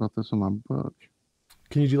 I talked about this in my book.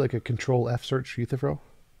 Can you do like a Control F search for Euthyphro?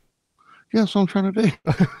 Yeah, that's what I'm trying to do.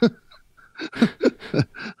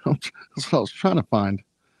 That's what I was trying to find.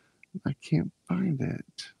 I can't find it.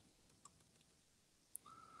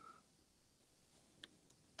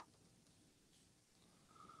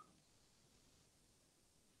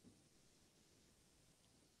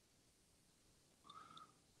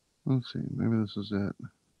 Let's see. Maybe this is it.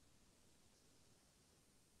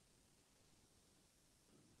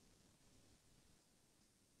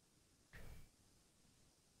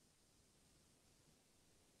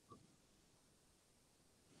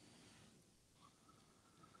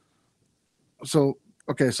 So,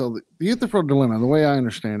 okay, so the Euthyphro dilemma, the way I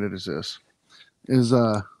understand it is this: is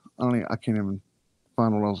I can't even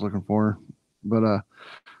find what I was looking for, but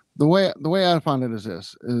the way I find it is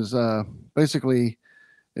this: is basically,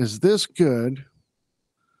 is this good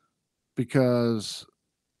because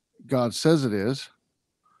God says it is,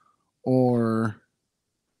 or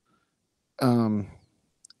um,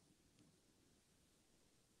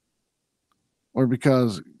 or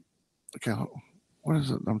because okay, what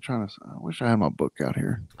is it? I'm trying to. I wish I had my book out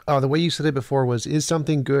here. Oh, the way you said it before was, is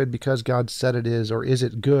something good because God said it is, or is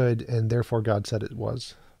it good and therefore God said it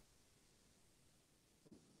was?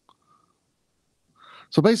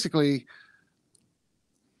 So basically,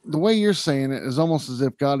 the way you're saying it is almost as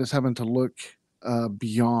if God is having to look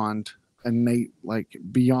beyond innate, like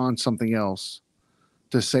beyond something else,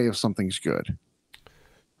 to say if something's good.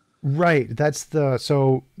 Right.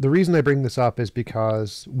 So the reason I bring this up is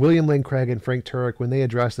because William Lane Craig and Frank Turek, when they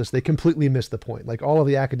address this, they completely miss the point. Like all of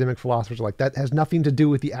the academic philosophers are like, that has nothing to do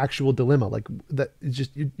with the actual dilemma. Like that, it's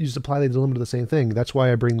just you just apply the dilemma to the same thing. That's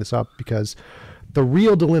why I bring this up, because the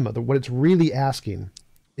real dilemma, what it's really asking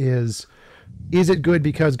is it good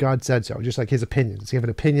because God said so? Just like his opinion. Does he have an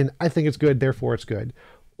opinion? I think it's good, therefore it's good.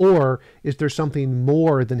 Or is there something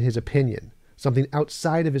more than his opinion? Something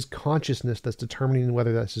outside of his consciousness that's determining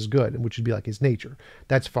whether this is good, which would be like his nature.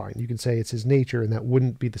 That's fine. You can say it's his nature, and that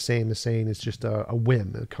wouldn't be the same as saying it's just a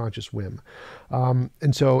whim, a conscious whim.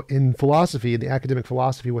 And so in philosophy, in the academic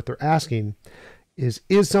philosophy, what they're asking is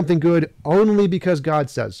something good only because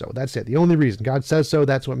God says so? That's it. The only reason God says so,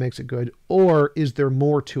 that's what makes it good. Or is there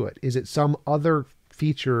more to it? Is it some other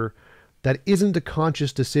feature that isn't a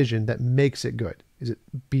conscious decision that makes it good? Is it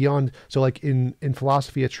beyond? So like in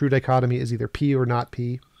philosophy, a true dichotomy is either P or not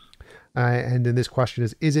P. And then this question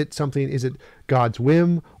is it God's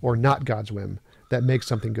whim or not God's whim that makes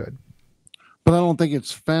something good? But I don't think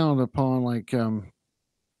it's found upon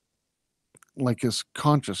like his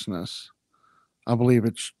consciousness. I believe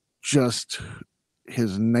it's just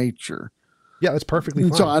his nature. Yeah, that's perfectly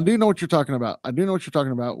And so fine. I do know what you're talking about. I do know what you're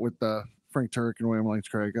talking about with Frank Turek and William Lane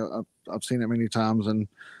Craig. I've seen it many times, and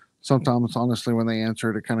sometimes, honestly, when they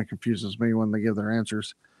answer it kind of confuses me when they give their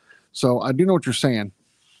answers. So I do know what you're saying,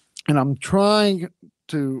 and I'm trying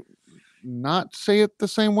to not say it the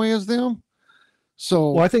same way as them. Well,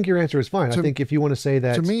 So I think your answer is fine. I to think if you want to say to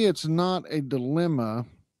that, me, it's not a dilemma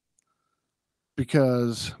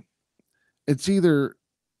because it's either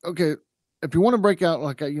okay. If you want to break out,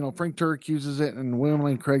 like Frank Turek uses it and William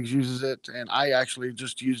Lane Craig uses it, and I actually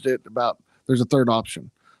just used it about. There's a third option.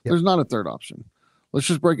 yep. There's not a third option. Let's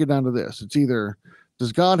just break it down to this. It's either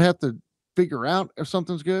does God have to figure out if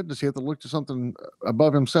something's good? Does he have to look to something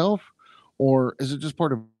above himself, or is it just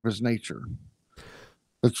part of his nature?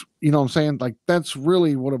 That's what I'm saying. Like that's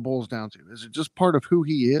really what it boils down to. Is it just part of who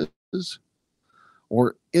he is,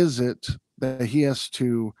 or is it that he has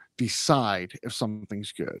to decide if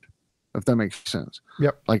something's good? If that makes sense.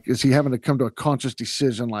 Yep. Like, is he having to come to a conscious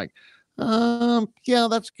decision? Like, yeah,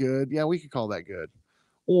 that's good. Yeah, we could call that good.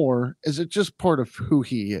 Or is it just part of who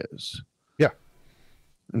he is? Yeah.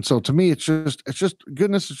 And so to me, it's just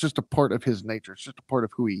goodness is just a part of his nature. It's just a part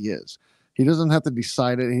of who he is. He doesn't have to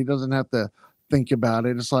decide it. He doesn't have to think about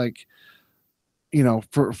it. It's like,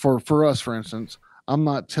 for us, for instance, I'm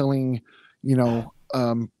not telling,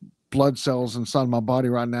 blood cells inside my body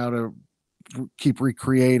right now to keep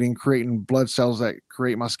creating blood cells that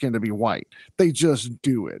create my skin to be white. They just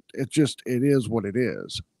do it. It is what it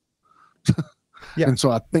is. Yeah. And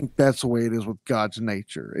so I think that's the way it is with God's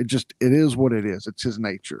nature. It is what it is. It's his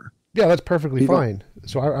nature. Yeah, that's perfectly You don't- fine.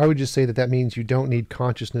 So I would just say that means you don't need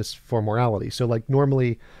consciousness for morality. So like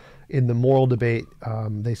normally in the moral debate,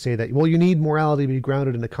 they say that, well, you need morality to be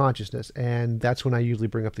grounded in a consciousness, and that's when I usually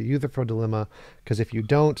bring up the Euthyphro dilemma, because if you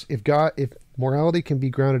don't, if morality can be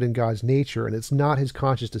grounded in God's nature and it's not his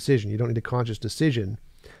conscious decision, you don't need a conscious decision,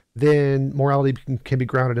 then morality can be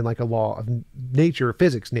grounded in like a law of nature,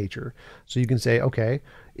 physics nature. So you can say, okay,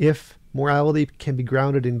 if morality can be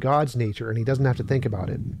grounded in God's nature and he doesn't have to think about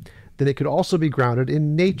it, then it could also be grounded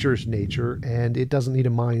in nature's nature and it doesn't need a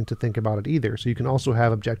mind to think about it either. So you can also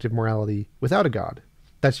have objective morality without a God.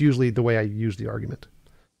 That's usually the way I use the argument.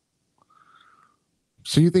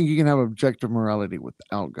 So you think you can have objective morality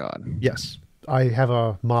without God? Yes. I have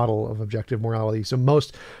a model of objective morality. So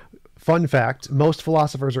fun fact, most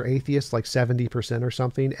philosophers are atheists, like 70% or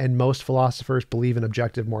something, and most philosophers believe in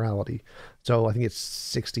objective morality. So I think it's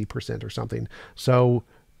 60% or something. So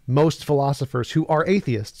most philosophers who are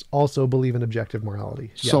atheists also believe in objective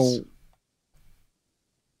morality. Yes. So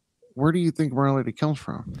where do you think morality comes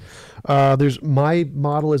from? There's my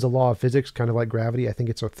model is a law of physics, kind of like gravity. I think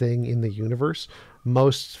it's a thing in the universe.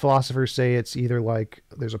 Most philosophers say it's either like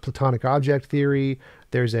there's a Platonic object theory,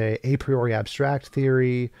 there's a priori abstract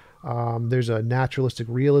theory, there's a naturalistic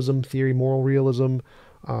realism theory, moral realism.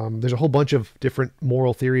 There's a whole bunch of different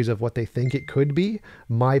moral theories of what they think it could be.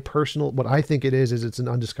 What I think it is it's an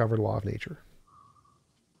undiscovered law of nature.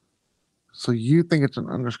 So you think it's an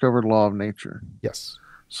undiscovered law of nature? Yes.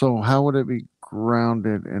 So how would it be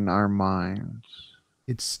grounded in our minds?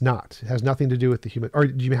 It's not. It has nothing to do with the human. Or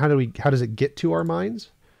do you mean how does it get to our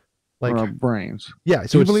minds? Like, or our brains? Yeah.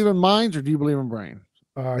 So do you believe in minds or do you believe in brains?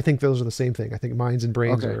 I think those are the same thing. I think minds and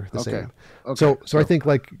brains are the same. Okay. So I think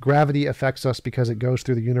like gravity affects us because it goes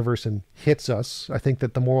through the universe and hits us. I think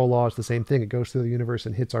that the moral law is the same thing. It goes through the universe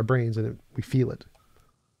and hits our brains and we feel it.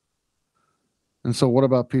 And so what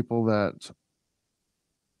about people that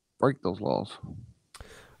break those laws?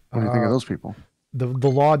 What do you think of those people? The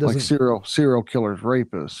law doesn't, like serial killers,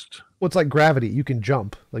 rapists. Well, it's like gravity. You can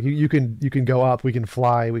jump. Like you can go up. We can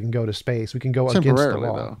fly. We can go to space. We can go against the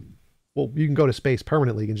law. Though. Well, you can go to space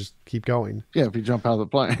permanently. You can just keep going. Yeah, if you jump out of the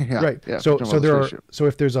plane. Yeah, right. Yeah, so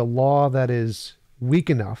if there's a law that is weak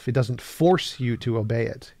enough, it doesn't force you to obey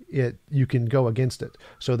it. You can go against it.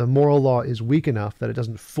 So the moral law is weak enough that it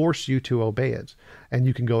doesn't force you to obey it, and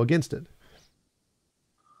you can go against it.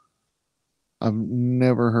 I've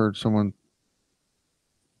never heard someone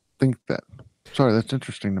think that. Sorry, that's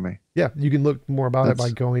interesting to me. Yeah, you can look more about it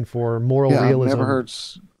by going for moral realism. I've never heard.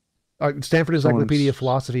 Stanford Encyclopedia of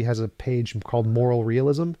Philosophy has a page called Moral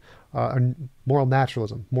Realism, Moral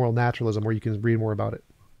Naturalism, where you can read more about it.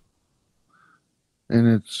 And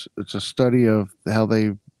it's a study of how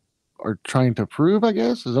they are trying to prove, I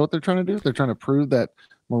guess. Is that what they're trying to do? They're trying to prove that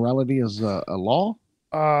morality is a law?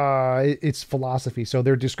 It's philosophy. So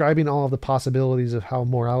they're describing all of the possibilities of how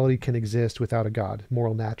morality can exist without a God.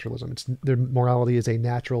 Moral naturalism. Their morality is a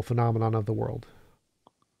natural phenomenon of the world.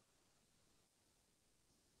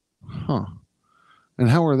 Huh. And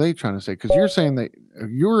how are they trying to say? Because you're saying that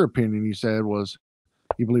your opinion, you said, was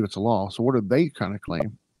you believe it's a law. So what do they kind of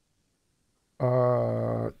claim?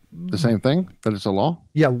 The same thing, that it's a law?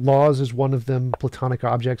 Yeah, laws is one of them. Platonic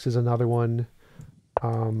objects is another one.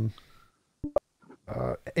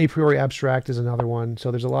 A priori abstract is another one.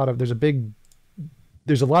 So there's lots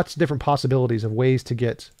of different possibilities of ways to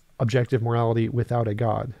get objective morality without a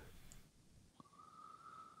God.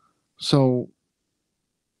 So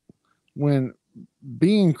when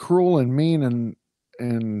being cruel and mean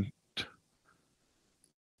and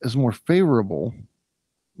is more favorable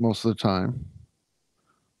most of the time,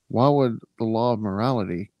 why would the law of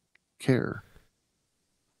morality care?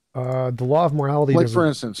 The law of morality, like for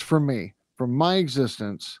instance, for me, from my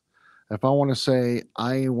existence, if I want to say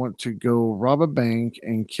I want to go rob a bank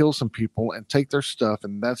and kill some people and take their stuff,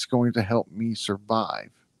 and that's going to help me survive.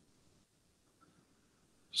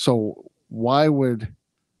 So why would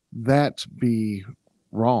that be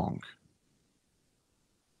wrong?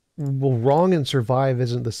 Well, wrong and survive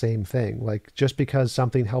isn't the same thing. Like, just because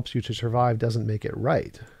something helps you to survive doesn't make it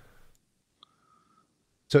right.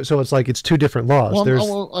 So it's like it's two different laws.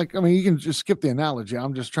 Well, you can just skip the analogy.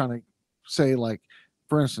 I'm just trying to say, like,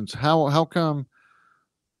 for instance, how come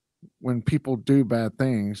when people do bad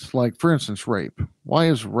things, like for instance, rape, why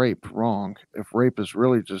is rape wrong if rape is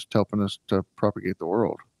really just helping us to propagate the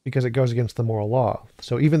world? Because it goes against the moral law.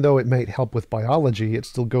 So even though it might help with biology, it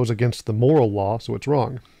still goes against the moral law, so it's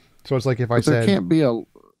wrong. So it's like if I said there can't be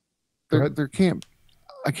there can't,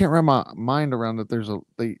 I can't wrap my mind around that there's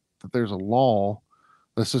a law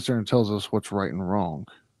that sits there and tells us what's right and wrong.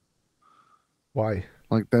 Why?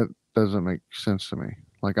 Like, that doesn't make sense to me.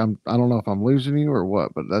 Like, I don't know if I'm losing you or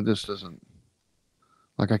what, but that just doesn't,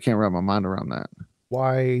 like, I can't wrap my mind around that.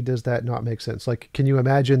 Why does that not make sense? Like, can you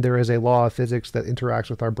imagine there is a law of physics that interacts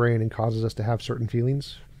with our brain and causes us to have certain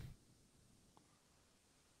feelings?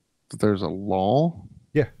 That there's a law,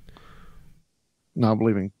 Yeah, not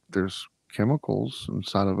believing there's chemicals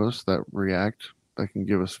inside of us that react, that can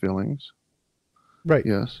give us feelings. right.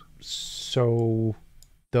 Yes. So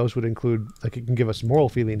those would include, like, it can give us moral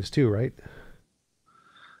feelings too, right?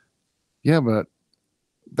 Yeah, but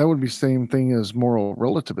that would be same thing as moral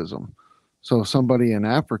relativism. So somebody in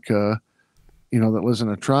Africa, that lives in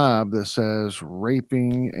a tribe that says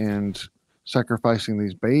raping and sacrificing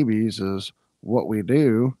these babies is what we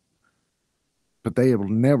do, but they will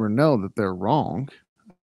never know that they're wrong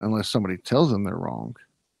unless somebody tells them they're wrong.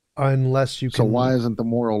 Unless you So can, why isn't the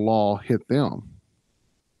moral law hit them?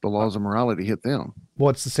 The uh, laws of morality hit them. well,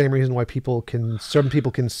 it's the same reason why some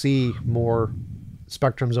people can see more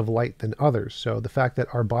spectrums of light than others. So the fact that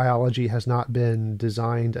our biology has not been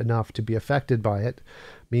designed enough to be affected by it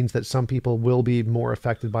means that some people will be more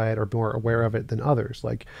affected by it or more aware of it than others.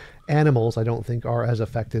 Like animals, I don't think are as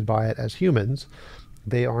affected by it as humans.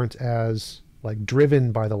 They aren't as like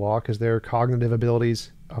driven by the law because their cognitive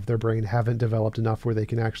abilities of their brain haven't developed enough where they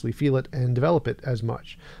can actually feel it and develop it as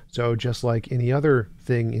much. So just like any other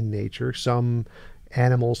thing in nature, some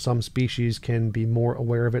animals, some species can be more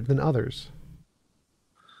aware of it than others.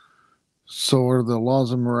 So are the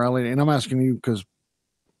laws of morality, and I'm asking you because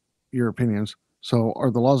your opinions. So are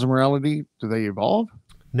the laws of morality, do they evolve?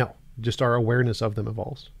 No, just our awareness of them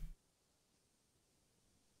evolves.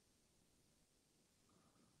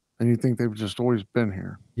 And you think they've just always been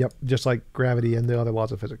here? Yep, just like gravity and the other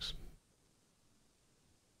laws of physics.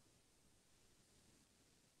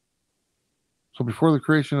 So before the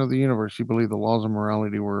creation of the universe, you believe the laws of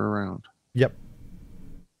morality were around, Yep,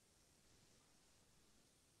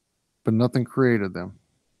 but nothing created them.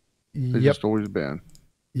 They yep, just always been.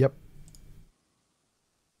 yep.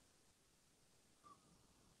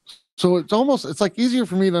 So it's like easier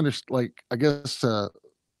for me to understand. Like I guess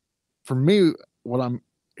for me, what I'm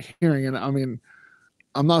hearing, and I mean,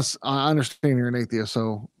 I understand you're an atheist,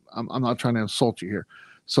 so I'm not trying to insult you here.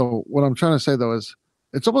 So what I'm trying to say though is,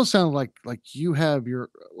 it's almost sounds like you have your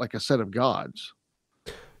like a set of gods,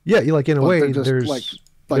 Yeah, you like in a but they're way, just like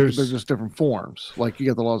they're there's just different forms. Like you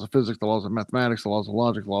got the laws of physics, the laws of mathematics, the laws of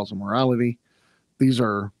logic, the laws of morality. These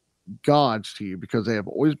are gods to you because they have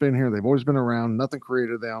always been here. They've always been around. Nothing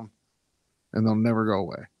created them, and they'll never go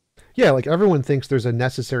away. yeah, like everyone thinks there's a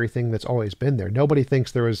necessary thing that's always been there. Nobody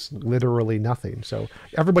thinks there is literally nothing. So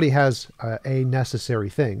everybody has a necessary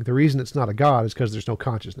thing. The reason it's not a god is because there's no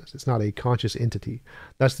consciousness. It's not a conscious entity.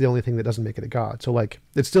 That's the only thing that doesn't make it a god. So like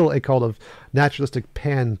it's still a cult of naturalistic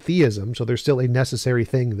pantheism. So there's still a necessary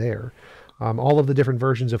thing there. All of the different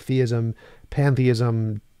versions of theism,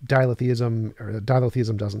 pantheism, dilotheism, or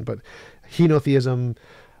dilotheism doesn't, but henotheism,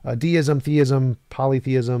 deism, theism,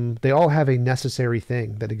 polytheism, they all have a necessary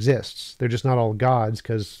thing that exists. They're just not all gods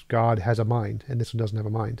because God has a mind and this one doesn't have a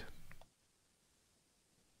mind.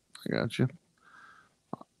 I got you.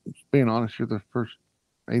 Being honest, you're the first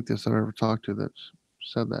atheist I've ever talked to that's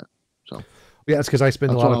said that. So Yeah, it's because I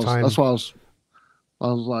spend a that's lot why I of was. time. That's why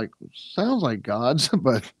I was like, sounds like gods,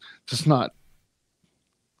 but just not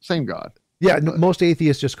same God. Yeah, But most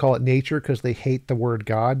atheists just call it nature because they hate the word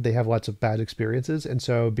God. They have lots of bad experiences. And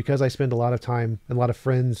so, because I spend a lot of time and a lot of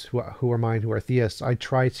friends who are mine who are theists, I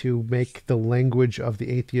try to make the language of the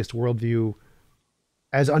atheist worldview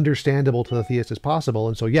as understandable to the theist as possible.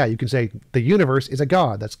 And so, yeah, you can say the universe is a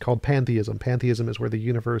god. That's called pantheism. Pantheism is where the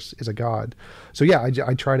universe is a god. So, yeah,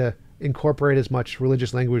 I try to incorporate as much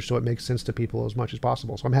religious language so it makes sense to people as much as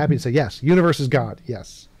possible. So, I'm happy to say, yes, universe is God.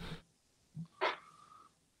 Yes.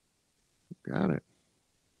 got it.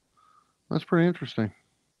 That's pretty interesting.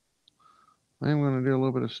 I am going to do a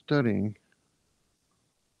little bit of studying,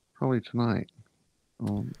 probably tonight,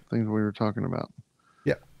 on things we were talking about.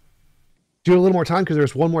 Yeah. Do a little more time because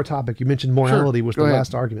there's one more topic. You mentioned Sure. morality was Go the ahead.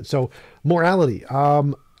 last argument. So, morality.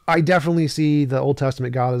 I definitely see the Old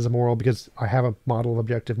Testament God as immoral because I have a model of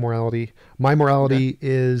objective morality. My Okay. morality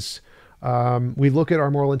is we look at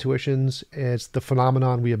our moral intuitions. It's the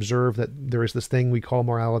phenomenon we observe that there is this thing we call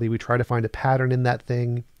morality. We try to find a pattern in that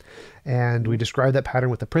thing, and we Mhm. describe that pattern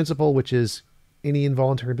with the principle, which is any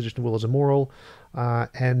involuntary imposition of will is immoral.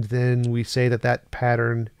 And then we say that that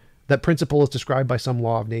pattern, that principle is described by some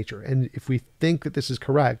law of nature. And if we think that this is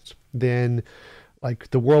correct, then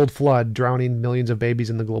like the world flood, drowning millions of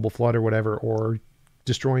babies in the global flood or whatever, or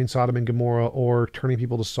destroying Sodom and Gomorrah, or turning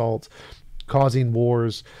people to salt, causing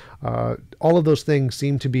wars, all of those things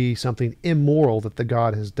seem to be something immoral that the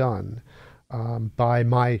God has done. By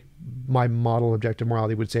my model objective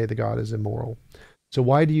morality would say the God is immoral. So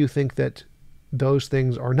why do you think that those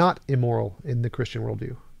things are not immoral in the Christian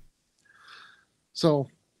worldview? So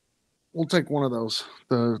we'll take one of those,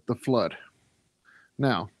 the flood.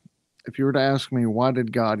 Now, if you were to ask me why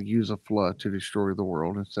did God use a flood to destroy the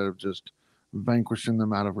world instead of just vanquishing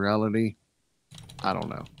them out of reality, I don't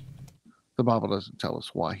know. The Bible doesn't tell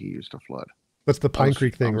us why he used a flood. That's the Pine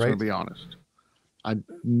Creek thing, I'm just right? going to be honest. I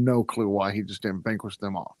no clue why he just didn't vanquish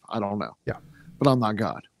them off. I don't know. Yeah. But I'm not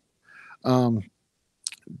God. Um,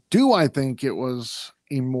 do I think it was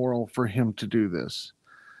immoral for him to do this?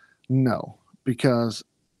 No, because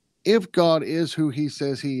if God is who he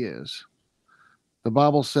says he is, the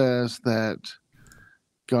Bible says that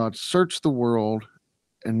God searched the world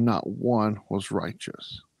and not one was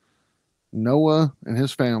righteous. Noah and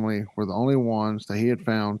his family were the only ones that he had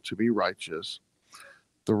found to be righteous.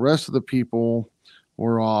 The rest of the people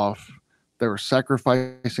were off. They were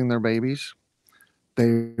sacrificing their babies.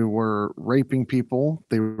 They were raping people.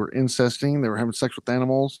 They were incesting. They were having sex with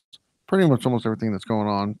animals. Pretty much almost everything that's going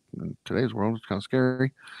on in today's world. It's kind of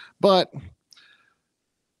scary. But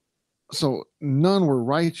so none were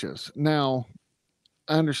righteous. Now,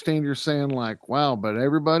 I understand you're saying, like, wow, but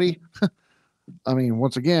everybody, I mean,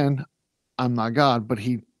 once again, I'm not God, but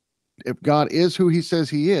if God is who he says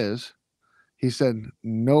he said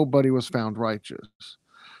nobody was found righteous.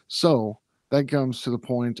 So that comes to the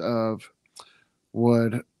point of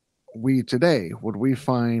would would we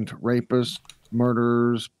find rapists,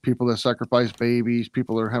 murderers, people that sacrifice babies,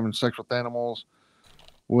 people that are having sex with animals,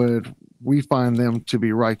 would we find them to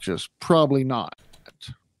be righteous? Probably not.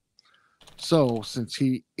 So, since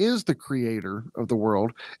he is the creator of the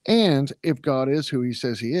world, and if God is who he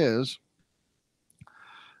says he is,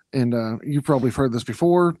 and you've probably heard this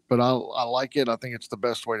before, but I like it. I think it's the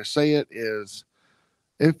best way to say it is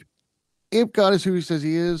if if God is who he says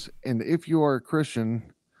he is, and if you are a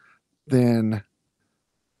Christian, then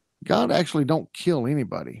God actually don't kill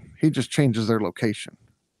anybody. He just changes their location.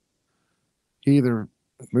 He either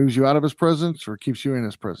moves you out of his presence or keeps you in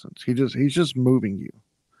his presence. He's just moving you.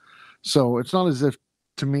 So it's not as if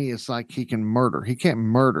to me it's like he can murder. He can't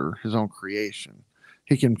murder his own creation.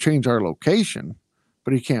 He can change our location,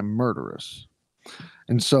 but he can't murder us.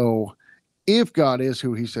 And so if God is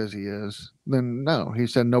who he says he is, then no, he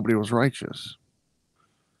said nobody was righteous.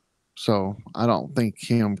 So I don't think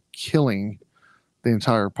him killing the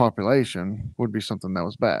entire population would be something that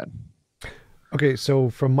was bad. Okay, so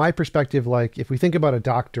from my perspective, like if we think about a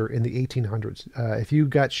doctor in the 1800s, if you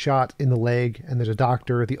got shot in the leg and there's a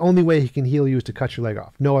doctor, the only way he can heal you is to cut your leg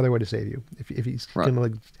off. No other way to save you. If he's Right. going to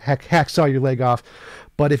like hacksaw your leg off.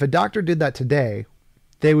 But if a doctor did that today,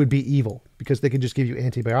 they would be evil because they could just give you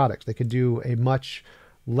antibiotics. They could do a much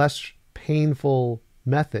less painful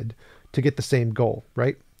method to get the same goal,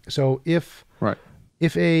 right? So Right.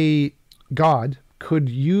 if a god could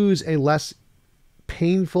use a less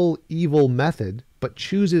painful, evil method, but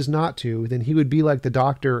chooses not to, then he would be like the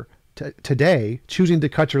doctor today, choosing to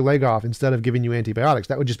cut your leg off instead of giving you antibiotics.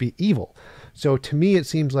 That would just be evil. So to me, it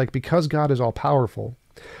seems like because God is all powerful,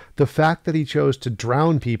 the fact that he chose to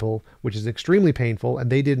drown people, which is extremely painful, and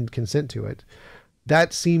they didn't consent to it,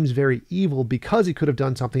 that seems very evil because he could have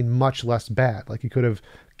done something much less bad. Like he could have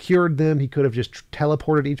cured them. He could have just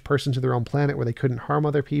teleported each person to their own planet where they couldn't harm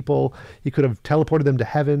other people. He could have teleported them to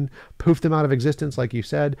heaven, poofed them out of existence, like you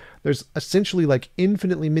said. There's essentially like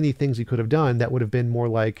infinitely many things he could have done that would have been more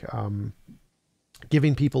like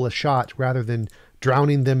giving people a shot rather than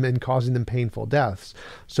drowning them and causing them painful deaths.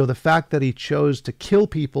 So the fact that he chose to kill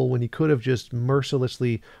people when he could have just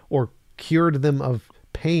mercilessly or cured them of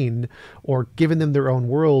pain or given them their own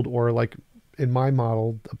world, or like in my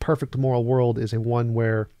model, a perfect moral world is a one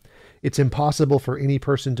where it's impossible for any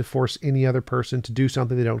person to force any other person to do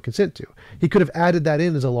something they don't consent to. He could have added that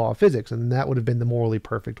in as a law of physics, and that would have been the morally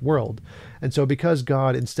perfect world. And so because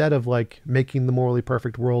God, instead of like making the morally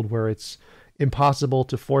perfect world where it's impossible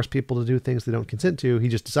to force people to do things they don't consent to, he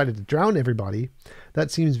just decided to drown everybody,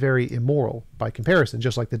 that seems very immoral by comparison,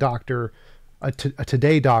 just like the doctor, a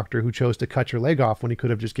today doctor who chose to cut your leg off when he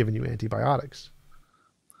could have just given you antibiotics.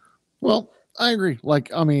 Well, I agree.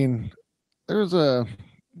 Like, I mean, there was a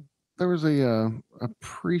a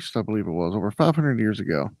priest, I believe it was, over 500 years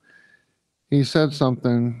ago. He said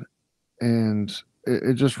something, and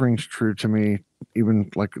it just rings true to me,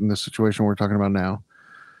 even like in this situation we're talking about now.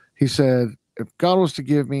 He said, "If God was to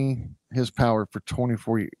give me His power for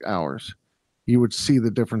 24 hours, you would see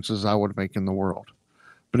the differences I would make in the world.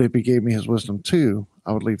 But if He gave me His wisdom too,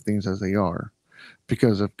 I would leave things as they are.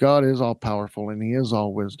 Because if God is all powerful and He is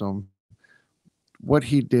all wisdom, what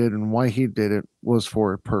He did and why He did it was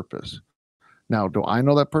for a purpose. Now, do I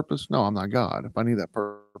know that purpose? No, I'm not God. If I knew that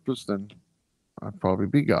purpose, then I'd probably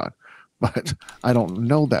be God. but I don't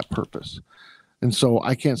know that purpose. And so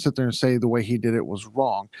I can't sit there and say the way he did it was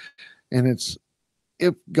wrong. And it's,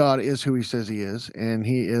 if God is who he says he is, and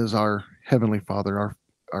he is our heavenly father,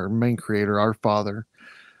 our main creator, our father,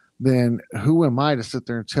 then who am I to sit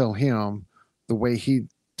there and tell him the way he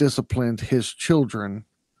disciplined his children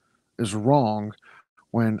is wrong,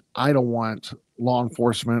 when I don't want law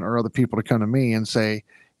enforcement or other people to come to me and say,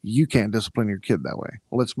 you can't discipline your kid that way.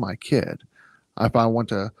 Well, it's my kid. If I want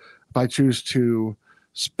to, if I choose to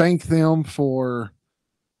spank them for,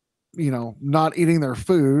 not eating their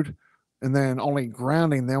food, and then only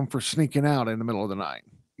grounding them for sneaking out in the middle of the night,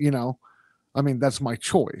 I mean, that's my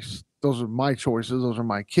choice. Those are my choices. Those are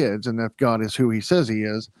my kids. And if God is who he says he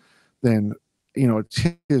is, then, it's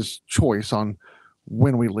his choice on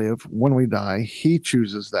when we live, when we die. He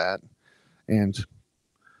chooses that. And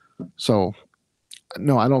so,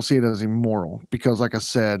 no, I don't see it as immoral, because, like I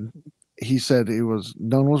said, he said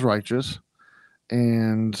none was righteous,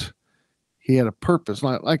 and he had a purpose.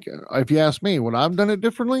 Like if you ask me, would I have done it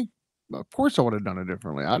differently? Of course I would have done it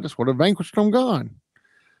differently. I just would have vanquished them, gone.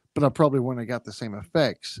 But I probably wouldn't have got the same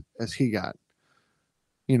effects as he got.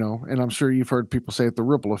 And I'm sure you've heard people say the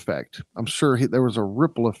ripple effect. I'm sure there was a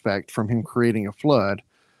ripple effect from him creating a flood,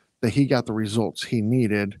 that he got the results he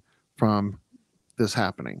needed from this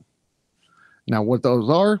happening. Now, what those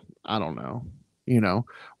are, I don't know.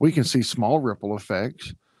 We can see small ripple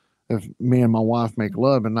effects. If me and my wife make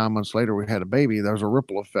love and 9 months later we had a baby, there's a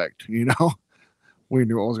ripple effect. We knew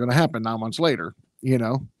what was going to happen 9 months later,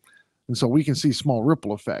 and so we can see small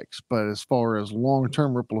ripple effects. But as far as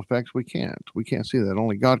long-term ripple effects, we can't see that.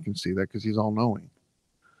 Only God can see that, because he's all knowing.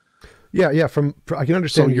 Yeah. From I can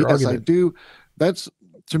understand your yes, argument. I do. That's,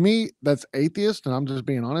 to me, that's atheist, and I'm just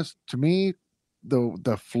being honest. To me,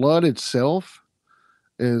 the flood itself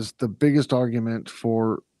is the biggest argument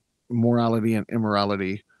for morality and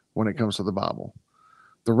immorality when it comes to the Bible.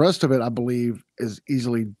 The rest of it, I believe, is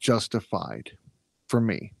easily justified for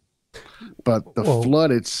me. But the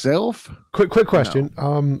flood itself. Quick question.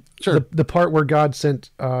 No. Sure. The part where God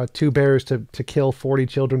sent 2 bears to kill 40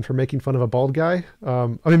 children for making fun of a bald guy. I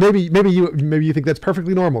mean, maybe you think that's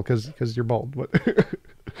perfectly normal because you're bald. But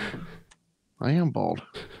I am bald.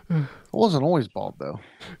 I wasn't always bald, though.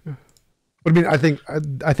 But I mean,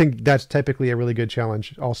 I think that's typically a really good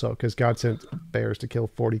challenge, also, because God sent bears to kill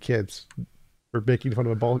 40 kids for making fun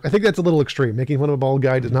of a bald. I think that's a little extreme. Making fun of a bald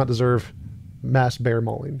guy does not deserve mass bear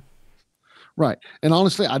mauling. Right. And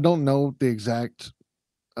honestly, I don't know the exact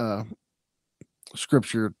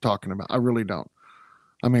scripture you're talking about. I really don't.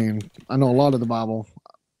 I mean, I know a lot of the Bible.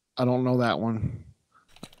 I don't know that one.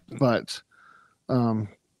 But, I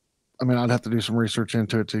mean, I'd have to do some research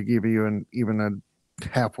into it to give you even a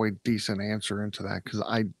halfway decent answer into that, because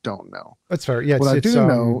I don't know. That's fair. Yeah, what I do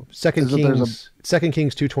know, Second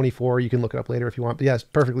Kings 2:24. You can look it up later if you want. But yes,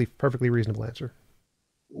 perfectly reasonable answer.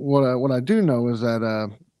 What I do know is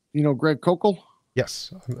that Greg Kokel.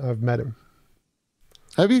 Yes, I've met him.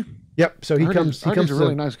 Have you? Yep. So he comes. He's a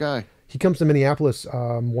really nice guy. He comes to Minneapolis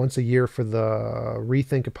once a year for the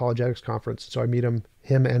Rethink Apologetics conference. So I meet him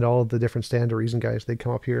and all of the different Stand to Reason guys. They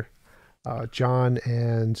come up here. John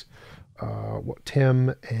and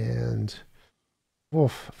Tim and I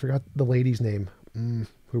forgot the lady's name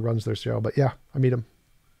who runs their show. But yeah, I meet him.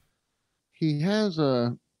 He has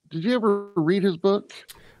a. Did you ever read his book?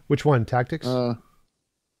 Which one? Tactics?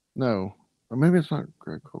 No, or maybe it's not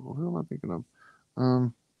Greg Kokel. Who am I thinking of?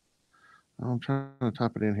 I'm trying to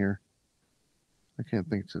type it in here. I can't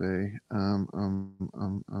think today.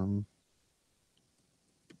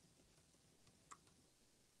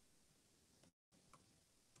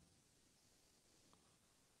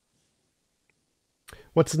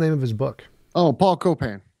 What's the name of his book? Oh, Paul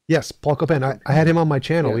Copan. Yes, Paul Copan. I had him on my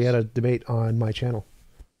channel. Yes. We had a debate on my channel.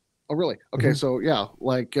 Oh, really? Okay. Mm-hmm. So yeah,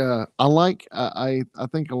 I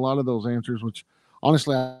think a lot of those answers, which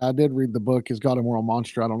honestly, I did read the book, is God a Moral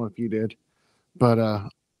Monster. I don't know if you did, but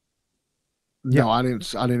no, I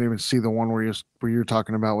didn't even see the one where you're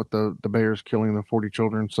talking about with the bears killing the 40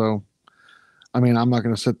 children. So, I mean, I'm not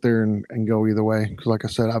going to sit there and go either way, because like I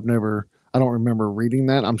said, I don't remember reading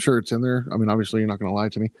that. I'm sure it's in there. I mean, obviously you're not going to lie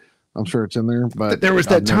to me. I'm sure it's in there, but there was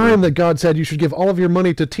that time that God said you should give all of your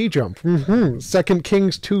money to TJump. Mm-hmm. 2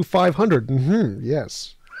 Kings 2:500. Mm-hmm.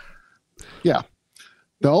 Yes. Yeah.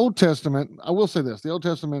 The Old Testament, I will say this, the Old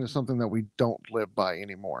Testament is something that we don't live by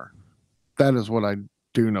anymore. That is what I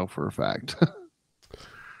do know for a fact.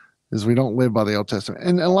 Is we don't live by the Old Testament.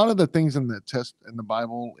 And a lot of the things in the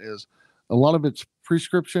Bible is a lot of it's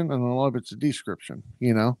prescription and a lot of it's a description,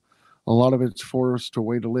 A lot of it's for us to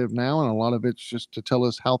way to live now, and a lot of it's just to tell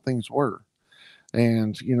us how things were.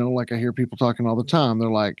 And, like I hear people talking all the time, they're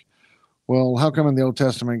like, well, how come in the Old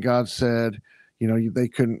Testament God said,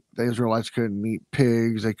 the Israelites couldn't eat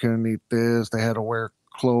pigs, they couldn't eat this, they had to wear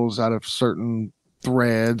clothes out of certain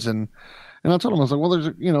threads, and I told him, I was like,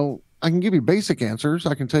 well, I can give you basic answers.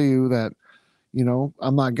 I can tell you that,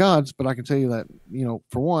 I'm not God's, but I can tell you that,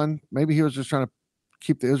 for one, maybe he was just trying to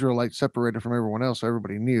keep the Israelites separated from everyone else so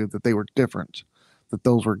everybody knew that they were different, that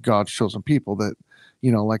those were God's chosen people, that,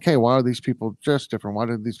 like, hey, why are these people dressed different? Why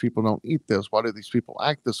do these people don't eat this? Why do these people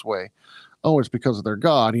act this way? Oh, it's because of their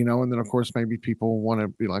God, and then of course maybe people want to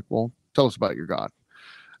be like, well, tell us about your God.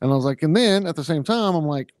 And I was like, and then at the same time, I'm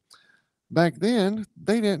like, back then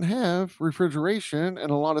they didn't have refrigeration and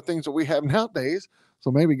a lot of things that we have nowadays. So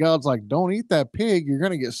maybe God's like, don't eat that pig, you're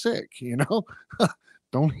gonna get sick,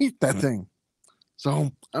 don't eat that thing. So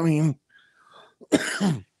I mean,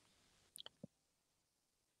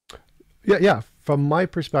 Yeah. From my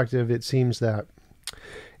perspective, it seems that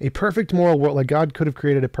a perfect moral world, like God could have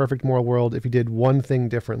created a perfect moral world if he did one thing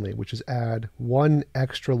differently, which is add one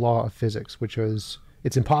extra law of physics, which is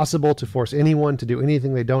it's impossible to force anyone to do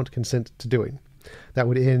anything they don't consent to doing. That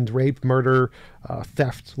would end rape, murder,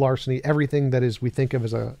 theft, larceny, everything that is we think of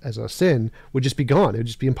as a sin would just be gone. It would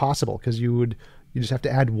just be impossible because you just have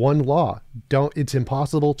to add one law. It's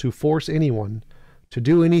impossible to force anyone to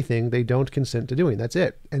do anything they don't consent to doing. That's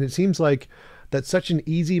it. And it seems like that's such an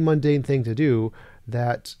easy, mundane thing to do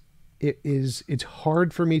that it's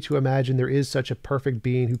hard for me to imagine there is such a perfect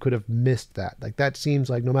being who could have missed that. Like that seems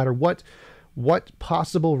like no matter what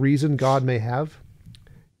possible reason God may have,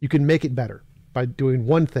 you can make it better by doing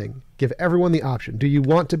one thing. Give everyone the option. Do you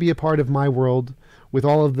want to be a part of my world with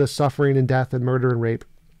all of the suffering and death and murder and rape?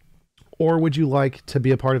 Or would you like to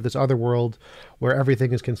be a part of this other world where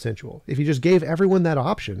everything is consensual? If you just gave everyone that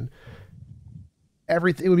option,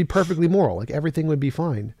 everything it would be perfectly moral. Like everything would be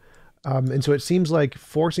fine. And so it seems like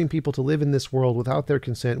forcing people to live in this world without their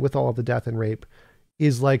consent, with all of the death and rape,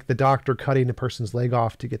 is like the doctor cutting a person's leg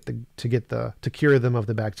off to cure them of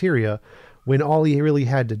the bacteria, when all he really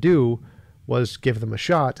had to do was give them a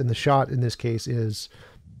shot, and the shot in this case is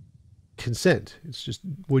consent. It's just,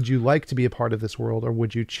 would you like to be a part of this world, or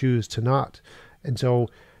would you choose to not? And so,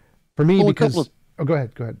 for me, well, go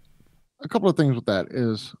ahead. A couple of things with that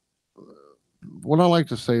is what I like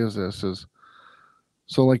to say is this is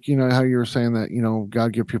so like how you were saying that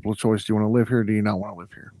God give people a choice. Do you want to live here? Or do you not want to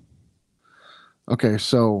live here? Okay,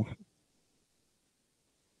 so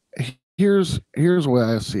here's the way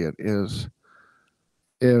I see it is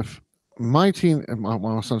if my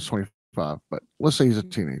son's 25, but let's say he's a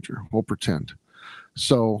teenager. We'll pretend.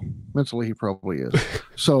 So mentally he probably is.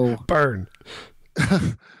 So burn.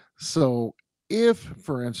 So if,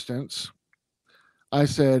 for instance, I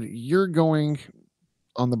said, you're going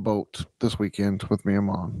on the boat this weekend with me and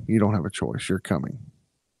mom, you don't have a choice, you're coming.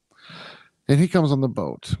 And he comes on the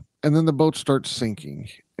boat, and then the boat starts sinking,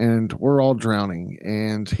 and we're all drowning.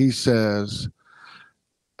 And he says,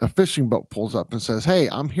 a fishing boat pulls up and says, hey,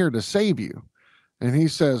 I'm here to save you. And he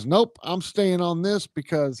says, nope, I'm staying on this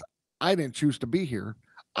because I didn't choose to be here.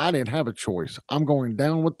 I didn't have a choice. I'm going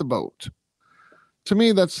down with the boat. To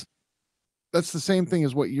me, that's the same thing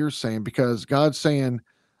as what you're saying, because God's saying,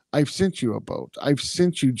 I've sent you a boat. I've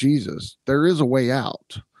sent you Jesus. There is a way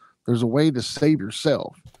out. There's a way to save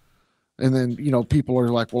yourself. And then, people are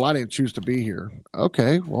like, well, I didn't choose to be here.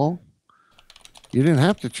 Okay, well, you didn't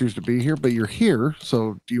have to choose to be here, but you're here.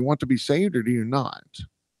 So do you want to be saved or do you not?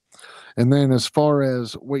 And then as far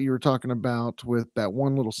as what you were talking about with that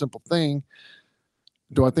one little simple thing,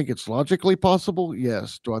 do I think it's logically possible?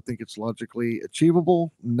 Yes. Do I think it's logically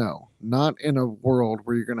achievable? No. Not in a world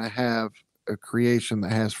where you're going to have a creation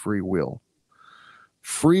that has free will.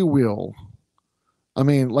 Free will. I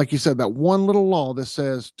mean, like you said, that one little law that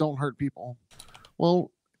says don't hurt people.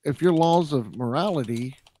 Well, if your laws of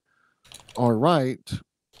morality are right,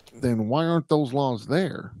 then why aren't those laws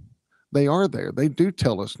there? They are there. They do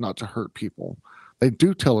tell us not to hurt people. They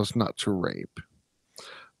do tell us not to rape.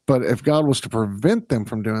 But if God was to prevent them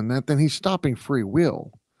from doing that, then he's stopping free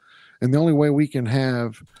will. And the only way we can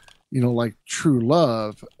have, like true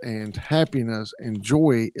love and happiness and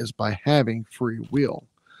joy is by having free will.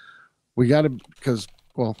 We got to, because,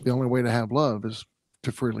 well, the only way to have love is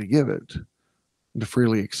to freely give it, to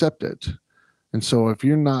freely accept it. And so if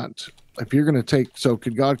you're going to so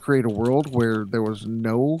could God create a world where there was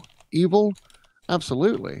no evil?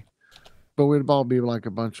 Absolutely. But we'd all be like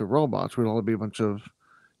a bunch of robots. We'd all be a bunch of,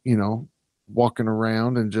 walking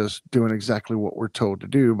around and just doing exactly what we're told to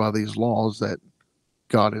do by these laws that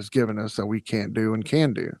God has given us that we can't do and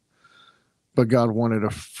can do. But God wanted a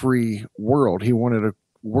free world. He wanted a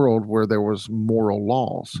world where there was moral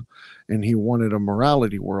laws, and he wanted a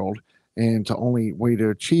morality world. And the only way to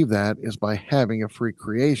achieve that is by having a free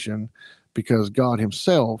creation, because God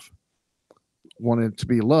himself wanted to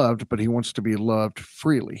be loved, but he wants to be loved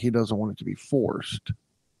freely. He doesn't want it to be forced.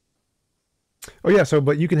 Oh yeah, so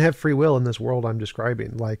but you can have free will in this world I'm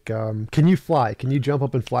describing. Like, can you fly? Can you jump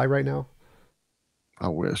up and fly right now? I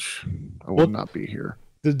wish I would Well, not be here.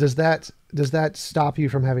 does that stop you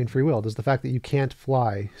from having free will? Does the fact that you can't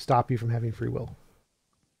fly stop you from having free will?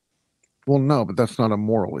 Well, no, but that's not a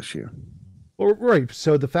moral issue. Well, right.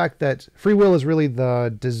 So the fact that free will is really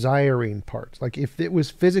the desiring part. Like if it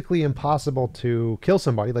was physically impossible to kill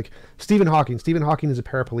somebody, like Stephen Hawking is a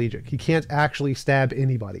paraplegic. He can't actually stab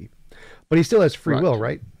anybody, but he still has free Right. will,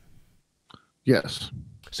 right? Yes.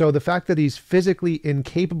 So the fact that he's physically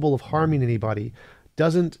incapable of harming anybody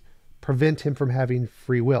doesn't prevent him from having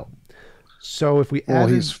free will. So if we Well,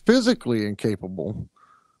 added, he's physically incapable,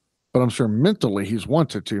 but I'm sure mentally he's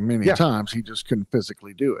wanted to many yeah, times. He just couldn't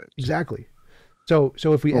physically do it. exactly. So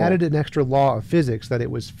if we Well, added an extra law of physics that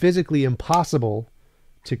it was physically impossible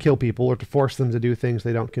to kill people or to force them to do things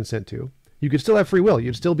they don't consent to, you could still have free will.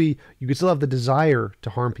 You could still have the desire to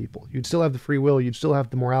harm people. You'd still have the free will. You'd still have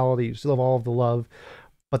the morality. You'd still have all of the love.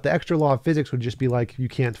 But the extra law of physics would just be like you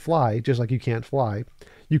can't fly, just like you can't fly.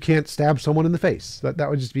 You can't stab someone in the face. That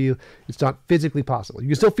would just be it's not physically possible. You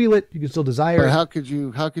can still feel it. You can still desire but it. how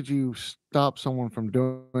could you stop someone from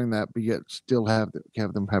doing that, but yet still have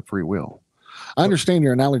them have free will? I understand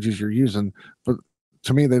your analogies you're using, but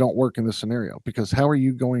to me they don't work in this scenario, because how are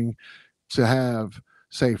you going to have,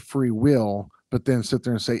 say, free will, but then sit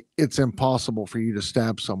there and say it's impossible for you to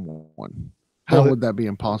stab someone? How Well, would that be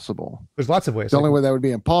impossible? there's lots of ways. The Like, only way that would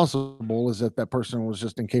be impossible is if that person was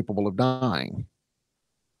just incapable of dying.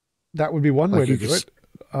 that would be one way Like to you do could,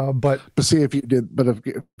 it. But but see, if you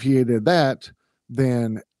did that,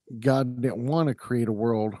 then God didn't want to create a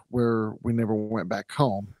world where we never went back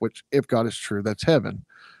home. Which, if God is true, that's heaven.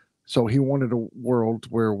 So He wanted a world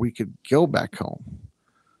where we could go back home,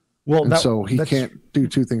 well, and so He that's can't do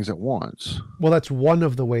two things at once. well, that's one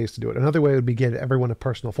of the ways to do it. Another way would be give everyone a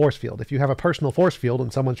personal force field. If you have a personal force field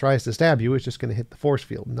and someone tries to stab you, it's just going to hit the force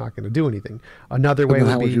field, not going to do anything. Another But way then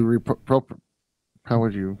would how would be you how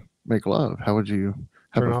would you make love? How would you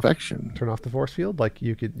have turn off affection? turn off the force field. Like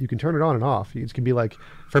you can turn it on and off. You can be like,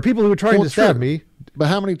 for people who are trying Well, to stab true. me. But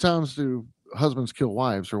how many times do husbands kill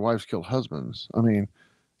wives or wives kill husbands? I mean,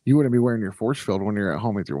 you wouldn't be wearing your force field when you're at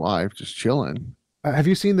home with your wife, just chilling. Have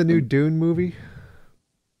you seen the new And Dune movie?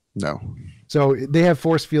 no, So they have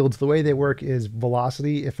force fields. The way they work is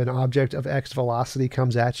velocity. If an object of X velocity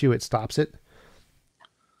comes at you, it stops it.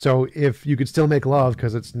 So if you could still make love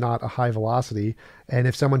because it's not a high velocity, and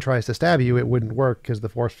if someone tries to stab you, it wouldn't work because the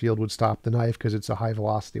force field would stop the knife because it's a high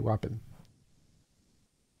velocity weapon.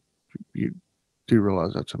 you do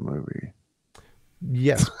realize that's a movie.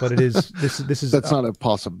 Yes, but it is this is That's not a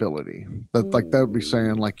possibility. That would be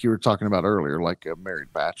saying, like you were talking about earlier, like a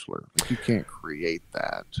married bachelor. Like you can't create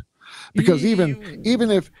that, because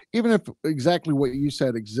even if exactly what you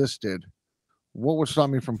said existed, what would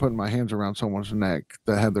stop me from putting my hands around someone's neck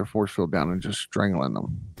that had their force field down and just strangling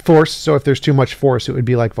them? force. So if there's too much force, it would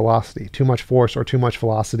be like velocity. Too much force or too much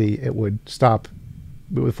velocity, it would stop.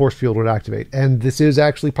 The force field would activate, and this is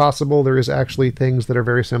actually possible. There is actually things that are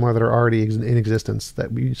very similar that are already in existence.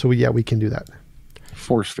 We can do that.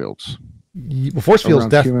 Force fields Well, force fields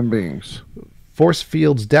around human beings. force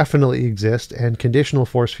fields definitely exist, and conditional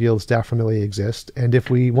force fields definitely exist. And if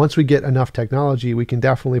we once we get enough technology, we can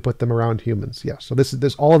definitely put them around humans. Yeah. So this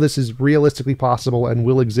all of this is realistically possible and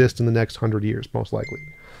will exist in the next 100 years, most likely.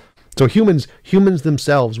 So humans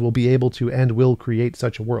themselves will be able to and will create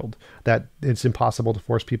such a world that it's impossible to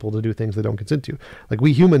force people to do things they don't consent to. Like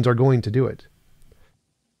we humans are going to do it.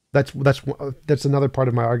 That's another part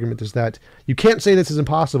of my argument is that you can't say this is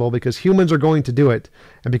impossible because humans are going to do it,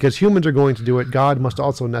 and because humans are going to do it, God must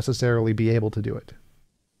also necessarily be able to do it.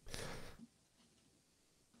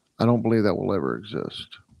 I don't believe that will ever exist.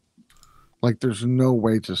 Like there's no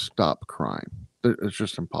way to stop crime. It's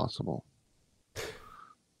just impossible.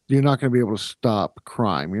 You're not going to be able to stop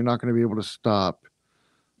crime. You're not going to be able to stop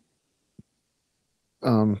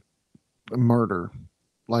murder.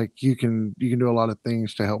 Like you can do a lot of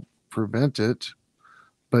things to help prevent it,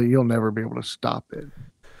 but you'll never be able to stop it.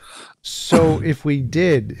 So if we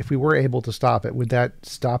were able to stop it, would that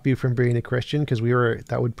stop you from being a Christian? Because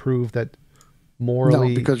that would prove that morally.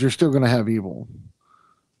 No, because you're still going to have evil.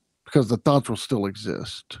 Because the thoughts will still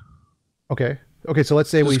exist. Okay. Okay, so let's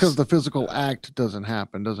say Just because the physical act doesn't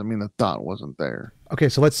happen doesn't mean the thought wasn't there. Okay,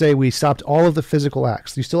 so let's say we stopped all of the physical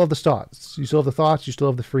acts. You still have the thoughts. You still have the thoughts. You still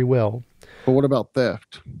have the free will. But what about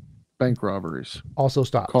theft, bank robberies, Also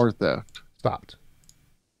stopped. car theft? Stopped.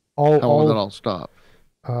 All How will that all all stop?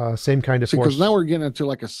 same kind of See, because now force. we're getting into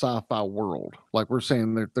like a sci-fi world. Like we're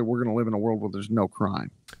saying that we're going to live in a world where there's no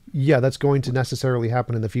crime. Yeah, that's going to necessarily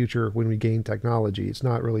happen in the future when we gain technology. It's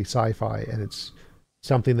not really sci-fi, and it's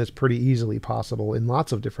something that's pretty easily possible in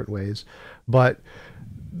lots of different ways. But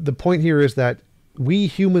the point here is that we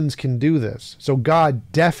humans can do this. So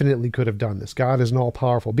God definitely could have done this. God is an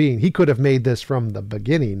all-powerful being. He could have made this from the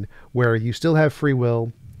beginning, where you still have free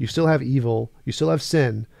will, you still have evil, you still have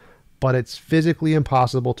sin, but it's physically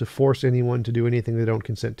impossible to force anyone to do anything they don't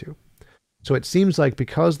consent to. So it seems like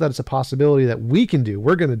because that's a possibility that we can do,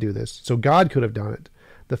 we're going to do this. So God could have done it.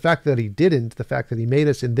 The fact that he didn't, the fact that he made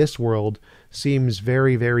us in this world seems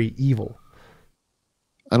very, very evil.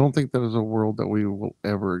 I don't think that is a world that we will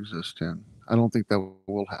ever exist in. I don't think that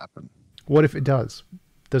will happen. What if it does?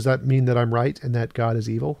 Does that mean that I'm right and that God is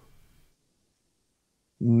evil?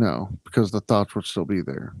 No, because the thoughts would still be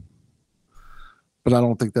there. But I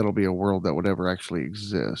don't think that'll be a world that would ever actually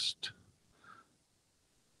exist.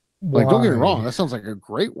 Like, don't get me wrong, Why? that sounds like a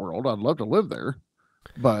great world. I'd love to live there,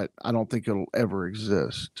 but I don't think it'll ever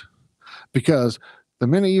exist because the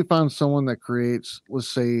minute you find someone that creates, let's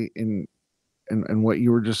say, in what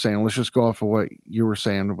you were just saying, let's just go off of what you were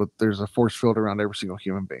saying, but there's a force field around every single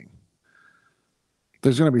human being.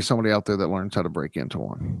 There's going to be somebody out there that learns how to break into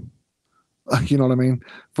one. You know what I mean?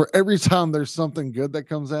 For every time there's something good that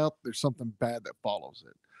comes out, there's something bad that follows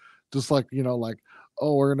it. Just like, like,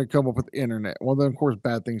 oh, we're going to come up with internet. Well, then, of course,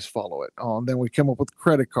 bad things follow it. Oh, and then we come up with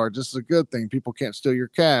credit cards. This is a good thing. People can't steal your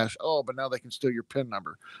cash. Oh, but now they can steal your PIN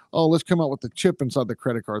number. Oh, let's come out with the chip inside the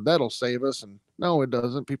credit card. That'll save us. And no, it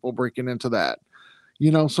doesn't. People breaking into that.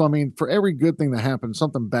 So I mean, for every good thing that happens,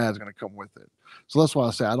 something bad is going to come with it. So that's why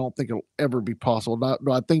I say I don't think it'll ever be possible. No,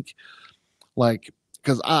 I think like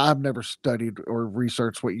because I've never studied or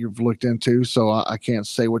researched what you've looked into, so I can't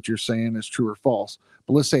say what you're saying is true or false.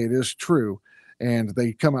 But let's say it is true, and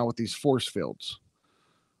they come out with these force fields.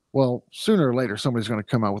 Well, sooner or later, somebody's going to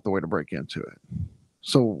come out with a way to break into it.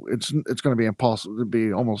 So it's going to be impossible. To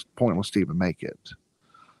be almost pointless to even make it.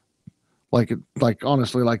 Like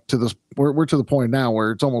honestly, like to this, we're to the point now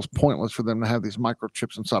where it's almost pointless for them to have these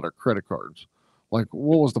microchips inside our credit cards. Like,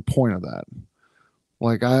 what was the point of that?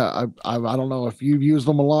 Like I don't know if you've used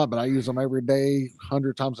them a lot, but I use them every day,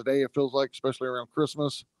 100 times a day. It feels like, especially around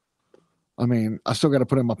Christmas. I mean, I still got to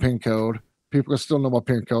put in my PIN code. People still know my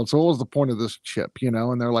PIN code. So what was the point of this chip?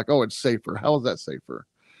 And they're like, oh, it's safer. How is that safer?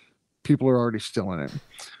 People are already stealing it.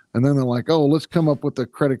 And then they're like, oh, let's come up with a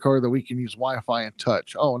credit card that we can use Wi-Fi and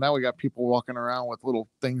touch. Oh, now we got people walking around with little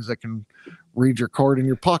things that can read your card in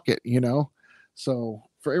your pocket. So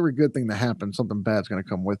for every good thing that happens, something bad's going to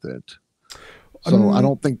come with it. So I Um,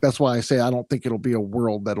 don't think that's why I say I don't think it'll be a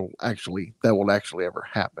world that will actually ever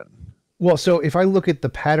happen. well, so if I look at the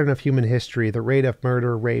pattern of human history, the rate of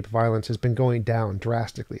murder, rape, violence has been going down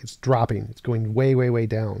drastically. It's dropping. It's going way, way, way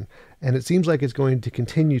down. And it seems like it's going to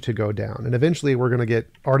continue to go down. And eventually we're going to get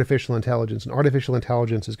artificial intelligence. And artificial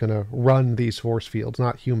intelligence is going to run these force fields,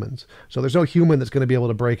 not humans. So there's no human that's going to be able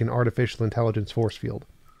to break an artificial intelligence force field.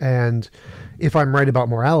 And if I'm right about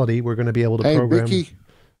morality, we're going to be able to Hey, program. Vicky,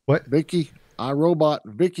 What? Vicky, iRobot,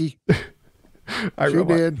 Vicky, I she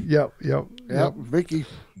robot. did. Yep, yep, Yep, yep. Vicky.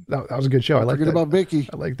 That was a good show. I Don't like forget that. about Vicky.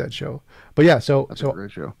 I like that show. But yeah, so That's a so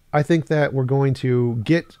great show. I think that we're going to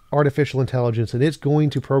get artificial intelligence and it's going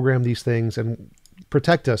to program these things and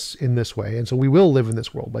protect us in this way. And so we will live in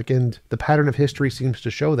this world. Like, and the pattern of history seems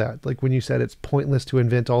to show that. Like when you said it's pointless to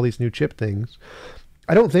invent all these new chip things.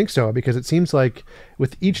 I don't think so, because it seems like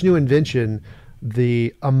with each new invention,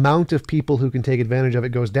 the amount of people who can take advantage of it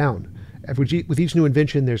goes down. With each new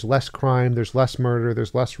invention, there's less crime, there's less murder,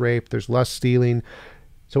 there's less rape, there's less stealing.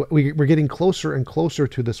 So we're getting closer and closer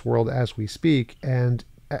to this world as we speak. And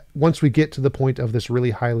once we get to the point of this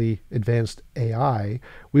really highly advanced AI,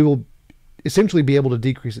 we will essentially be able to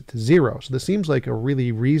decrease it to zero. So this seems like a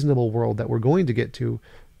really reasonable world that we're going to get to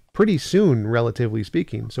pretty soon, relatively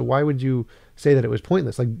speaking. So why would you say that it was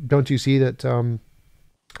pointless? Like, don't you see that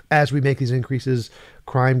as we make these increases,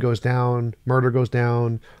 crime goes down, murder goes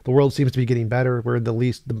down, the world seems to be getting better. We're in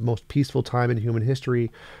the most peaceful time in human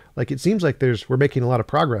history. Like, it seems like we're making a lot of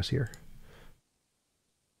progress here.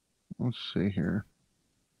 Let's see here.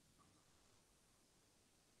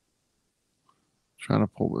 Trying to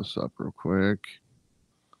pull this up real quick.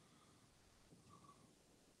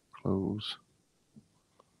 Close.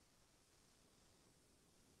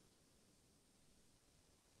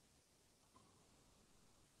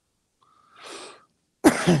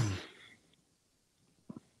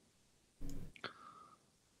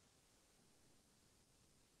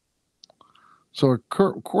 So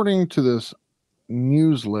according to this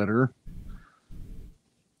newsletter,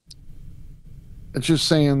 It's just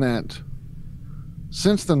saying that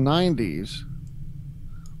since the 90s,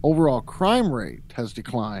 overall crime rate has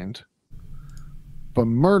declined, but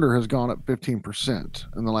murder has gone up 15%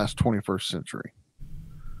 in the last 21st century.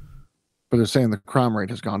 But it's saying the crime rate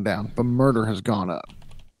has gone down, but murder has gone up.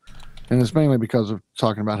 And it's mainly because of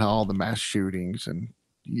talking about how all the mass shootings and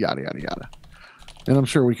yada, yada, yada. And I'm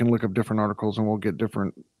sure we can look up different articles and we'll get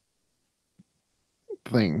different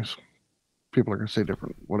things. People are going to say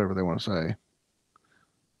different, whatever they want to say.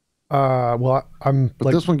 Well, I'm But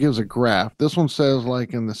like, this one gives a graph. This one says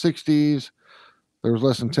like in the 60s, there was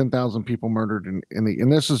less than 10,000 people murdered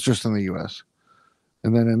and this is just in the U.S.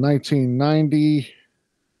 And then in 1990,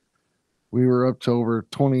 we were up to over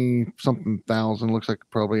 20 something thousand. Looks like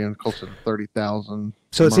probably in closer to 30,000.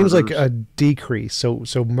 so it seems like murders. a decrease. So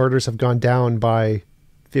murders have gone down by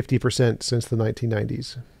 50% since the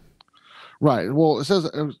 1990s. Right. Well, it says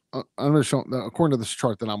I'm going to show according to this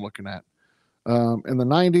chart that I'm looking at. In the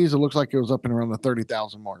 90s, it looks like it was up and around the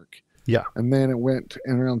 30,000 mark. Yeah. And then it went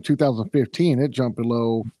in around 2015, it jumped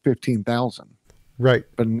below 15,000. Right.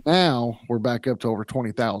 But now we're back up to over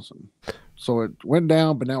 20,000. So it went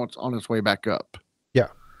down, but now it's on its way back up. Yeah.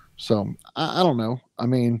 So I don't know. I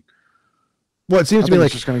mean, Well, it seems I to me think like,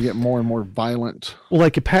 it's just going to get more and more violent. well,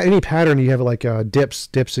 like any pattern, you have like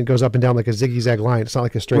dips and goes up and down like a zigzag line. It's not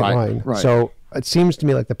like a straight Right, line. right. So it seems to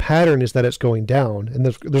me like the pattern is that it's going down, and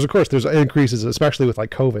there's of course there's increases, especially with like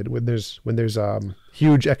COVID. When there's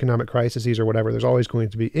huge economic crises or whatever, there's always going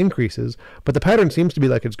to be increases. But the pattern seems to be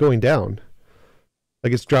like it's going down,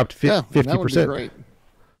 like it's dropped 50%. Great.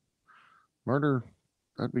 Murder,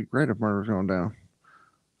 that'd be great if murder's going down.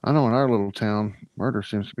 I know in our little town, murder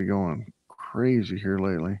seems to be going crazy here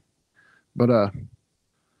lately. But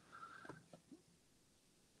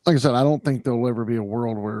like I said, I don't think there'll ever be a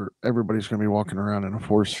world where everybody's going to be walking around in a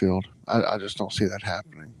force field. I just don't see that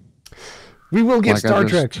happening. We will get Like, Star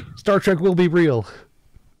Trek. Star Trek will be real.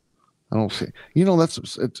 I don't see. You know,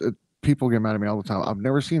 people get mad at me all the time. I've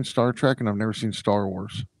never seen Star Trek and I've never seen Star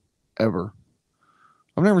Wars, ever.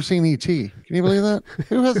 I've never seen E.T. Can you believe that?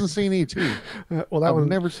 Who hasn't seen E.T.? Well, I've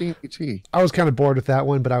never seen E.T. I was kind of bored with that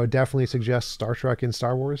one, but I would definitely suggest Star Trek and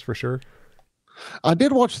Star Wars for sure. I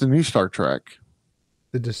did watch the new Star Trek.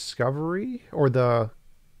 The Discovery or the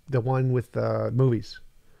one with the movies?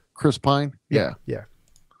 Chris Pine? Yeah. Yeah.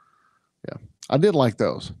 I did like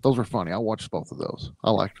those. Those were funny. I watched both of those.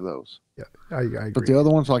 I liked those. Yeah. I agree. But the other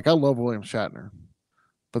ones, like I love William Shatner.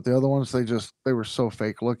 But the other ones, they were so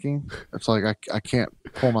fake looking. It's like I can't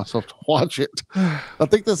pull myself to watch it. I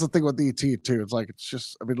think that's the thing with ET too. It's like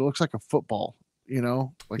it looks like a football,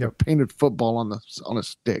 like a painted football on a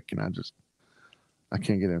stick, and I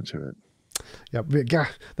can't get into it. Yeah, God,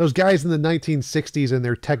 those guys in the 1960s and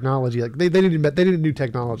their technology, like they didn't do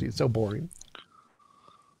technology. It's so boring.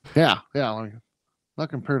 Yeah, like, not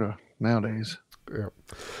compared to nowadays. Yeah.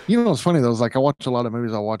 You know what's funny though is like I watch a lot of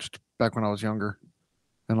movies I watched back when I was younger,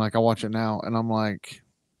 and like I watch it now, and I'm like,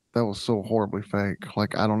 that was so horribly fake.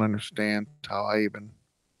 Like I don't understand how I even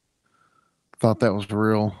thought that was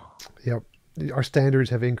real. Yep, our standards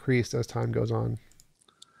have increased as time goes on.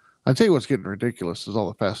 I tell you what's getting ridiculous is all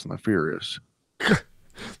the Fast and the Furious.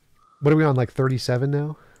 What are we on, like 37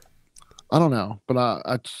 now? I don't know, but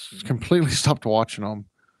I completely stopped watching them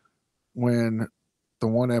when the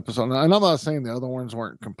one episode, and I'm not saying the other ones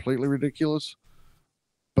weren't completely ridiculous,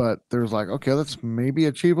 but there's like, okay, that's maybe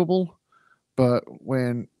achievable. But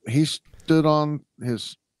when he stood on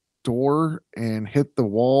his door and hit the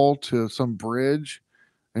wall to some bridge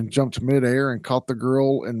and jumped midair and caught the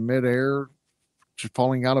girl in midair, just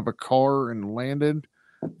falling out of a car and landed,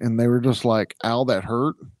 and they were just like, ow, that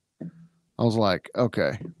hurt. I was like,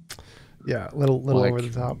 okay. Yeah, a little like, over the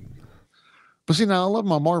top. But see, now I love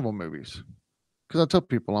my Marvel movies because I tell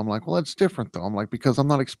people, I'm like, well, that's different though. I'm like, because I'm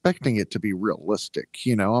not expecting it to be realistic.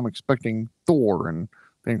 I'm expecting Thor and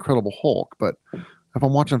the Incredible Hulk. But if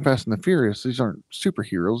I'm watching Fast and the Furious, these aren't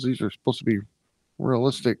superheroes. These are supposed to be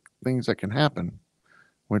realistic things that can happen,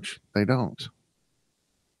 which they don't.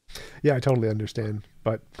 Yeah, I totally understand.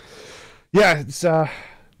 But yeah, it's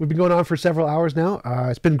we've been going on for several hours now.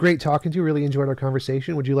 It's been great talking to you. Really enjoyed our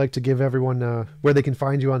conversation. Would you like to give everyone where they can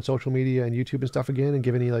find you on social media and YouTube and stuff again, and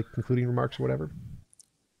give any like concluding remarks or whatever?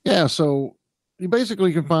 Yeah, so you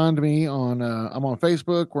basically can find me on I'm on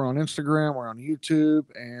Facebook, we're on Instagram, we're on YouTube,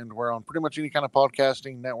 and we're on pretty much any kind of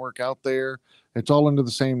podcasting network out there. It's all under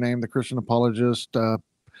the same name, The Christian Apologist.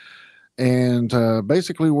 And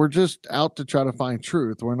basically, we're just out to try to find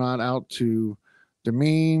truth. We're not out to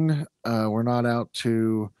demean. We're not out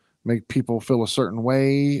to make people feel a certain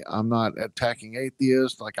way. I'm not attacking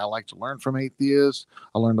atheists. Like I like to learn from atheists.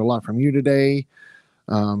 I learned a lot from you today.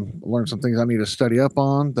 Learn some things I need to study up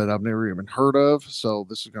on that I've never even heard of. So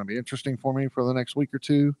this is going to be interesting for me for the next week or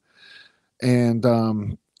two.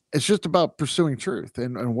 And it's just about pursuing truth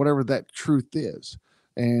and whatever that truth is.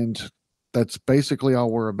 And that's basically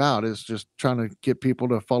all we're about, is just trying to get people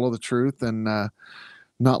to follow the truth and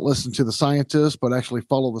not listen to the scientists, but actually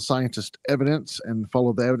follow the scientist evidence and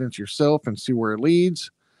follow the evidence yourself and see where it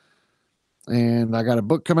leads. And I got a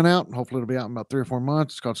book coming out. Hopefully it'll be out in about 3 or 4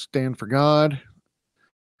 months. It's called Stand for God.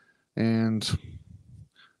 And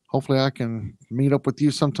hopefully I can meet up with you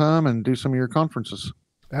sometime and do some of your conferences.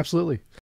 Absolutely.